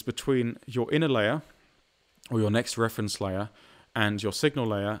guideline is between your inner layer, or your next reference layer, and your signal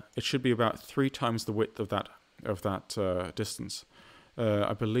layer. It should be about 3 times the width of that distance.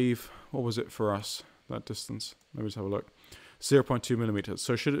 I believe, what was it for us, that distance? Let me just have a look. 0.2 millimeters.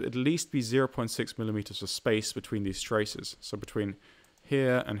 So it should at least be 0.6 millimeters of space between these traces. So between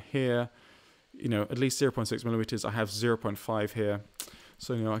here and here, you know, at least 0.6 millimeters. I have 0.5 here.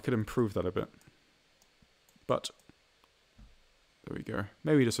 So, you know, I could improve that a bit. But there we go.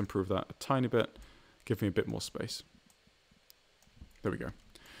 Maybe just improve that a tiny bit. Give me a bit more space. There we go.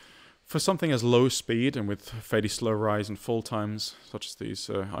 For something as low speed and with fairly slow rise and fall times, such as these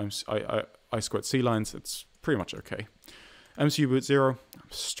I2C lines, it's pretty much okay. MCU boot 0,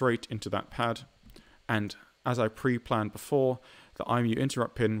 straight into that pad. And as I pre-planned before, the IMU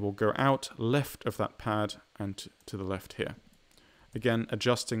interrupt pin will go out left of that pad and to the left here. Again,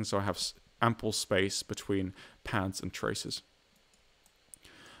 adjusting so I have ample space between pads and traces.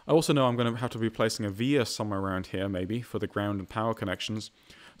 I also know I'm going to have to be placing a via somewhere around here, maybe, for the ground and power connections.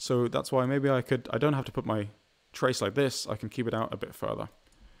 So that's why maybe I don't have to put my trace like this, I can keep it out a bit further.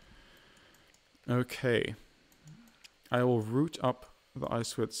 Okay. I will route up the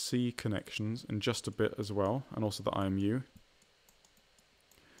I2C connections in just a bit as well, and also the IMU.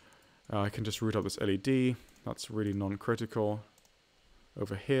 I can just route up this LED, that's really non-critical.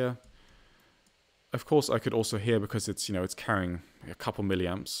 Over here. Of course, I could also here, because it's, you know, it's carrying a couple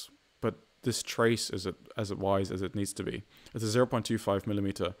milliamps, but this trace is as wise as it needs to be. It's a 0.25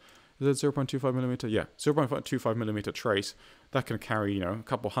 millimeter. Is it 0.25 millimeter? Yeah, 0.25 millimeter trace that can carry, you know, a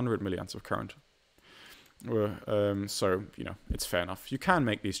couple hundred milliamps of current. So, you know, it's fair enough. You can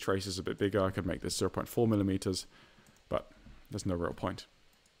make these traces a bit bigger. I could make this 0.4 millimeters, but there's no real point.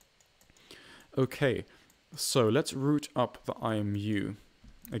 Okay, so let's route up the IMU.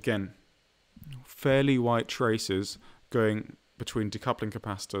 Again, fairly wide traces going between decoupling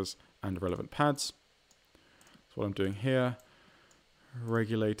capacitors and relevant pads. That's what I'm doing here.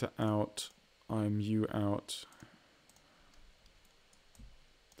 Regulator out, IMU out.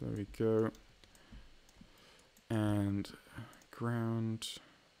 There we go. And ground.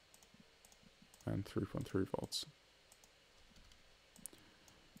 and 3.3 volts.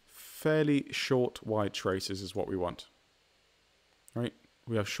 Fairly short wide traces is what we want. Right?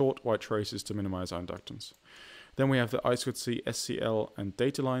 We have short wide traces to minimize our inductance. Then we have the I2C, SCL, and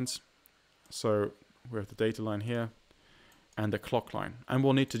data lines. So we have the data line here and the clock line. And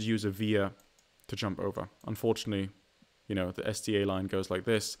we'll need to use a via to jump over. Unfortunately, you know, the SDA line goes like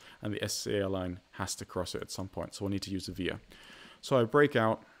this, and the SCL line has to cross it at some point. So we'll need to use a via. So I break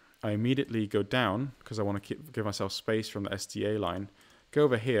out, I immediately go down, because I want to give myself space from the SDA line. Go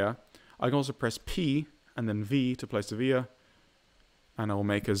over here. I can also press P and then V to place the via. And I will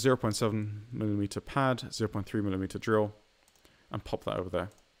make a 0.7mm pad, 0.3mm drill, and pop that over there.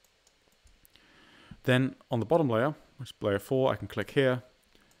 Then on the bottom layer, which is layer 4, I can click here,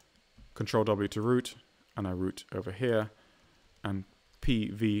 Control W to route, and I route over here, and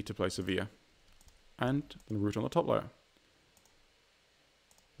PV to place a via, and then route on the top layer.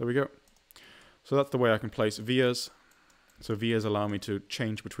 There we go. So that's the way I can place vias. So vias allow me to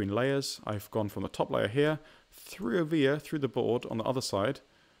change between layers. I've gone from the top layer here, through a via, through the board on the other side,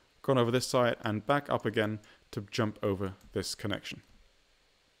 gone over this side, and back up again to jump over this connection.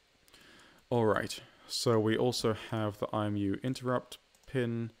 Alright, so we also have the IMU interrupt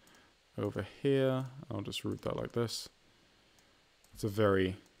pin over here. I'll just route that like this. It's a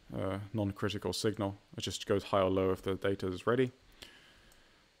very non-critical signal. It just goes high or low if the data is ready.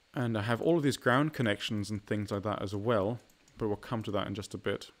 And I have all of these ground connections and things like that as well, but we'll come to that in just a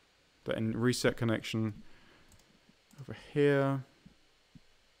bit. The reset connection over here.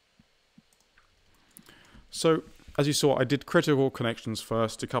 So, as you saw, I did critical connections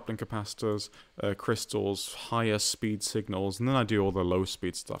first, decoupling capacitors, crystals, higher speed signals, and then I do all the low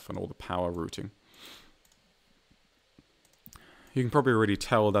speed stuff and all the power routing. You can probably already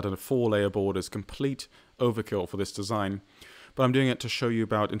tell that a 4-layer board is complete overkill for this design, but I'm doing it to show you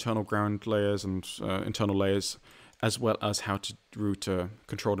about internal ground layers and internal layers, as well as how to route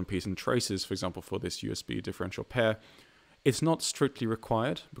controlled impedance traces, for example, for this USB differential pair. It's not strictly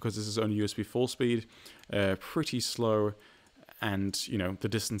required because this is only USB full speed, pretty slow, and you know the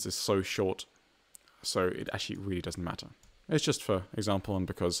distance is so short, so it actually really doesn't matter. It's just for example, and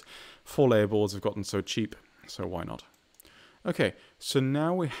because 4-layer boards have gotten so cheap, so why not? Okay, so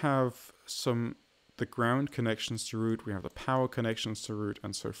now we have the ground connections to route, we have the power connections to route,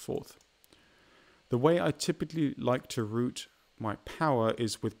 and so forth. The way I typically like to route my power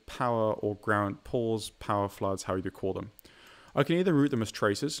is with power or ground pulls, power floods, how you call them. I can either route them as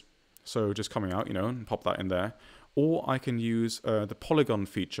traces, so just coming out, you know, and pop that in there, or I can use the polygon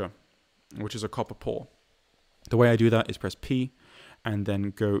feature, which is a copper pour. The way I do that is press P and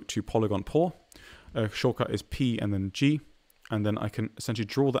then go to polygon pour. Shortcut is P and then G, and then I can essentially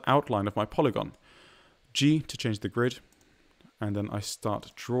draw the outline of my polygon. G to change the grid, and then I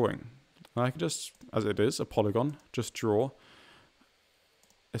start drawing. And I can just, as it is, a polygon, just draw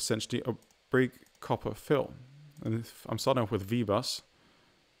essentially a big copper fill. And I'm starting off with V-bus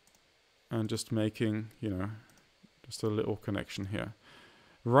and just making, you know, just a little connection here.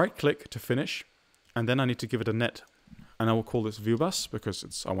 Right click to finish, and then I need to give it a net. And I will call this V-bus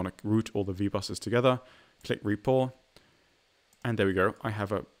because I want to route all the V-buses together. Click re-pour, and there we go. I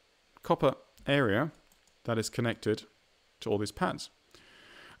have a copper area that is connected to all these pads.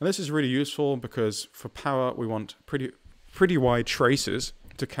 And this is really useful because for power we want pretty wide traces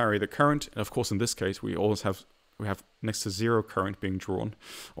to carry the current. And of course in this case we have next to zero current being drawn,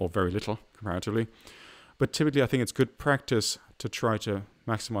 or very little comparatively. But typically I think it's good practice to try to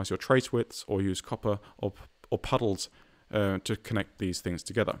maximize your trace widths or use copper or puddles to connect these things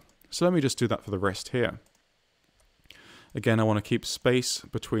together. So let me just do that for the rest here. Again, I want to keep space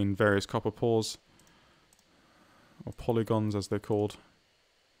between various copper pours, or polygons as they're called.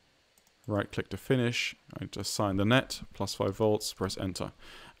 Right click to finish, I just assign the net, +5 volts, press enter,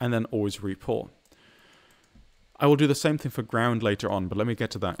 and then always re-pour. I will do the same thing for ground later on, but let me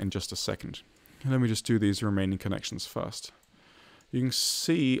get to that in just a second. Let me just do these remaining connections first. You can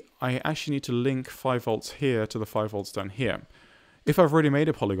see I actually need to link 5 volts here to the 5 volts down here. If I've already made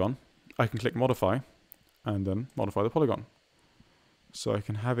a polygon, I can click modify, and then modify the polygon. So I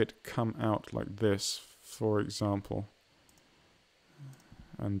can have it come out like this, for example,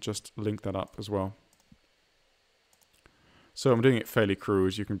 and just link that up as well. So I'm doing it fairly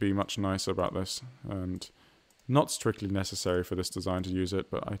crude. You can be much nicer about this, and not strictly necessary for this design to use it,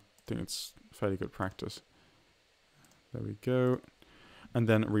 but I think it's fairly good practice. There we go. And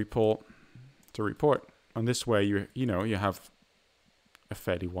then re-pour to re-pour. And this way you have a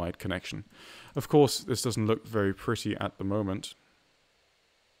fairly wide connection. Of course, this doesn't look very pretty at the moment,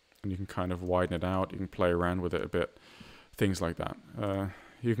 and you can kind of widen it out, you can play around with it a bit, things like that.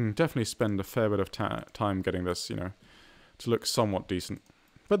 You can definitely spend a fair bit of time getting this, you know, to look somewhat decent.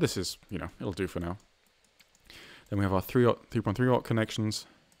 But this is, you know, it'll do for now. Then we have our 3.3 watt connections.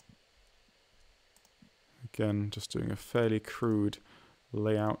 Again, just doing a fairly crude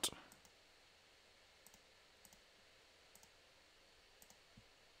layout.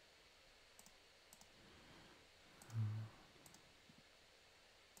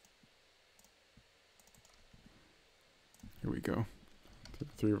 Here we go.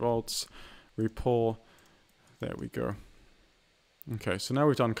 3 volts, repour. There we go. Okay, so now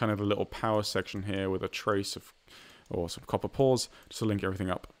we've done kind of a little power section here with a trace of, or some copper pours, just to link everything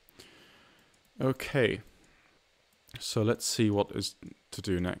up. Okay, so let's see what is to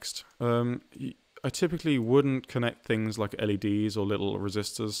do next. I typically wouldn't connect things like LEDs or little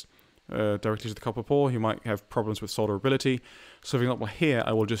resistors directly to the copper pour. You might have problems with solderability. So for example here,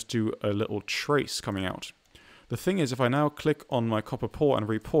 I will just do a little trace coming out. The thing is, if I now click on my copper pour and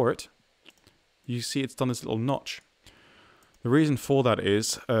repour it, you see it's done this little notch. The reason for that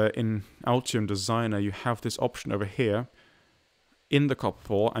is, in Altium Designer, you have this option over here in the copper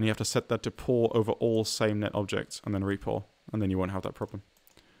pour, and you have to set that to pour over all same net objects, and then repour, and then you won't have that problem.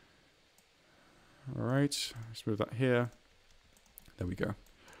 Alright, let's move that here. There we go.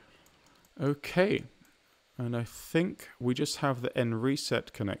 Okay, and I think we just have the N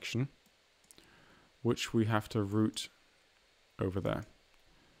reset connection, which we have to route over there.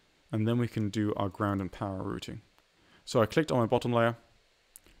 And then we can do our ground and power routing. So I clicked on my bottom layer.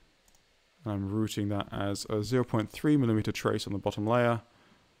 I'm routing that as a 0.3mm trace on the bottom layer,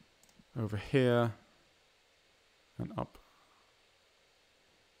 over here, and up.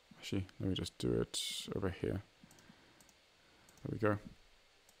 Actually, let me just do it over here. There we go.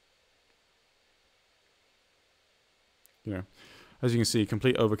 You know, as you can see,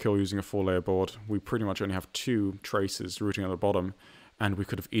 complete overkill using a 4-layer board. We pretty much only have 2 traces routing at the bottom, and we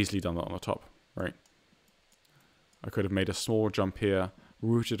could have easily done that on the top, right? I could have made a small jump here,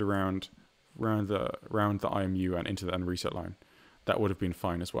 routed around the IMU and into the N reset line. That would have been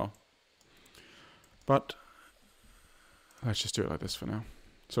fine as well. But let's just do it like this for now.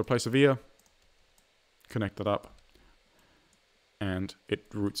 So place a via, connect that up, and it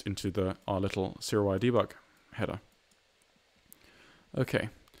routes into our little serial debug header. Okay,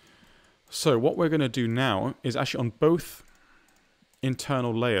 so what we're going to do now is actually on both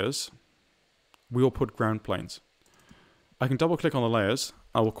internal layers, we will put ground planes. I can double click on the layers.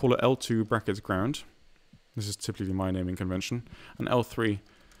 I will call it L2 brackets ground. This is typically my naming convention. And L3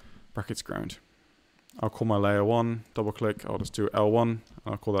 brackets ground. I'll call my layer 1, double click, I'll just do L1,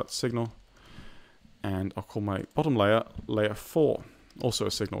 I'll call that signal. And I'll call my bottom layer, layer 4, also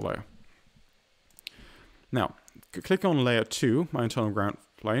a signal layer. Now, click on layer 2, my internal ground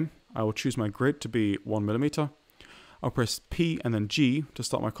plane. I will choose my grid to be 1mm. I'll press P and then G to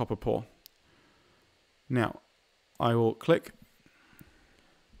start my copper pour. Now, I will click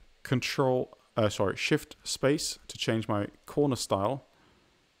Shift space to change my corner style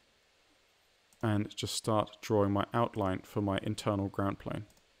and just start drawing my outline for my internal ground plane.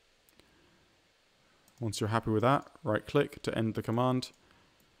 Once you're happy with that, right click to end the command,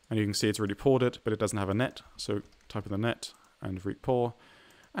 and you can see it's already poured it, but it doesn't have a net, so type in the net and repour,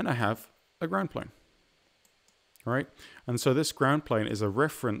 and I have a ground plane. All right, and so this ground plane is a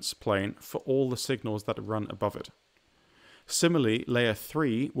reference plane for all the signals that run above it. Similarly, layer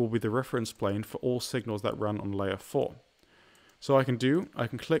 3 will be the reference plane for all signals that run on layer 4. So I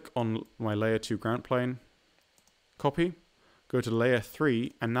can click on my layer 2 ground plane, copy, go to layer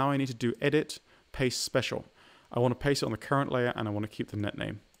 3, and now I need to do edit, paste special. I want to paste it on the current layer, and I want to keep the net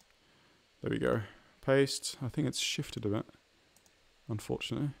name. There we go. Paste. I think it's shifted a bit,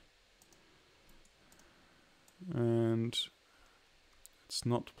 unfortunately. And it's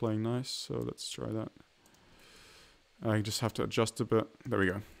not playing nice, so let's try that. I just have to adjust a bit. There we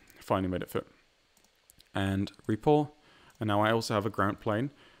go. Finally made it fit. And repour. And now I also have a ground plane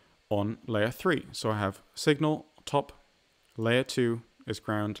on layer 3. So I have signal, top, layer 2 is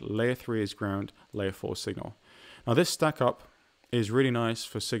ground, layer 3 is ground, layer 4 is signal. Now this stack up is really nice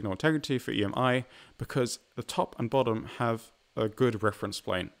for signal integrity, for EMI, because the top and bottom have a good reference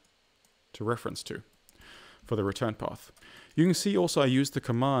plane to reference to for the return path. You can see also I use the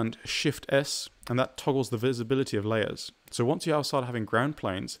command Shift S, and that toggles the visibility of layers. So once you start having ground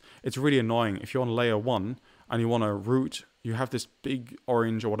planes, it's really annoying if you're on layer 1 and you want to route, you have this big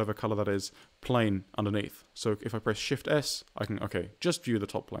orange or whatever color that is plane underneath. So if I press Shift S, I can, just view the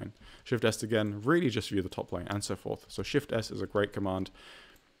top plane. Shift S again, really just view the top plane, and so forth. So Shift S is a great command,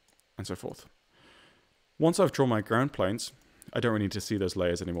 and so forth. Once I've drawn my ground planes, I don't really need to see those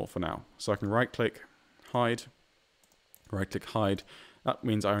layers anymore for now. So I can right click, hide, right-click hide. That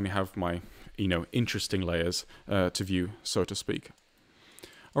means I only have my, interesting layers to view, so to speak.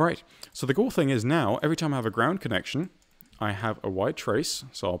 All right, so the cool thing is now, every time I have a ground connection, I have a white trace,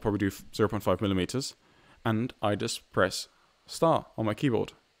 so I'll probably do 0.5 millimeters, and I just press star on my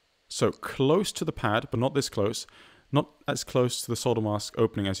keyboard. So close to the pad, but not this close, not as close to the solder mask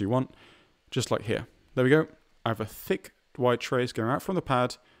opening as you want, just like here. There we go. I have a thick white trace going out from the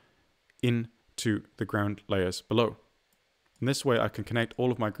pad into the ground layers below. And this way I can connect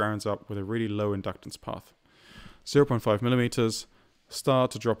all of my grounds up with a really low inductance path. 0.5 millimeters, star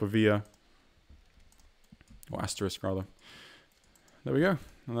to drop a via, or asterisk rather. There we go.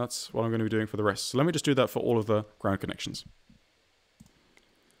 And that's what I'm going to be doing for the rest. So let me just do that for all of the ground connections.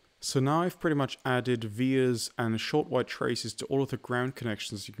 So now I've pretty much added vias and short white traces to all of the ground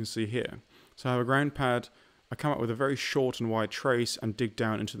connections you can see here. So I have a ground pad, I come up with a very short and wide trace and dig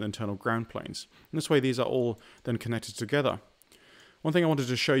down into the internal ground planes. And this way these are all then connected together. One thing I wanted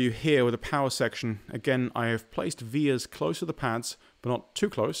to show you here with the power section, again I have placed vias close to the pads, but not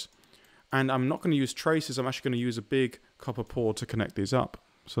too close. And I'm not going to use traces, I'm actually going to use a big copper port to connect these up.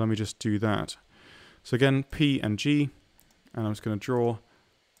 So let me just do that. So again, P and G, and I'm just going to draw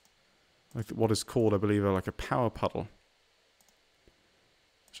like what is called, I believe, like a power puddle,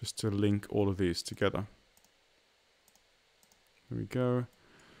 just to link all of these together. There we go.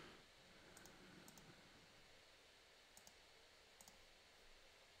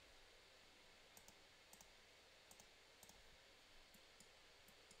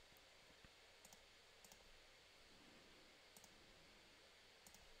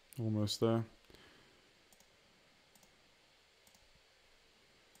 Almost there.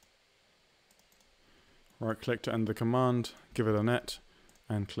 Right click to end the command, give it a net,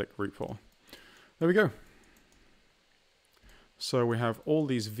 and click repull. There we go. So we have all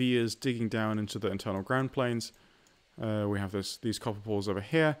these vias digging down into the internal ground planes. We have these copper pulls over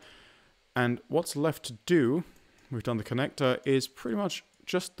here. And what's left to do, we've done the connector, is pretty much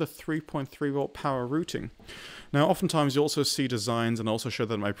just the 3.3 volt power routing. Now oftentimes you also see designs, and I also showed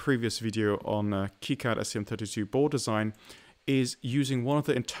that in my previous video on KiCad STM32 board design, is using one of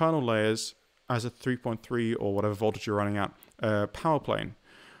the internal layers as a 3.3 or whatever voltage you're running at power plane.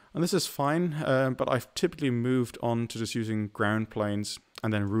 And this is fine, but I've typically moved on to just using ground planes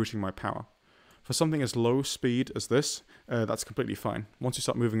and then routing my power. For something as low speed as this, that's completely fine. Once you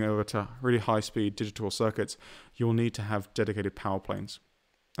start moving over to really high speed digital circuits, you'll need to have dedicated power planes.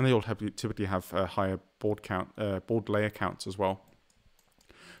 And they all typically have higher board layer counts as well.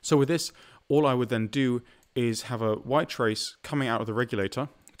 So with this, all I would then do is have a white trace coming out of the regulator,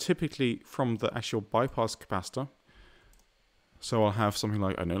 typically from the actual bypass capacitor. So I'll have something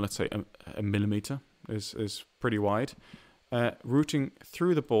like, I don't know, let's say a millimeter is pretty wide, routing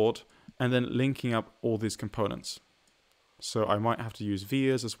through the board and then linking up all these components. So I might have to use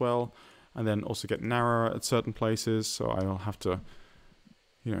vias as well, and then also get narrower at certain places. So I'll have to,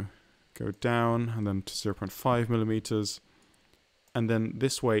 go down and then to 0.5 millimeters, and then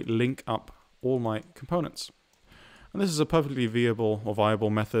this way link up all my components. And this is a perfectly viable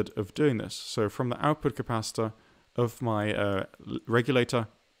method of doing this. So from the output capacitor of my regulator,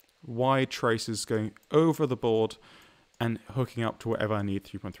 wide traces going over the board and hooking up to wherever I need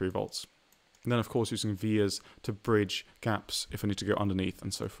 3.3 volts. And then of course using vias to bridge gaps if I need to go underneath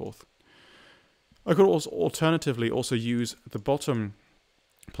and so forth. I could also alternatively also use the bottom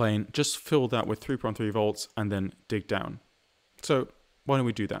plane, just fill that with 3.3 volts and then dig down. So why don't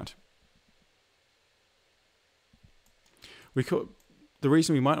we do that? The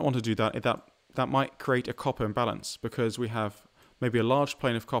reason we might want to do that is that might create a copper imbalance, because we have maybe a large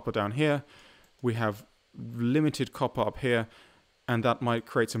plane of copper down here, we have limited copper up here, and that might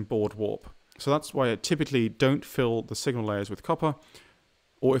create some board warp. So that's why I typically don't fill the signal layers with copper,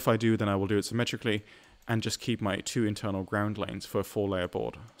 or if I do, then I will do it symmetrically and just keep my 2 internal ground lanes for a 4-layer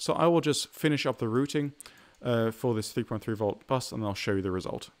board. So I will just finish up the routing for this 3.3 volt bus, and I'll show you the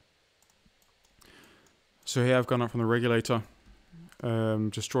result. So here I've gone up from the regulator,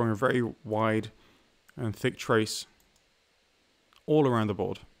 just drawing a very wide and thick trace all around the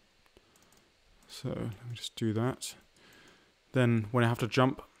board. So let me just do that. Then when I have to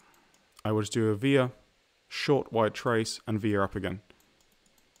jump, I will just do a via, short wide trace, and via up again.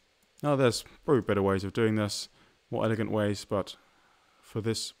 Now there's probably better ways of doing this, more elegant ways, but for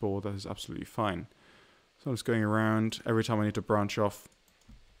this board that is absolutely fine. So I'm just going around. Every time I need to branch off,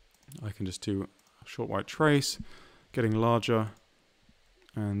 I can just do a short wide trace, getting larger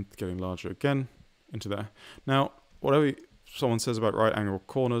and getting larger again into there. Now, whatever someone says about right angle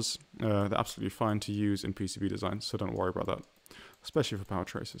corners, they're absolutely fine to use in PCB design, so don't worry about that, especially for power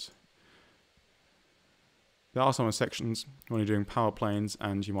traces. there are some sections when you're doing power planes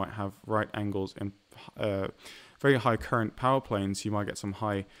and you might have right angles in very high current power planes. You might get some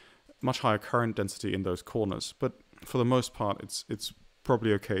much higher current density in those corners, but for the most part it's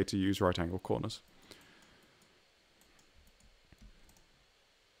probably okay to use right angle corners.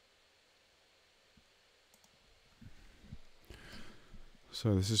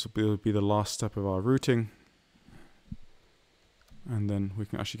 So this will be the last step of our routing, and then we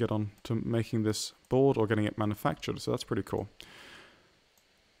can actually get on to making this board or getting it manufactured, so that's pretty cool.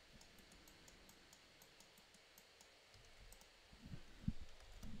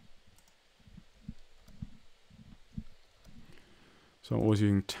 So I'm always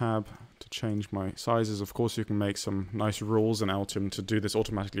using tab to change my sizes. Of course, you can make some nice rules in Altium to do this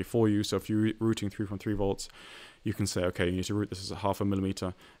automatically for you. So if you're routing 3.3 volts, you can say, okay, you need to route this as a 0.5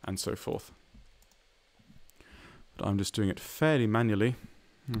 millimeter and so forth. But I'm just doing it fairly manually.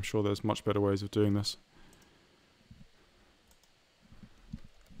 I'm sure there's much better ways of doing this.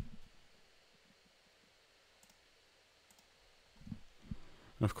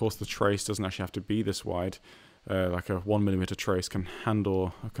 And of course, the trace doesn't actually have to be this wide. Like a 1 millimeter trace can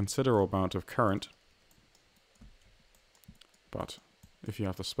handle a considerable amount of current. But if you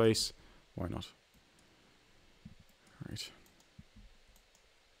have the space, why not? Right.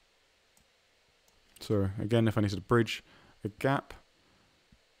 So again, if I need to bridge a gap,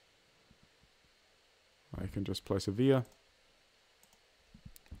 I can just place a via,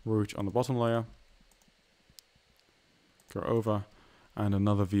 route on the bottom layer, go over, and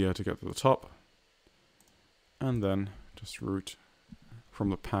another via to get to the top, and then just route from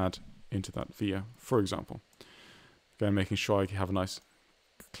the pad into that via, for example. Again, making sure I have a nice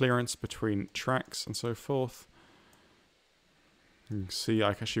clearance between tracks and so forth. You can see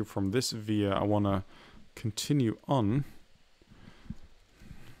I actually from this via I want to continue on.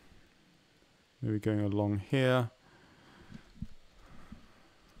 Maybe going along here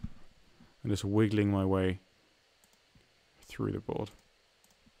and just wiggling my way through the board.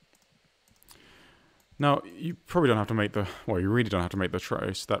 Now, you probably don't have to make you really don't have to make the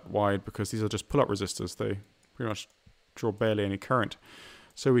trace that wide because these are just pull-up resistors. They pretty much draw barely any current.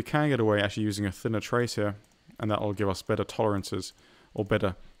 So we can get away actually using a thinner trace here, and that will give us better tolerances, or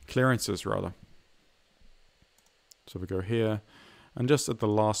better clearances rather. So we go here, and just at the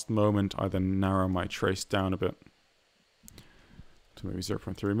last moment, I then narrow my trace down a bit to maybe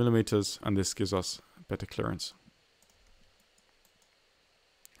 0.3 millimeters, and this gives us better clearance,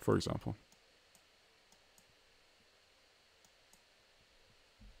 for example.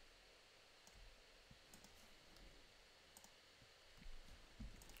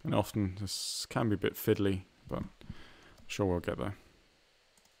 And often this can be a bit fiddly, but I'm sure we'll get there.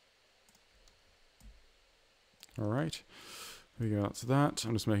 Alright, we go out to that.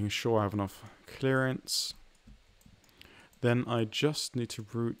 I'm just making sure I have enough clearance. Then I just need to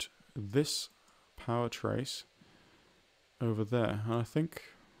route this power trace over there. And I think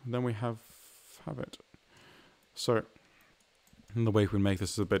then we have it. So, and the way we make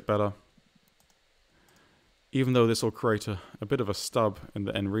this is a bit better. Even though this will create a bit of a stub in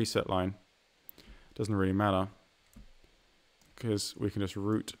the end reset line, it doesn't really matter because we can just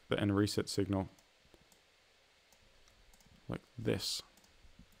route the end reset signal like this.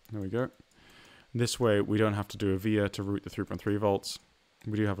 There we go. This way we don't have to do a via to route the 3.3 volts.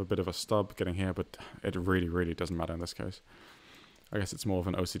 We do have a bit of a stub getting here, but it really, really doesn't matter in this case. I guess it's more of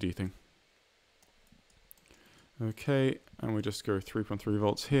an OCD thing. Okay, and we just go 3.3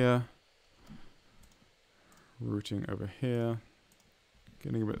 volts here. Routing over here,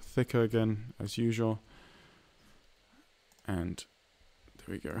 getting a bit thicker again as usual, and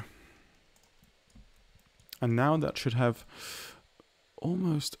there we go. And now that should have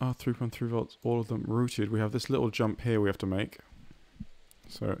almost our 3.3 volts, all of them routed. We have this little jump here we have to make.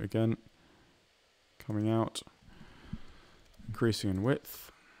 So again, coming out, increasing in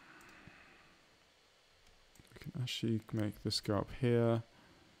width. We can actually make this go up here,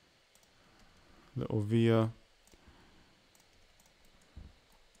 little via.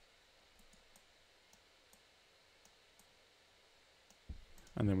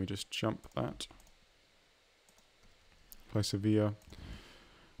 And then we just jump that, place a via,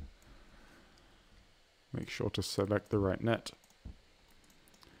 make sure to select the right net,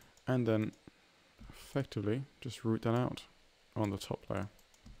 and then effectively just route that out on the top layer.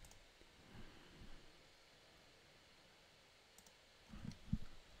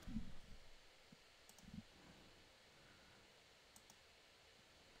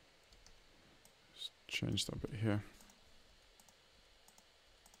 Just change that bit here.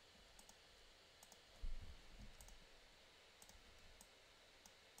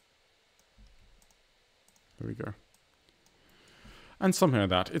 There we go. And something like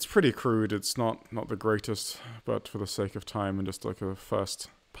that. It's pretty crude. It's not the greatest, but for the sake of time and just like a first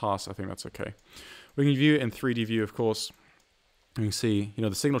pass, I think that's okay. We can view it in 3D view, of course. You can see,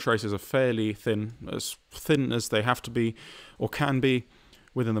 the signal traces are fairly thin as they have to be or can be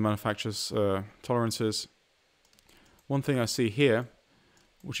within the manufacturer's tolerances. One thing I see here,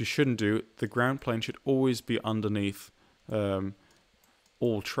 which you shouldn't do, the ground plane should always be underneath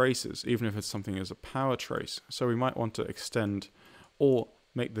all traces, even if it's something as a power trace. So we might want to extend or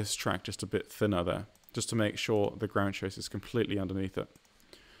make this track just a bit thinner there, just to make sure the ground trace is completely underneath it.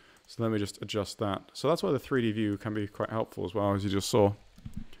 So let me just adjust that. So that's why the 3D view can be quite helpful as well, as you just saw.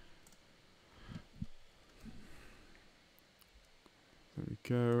 There we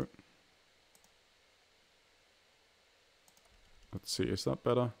go. Let's see, is that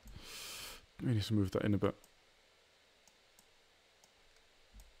better? We need to move that in a bit.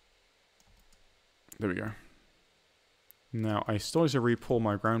 There we go. Now, I still need to re-pull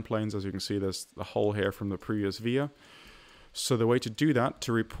my ground planes. As you can see, there's the hole here from the previous via. So the way to do that,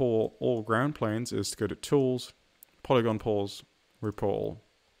 to re-pull all ground planes, is to go to Tools, Polygon Pulls, re-pull all.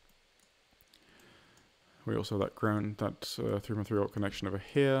 We also have that 3.3 volt connection over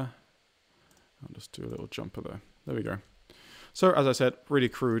here. I'll just do a little jumper there. There we go. So, as I said, really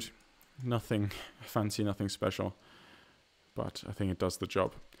crude. Nothing fancy, nothing special. But I think it does the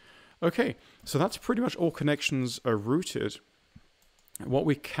job. Okay, so that's pretty much all connections are routed. What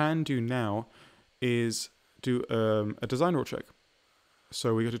we can do now is do a design rule check.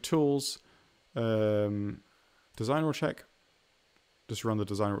 So we go to Tools, Design Rule Check, just run the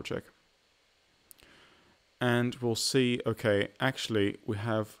design rule check. And we'll see, okay, actually we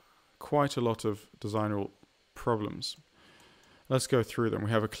have quite a lot of design rule problems. Let's go through them.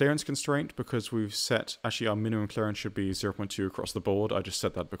 We have a clearance constraint because we've set, actually our minimum clearance should be 0.2 across the board. I just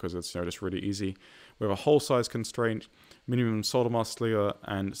set that because it's just really easy. We have a hole size constraint, minimum solder mask sliver,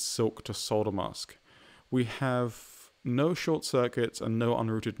 and silk to solder mask. We have no short circuits and no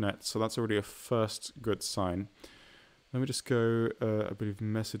unrouted nets, so that's already a first good sign. Let me just go a bit of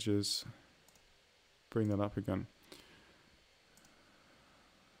messages, bring that up again.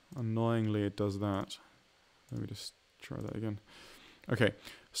 Annoyingly, it does that. Let me just try that again. Okay,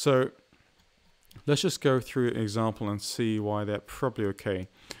 so let's just go through an example and see why they're probably okay.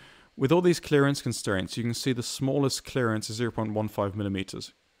 With all these clearance constraints, you can see the smallest clearance is 0.15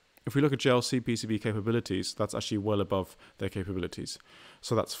 millimeters. If we look at JLCPCB capabilities, that's actually well above their capabilities.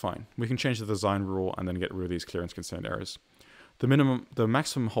 So that's fine. We can change the design rule and then get rid of these clearance constraint errors. The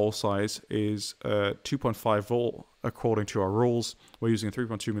maximum hole size is 2.5 volt according to our rules. We're using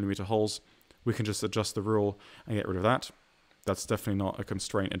 3.2 millimeter holes. We can just adjust the rule and get rid of that. That's definitely not a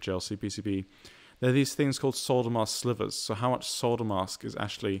constraint at JLCPCB. There are these things called solder mask slivers. So how much solder mask is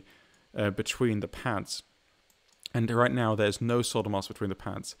actually between the pads? And right now there's no solder mask between the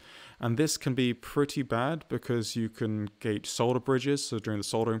pads. And this can be pretty bad because you can gauge solder bridges. So during the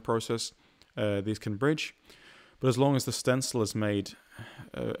soldering process, these can bridge. But as long as the stencil is made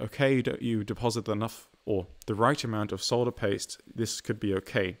okay, you deposit enough or the right amount of solder paste, this could be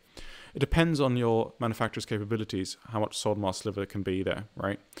okay. It depends on your manufacturer's capabilities, how much solder mask sliver can be there,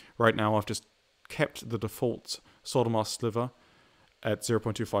 right? Right now I've just kept the default solder mask sliver at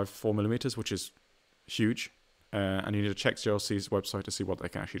 0.254 millimeters, which is huge. And you need to check JLC's website to see what they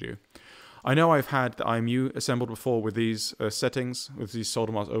can actually do. I know I've had the IMU assembled before with these settings, with these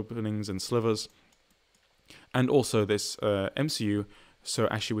solder mask openings and slivers, and also this MCU, so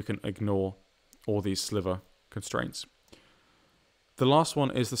actually we can ignore all these sliver constraints. The last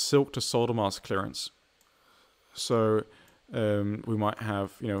one is the silk to solder mask clearance. So we might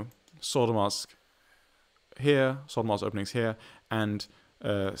have, solder mask here, solder mask openings here, and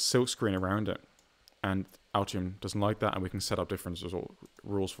silk screen around it. And Altium doesn't like that, and we can set up different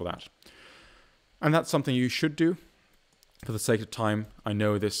rules for that. And that's something you should do. For the sake of time, I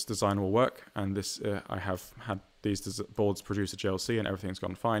know this design will work, and this I have had these boards produced at JLC, and everything's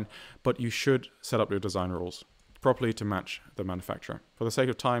gone fine. But you should set up your design rules properly to match the manufacturer. For the sake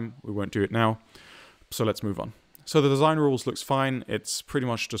of time, we won't do it now, so let's move on. So the design rules looks fine. It's pretty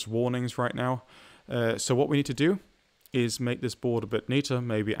much just warnings right now. So what we need to do is make this board a bit neater,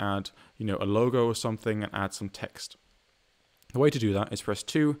 maybe add a logo or something and add some text. The way to do that is press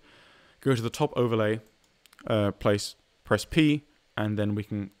 2, go to the top overlay, press P, and then we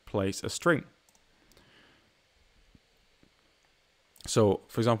can place a string. So,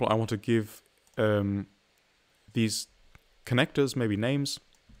 for example, I want to give these connectors maybe names.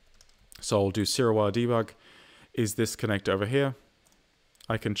 So I'll do serial wire debug. Is this connector over here?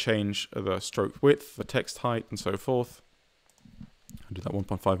 I can change the stroke width, the text height, and so forth. I'll do that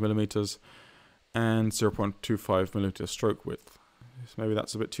 1.5 millimeters. and 0.25mm stroke width. So maybe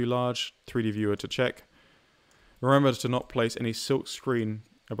that's a bit too large. 3D viewer to check. Remember to not place any silk screen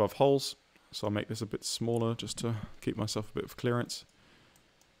above holes, so I'll make this a bit smaller just to keep myself a bit of clearance.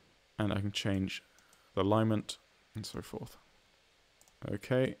 And I can change the alignment and so forth.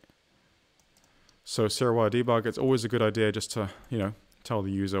 Okay. So serial wire debug, it's always a good idea just to, tell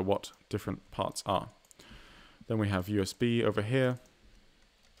the user what different parts are. Then we have USB over here.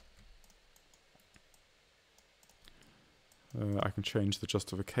 I can change the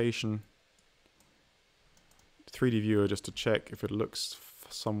justification. 3D viewer just to check if it looks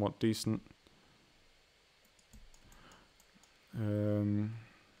somewhat decent. Then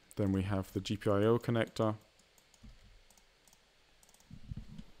we have the GPIO connector.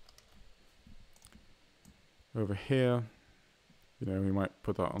 Over here, we might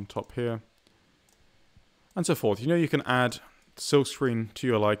put that on top here. And so forth. You can add silkscreen to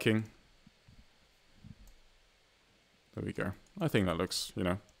your liking. There we go. I think that looks,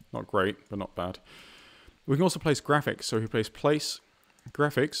 not great, but not bad. We can also place graphics. So if you place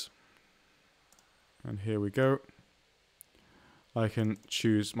graphics, and here we go. I can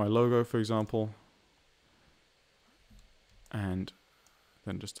choose my logo, for example, and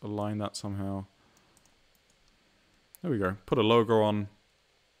then just align that somehow. There we go. Put a logo on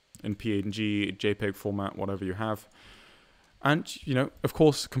in PNG, JPEG format, whatever you have. And, of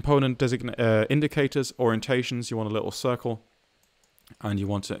course, component indicators, orientations, you want a little circle, and you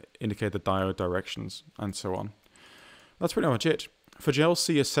want to indicate the diode directions, and so on. That's pretty much it. For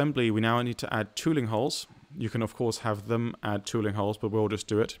JLC assembly, we now need to add tooling holes. You can, of course, have them add tooling holes, but we'll just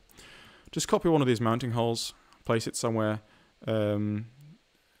do it. Just copy one of these mounting holes, place it somewhere, change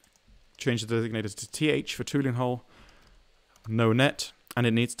the designator to TH for tooling hole, no net, and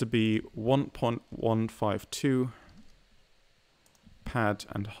it needs to be 1.152 pad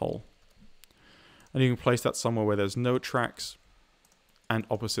and hole. And you can place that somewhere where there's no tracks and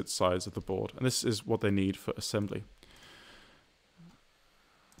opposite sides of the board. And this is what they need for assembly.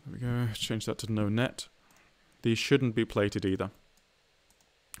 There we go, change that to no net. These shouldn't be plated either.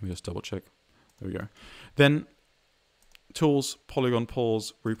 Let me just double check. There we go. Then tools, polygon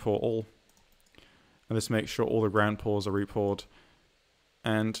pores, repore all. And this makes sure all the ground pores are repored.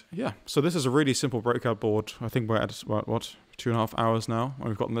 And yeah, so this is a really simple breakout board. I think we're at about, what, 2.5 hours now, and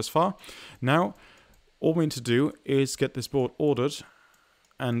we've gotten this far. Now, all we need to do is get this board ordered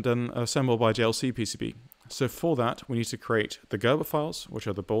and then assembled by JLCPCB. So for that, we need to create the Gerber files, which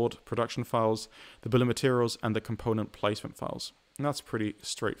are the board production files, the bill of materials, and the component placement files. And that's pretty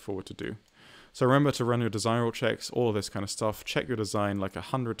straightforward to do. So remember to run your design rule checks, all of this kind of stuff. Check your design like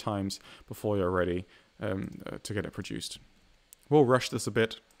 100 times before you're ready to get it produced. We'll rush this a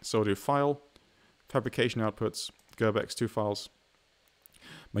bit. So I'll do file, fabrication outputs, Gerber X2 files.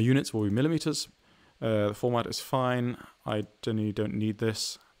 My units will be millimeters. The format is fine. I generally don't need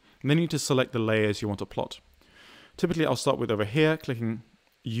this. And then you need to select the layers you want to plot. Typically, I'll start with over here, clicking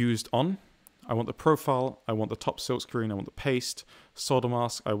used on. I want the profile, I want the top silk screen, I want the paste, solder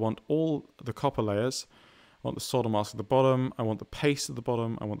mask, I want all the copper layers. I want the solder mask at the bottom, I want the paste at the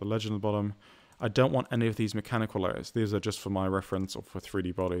bottom, I want the legend at the bottom. I don't want any of these mechanical layers. These are just for my reference or for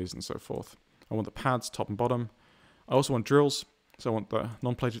 3D bodies and so forth. I want the pads top and bottom. I also want drills, so I want the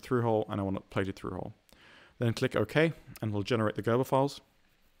non-plated through hole and I want a plated through hole. Then click OK and it'll generate the Gerber files.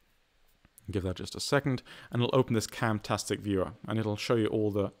 Give that just a second, and it'll open this Camtastic viewer, and it'll show you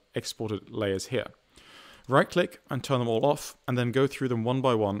all the exported layers here. Right click and turn them all off, and then go through them one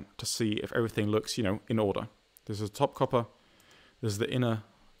by one to see if everything looks, in order. This is the top copper, this is the inner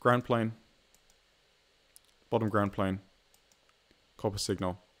ground plane, bottom ground plane, copper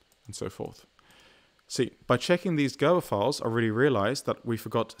signal, and so forth. See, by checking these Gerber files, I really realized that we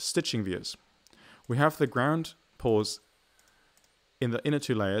forgot stitching vias. We have the ground pores in the inner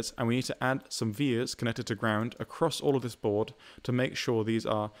two layers, and we need to add some vias connected to ground across all of this board to make sure these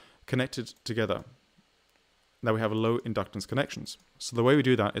are connected together. Now we have low inductance connections. So the way we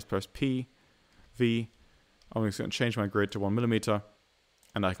do that is press P, V, I'm just going to change my grid to 1 millimeter,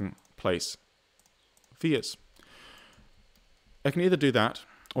 and I can place vias. I can either do that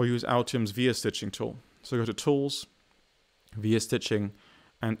or use Altium's via stitching tool. So go to Tools, Via Stitching,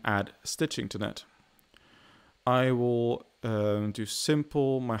 and add stitching to net. I will do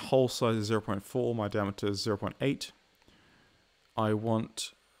simple. My hole size is 0.4, my diameter is 0.8. I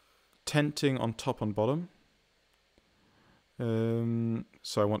want tenting on top and bottom.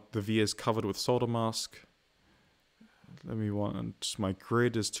 So I want the vias covered with solder mask. My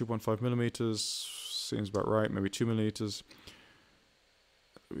grid is 2.5 millimeters. Seems about right, maybe 2 millimeters.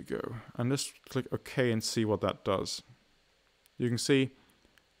 There we go. And let's click OK and see what that does. You can see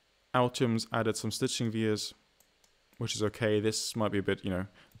Altium's added some stitching vias, which is okay. This might be a bit,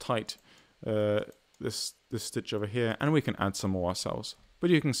 tight, this stitch over here, and we can add some more ourselves. But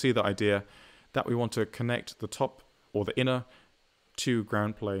you can see the idea that we want to connect the top or the inner two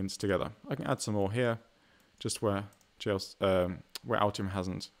ground planes together. I can add some more here, just where Altium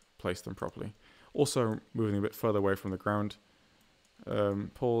hasn't placed them properly. Also moving a bit further away from the ground.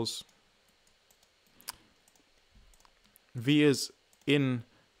 Pause. Vias in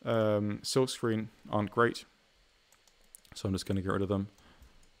silkscreen aren't great, so I'm just going to get rid of them.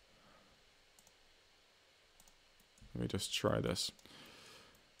 Let me just try this.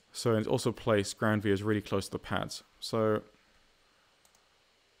 So it's also place ground vias really close to the pads. So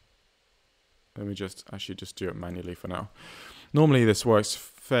let me just do it manually for now. Normally this works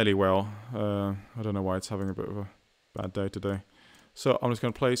fairly well. I don't know why it's having a bit of a bad day today. So I'm just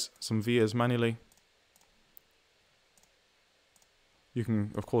going to place some vias manually. You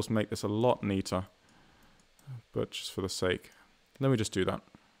can, of course, make this a lot neater, but just for the sake, let me just do that.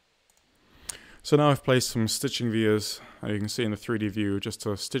 So now I've placed some stitching vias, and you can see in the 3D view, just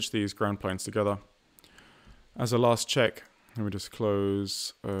to stitch these ground planes together. As a last check, let me just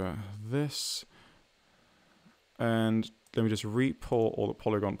close this, and let me just re-pour all the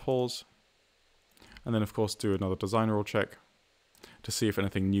polygon pores, and then of course do another designer rule check to see if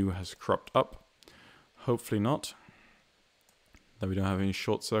anything new has cropped up. Hopefully not. That we don't have any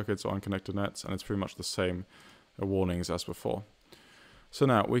short circuits or unconnected nets, and it's pretty much the same warnings as before. So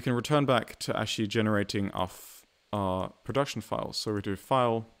now we can return back to actually generating our production files. So we do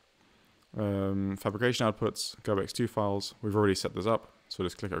file, fabrication outputs, GoBX2 files. We've already set this up, so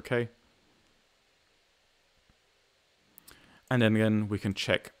just click OK. And then again, we can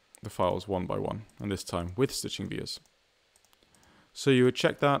check the files one by one, and this time with stitching vias. So you would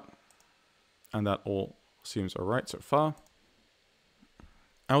check that, and that all seems all right so far.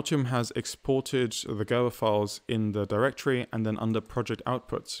 Altium has exported the Gerber files in the directory and then under project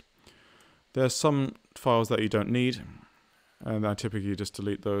outputs. There are some files that you don't need, and I typically just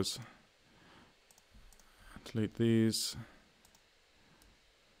delete those. Delete these.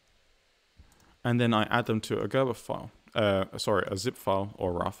 And then I add them to a Gerber file, a zip file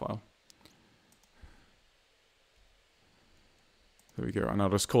or a RAR file. There we go, and I'll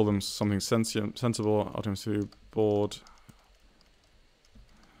just call them something sensible, Altium board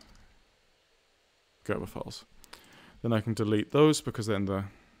Gerber files. Then I can delete those because they're in the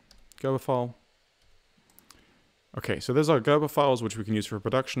Gerber file. Okay, so there's our Gerber files, which we can use for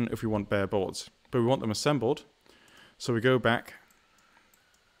production if we want bare boards, but we want them assembled. So we go back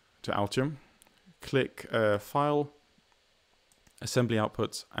to Altium, click File, Assembly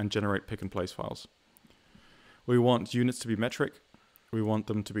Outputs, and Generate Pick and Place files. We want units to be metric. We want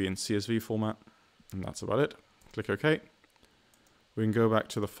them to be in CSV format, and that's about it. Click OK. We can go back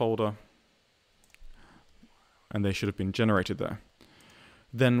to the folder, and they should have been generated there.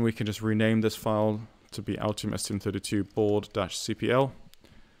 Then we can just rename this file to be Altium STM32 board-cpl.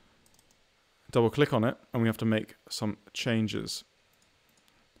 Double click on it, and we have to make some changes.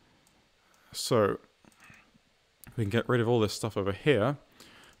 So we can get rid of all this stuff over here.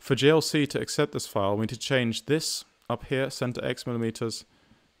 For JLC to accept this file, we need to change this up here, center X millimeters,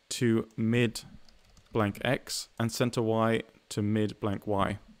 to mid blank X, and center Y to mid blank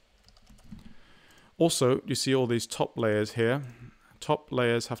Y. Also, you see all these top layers here. Top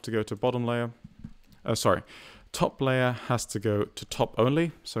layers have to go to bottom layer. Top layer has to go to top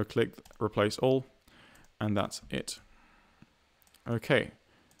only. So click replace all, and that's it. Okay,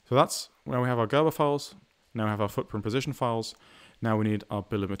 so that's where we have our Gerber files. Now we have our footprint position files. Now we need our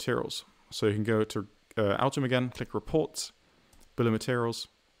bill of materials. So you can go to Altium again, click reports, bill of materials.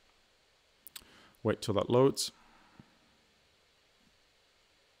 Wait till that loads.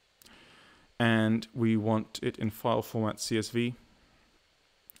 And we want it in file format CSV,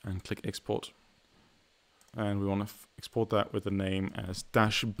 and click export. And we want to export that with the name as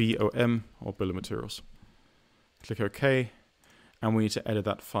 -BOM, or bill of materials. Click OK, and we need to edit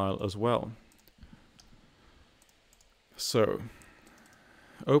that file as well. So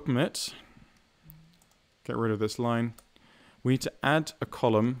open it, get rid of this line. We need to add a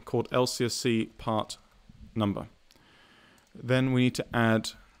column called LCSC part number. Then we need to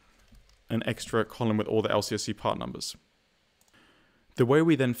add an extra column with all the LCSC part numbers. The way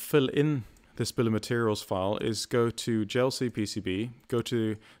we then fill in this bill of materials file is go to JLCPCB, go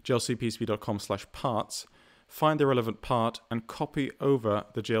to jlcpcb.com/parts, find the relevant part, and copy over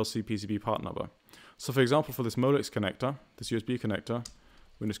the JLCPCB part number. So for example, for this Molex connector, this USB connector,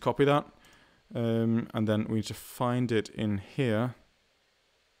 we just copy that, and then we need to find it in here,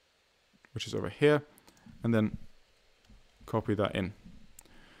 which is over here, and then copy that in.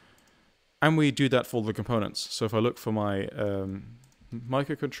 And we do that for all the components. So if I look for my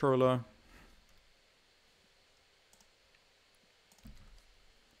microcontroller,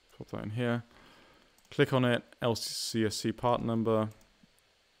 pop that in here, click on it, LCSC part number,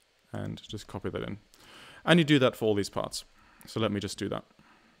 and just copy that in. And you do that for all these parts. So let me just do that.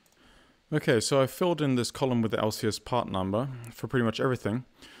 Okay, so I filled in this column with the LCS part number for pretty much everything.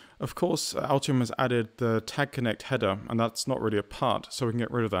 Of course, Altium has added the tag connect header, and that's not really a part, so we can get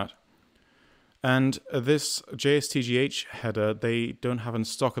rid of that. And this JSTGH header, they don't have in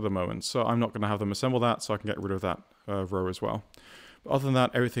stock at the moment, so I'm not going to have them assemble that, so I can get rid of that row as well. But other than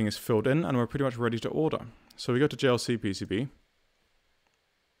that, everything is filled in, and we're pretty much ready to order. So we go to JLCPCB,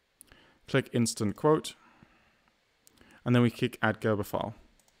 click Instant Quote, and then we click Add Gerber File.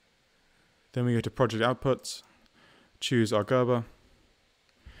 Then we go to Project Outputs, choose our Gerber,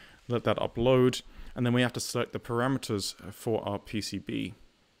 let that upload, and then we have to select the parameters for our PCB.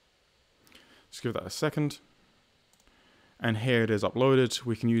 Just give that a second. And here it is uploaded.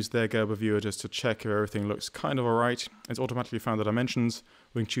 We can use their Gerber viewer just to check if everything looks kind of alright. It's automatically found the dimensions.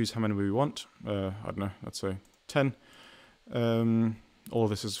 We can choose how many we want. I don't know, let's say 10. All of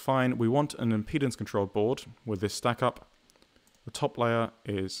this is fine. We want an impedance controlled board with this Stackup. The top layer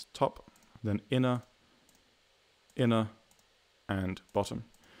is top, then inner, and bottom.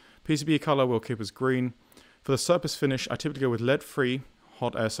 PCB color we'll keep as green. For the surface finish, I typically go with lead-free,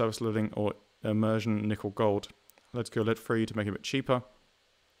 hot air surface leading, or immersion nickel gold. Let's go lead-free to make it a bit cheaper.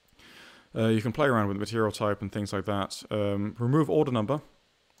 You can play around with the material type and things like that. Remove order number.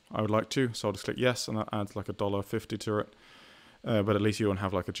 I would like to, so I'll just click yes, and that adds like $1.50 to it. But at least you don't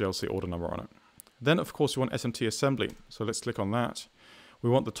have like a JLC order number on it. Then, of course, we want SMT assembly. So let's click on that. We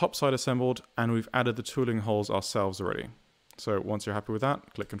want the top side assembled, and we've added the tooling holes ourselves already. So once you're happy with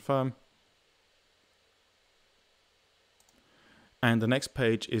that, click confirm. And the next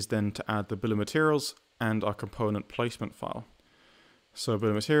page is then to add the bill of materials and our component placement file. So bill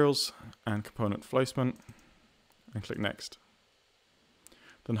of materials and component placement, and click next.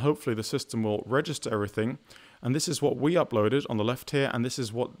 Then hopefully the system will register everything. And this is what we uploaded on the left here, and this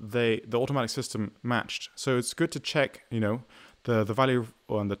is what the automatic system matched. So it's good to check, you know, the value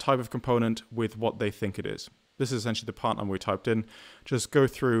and the type of component with what they think it is. This is essentially the part number we typed in. Just go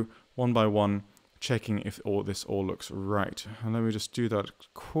through one by one, checking if this all looks right. And let me just do that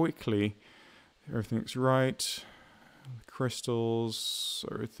quickly. Everything looks right. Crystals,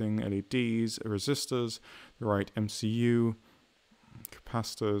 everything, LEDs, resistors, the right MCU,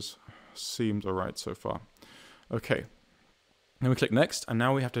 capacitors, seems all right so far. Okay, then we click next, and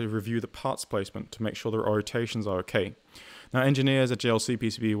now we have to review the parts placement to make sure the rotations are okay. Now engineers at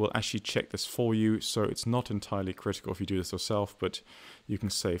JLCPCB will actually check this for you, so it's not entirely critical if you do this yourself, but you can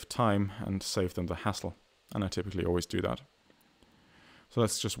save time and save them the hassle, and I typically always do that. So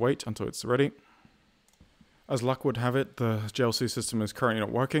let's just wait until it's ready. As luck would have it, the JLC system is currently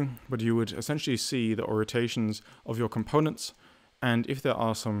not working, but you would essentially see the rotations of your components, and if there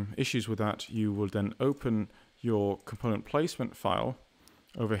are some issues with that, you will then open your component placement file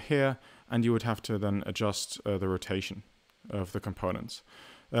over here, and you would have to then adjust the rotation of the components.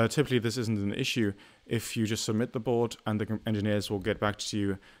 Typically this isn't an issue if you just submit the board, and the engineers will get back to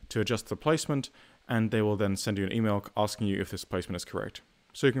you to adjust the placement, and they will then send you an email asking you if this placement is correct.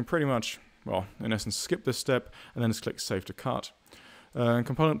 So you can pretty much, well, in essence, skip this step and then just click Save to Cart.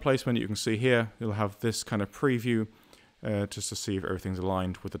 Component placement, you can see here, you'll have this kind of preview just to see if everything's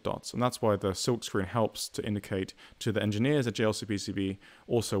aligned with the dots. And that's why the silk screen helps to indicate to the engineers at JLCPCB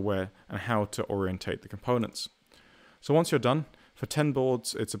also where and how to orientate the components. So once you're done, for 10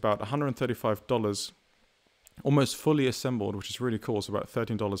 boards, it's about $135, almost fully assembled, which is really cool. It's about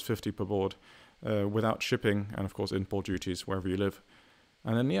 $13.50 per board without shipping and, of course, import duties wherever you live.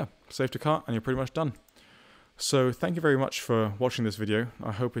 And then, yeah, save to cart, and you're pretty much done. So thank you very much for watching this video.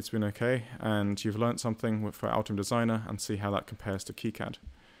 I hope it's been okay, and you've learned something for Altium Designer and see how that compares to KiCad.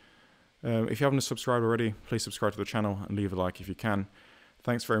 If you haven't subscribed already, please subscribe to the channel and leave a like if you can.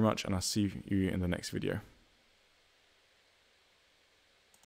 Thanks very much, and I'll see you in the next video.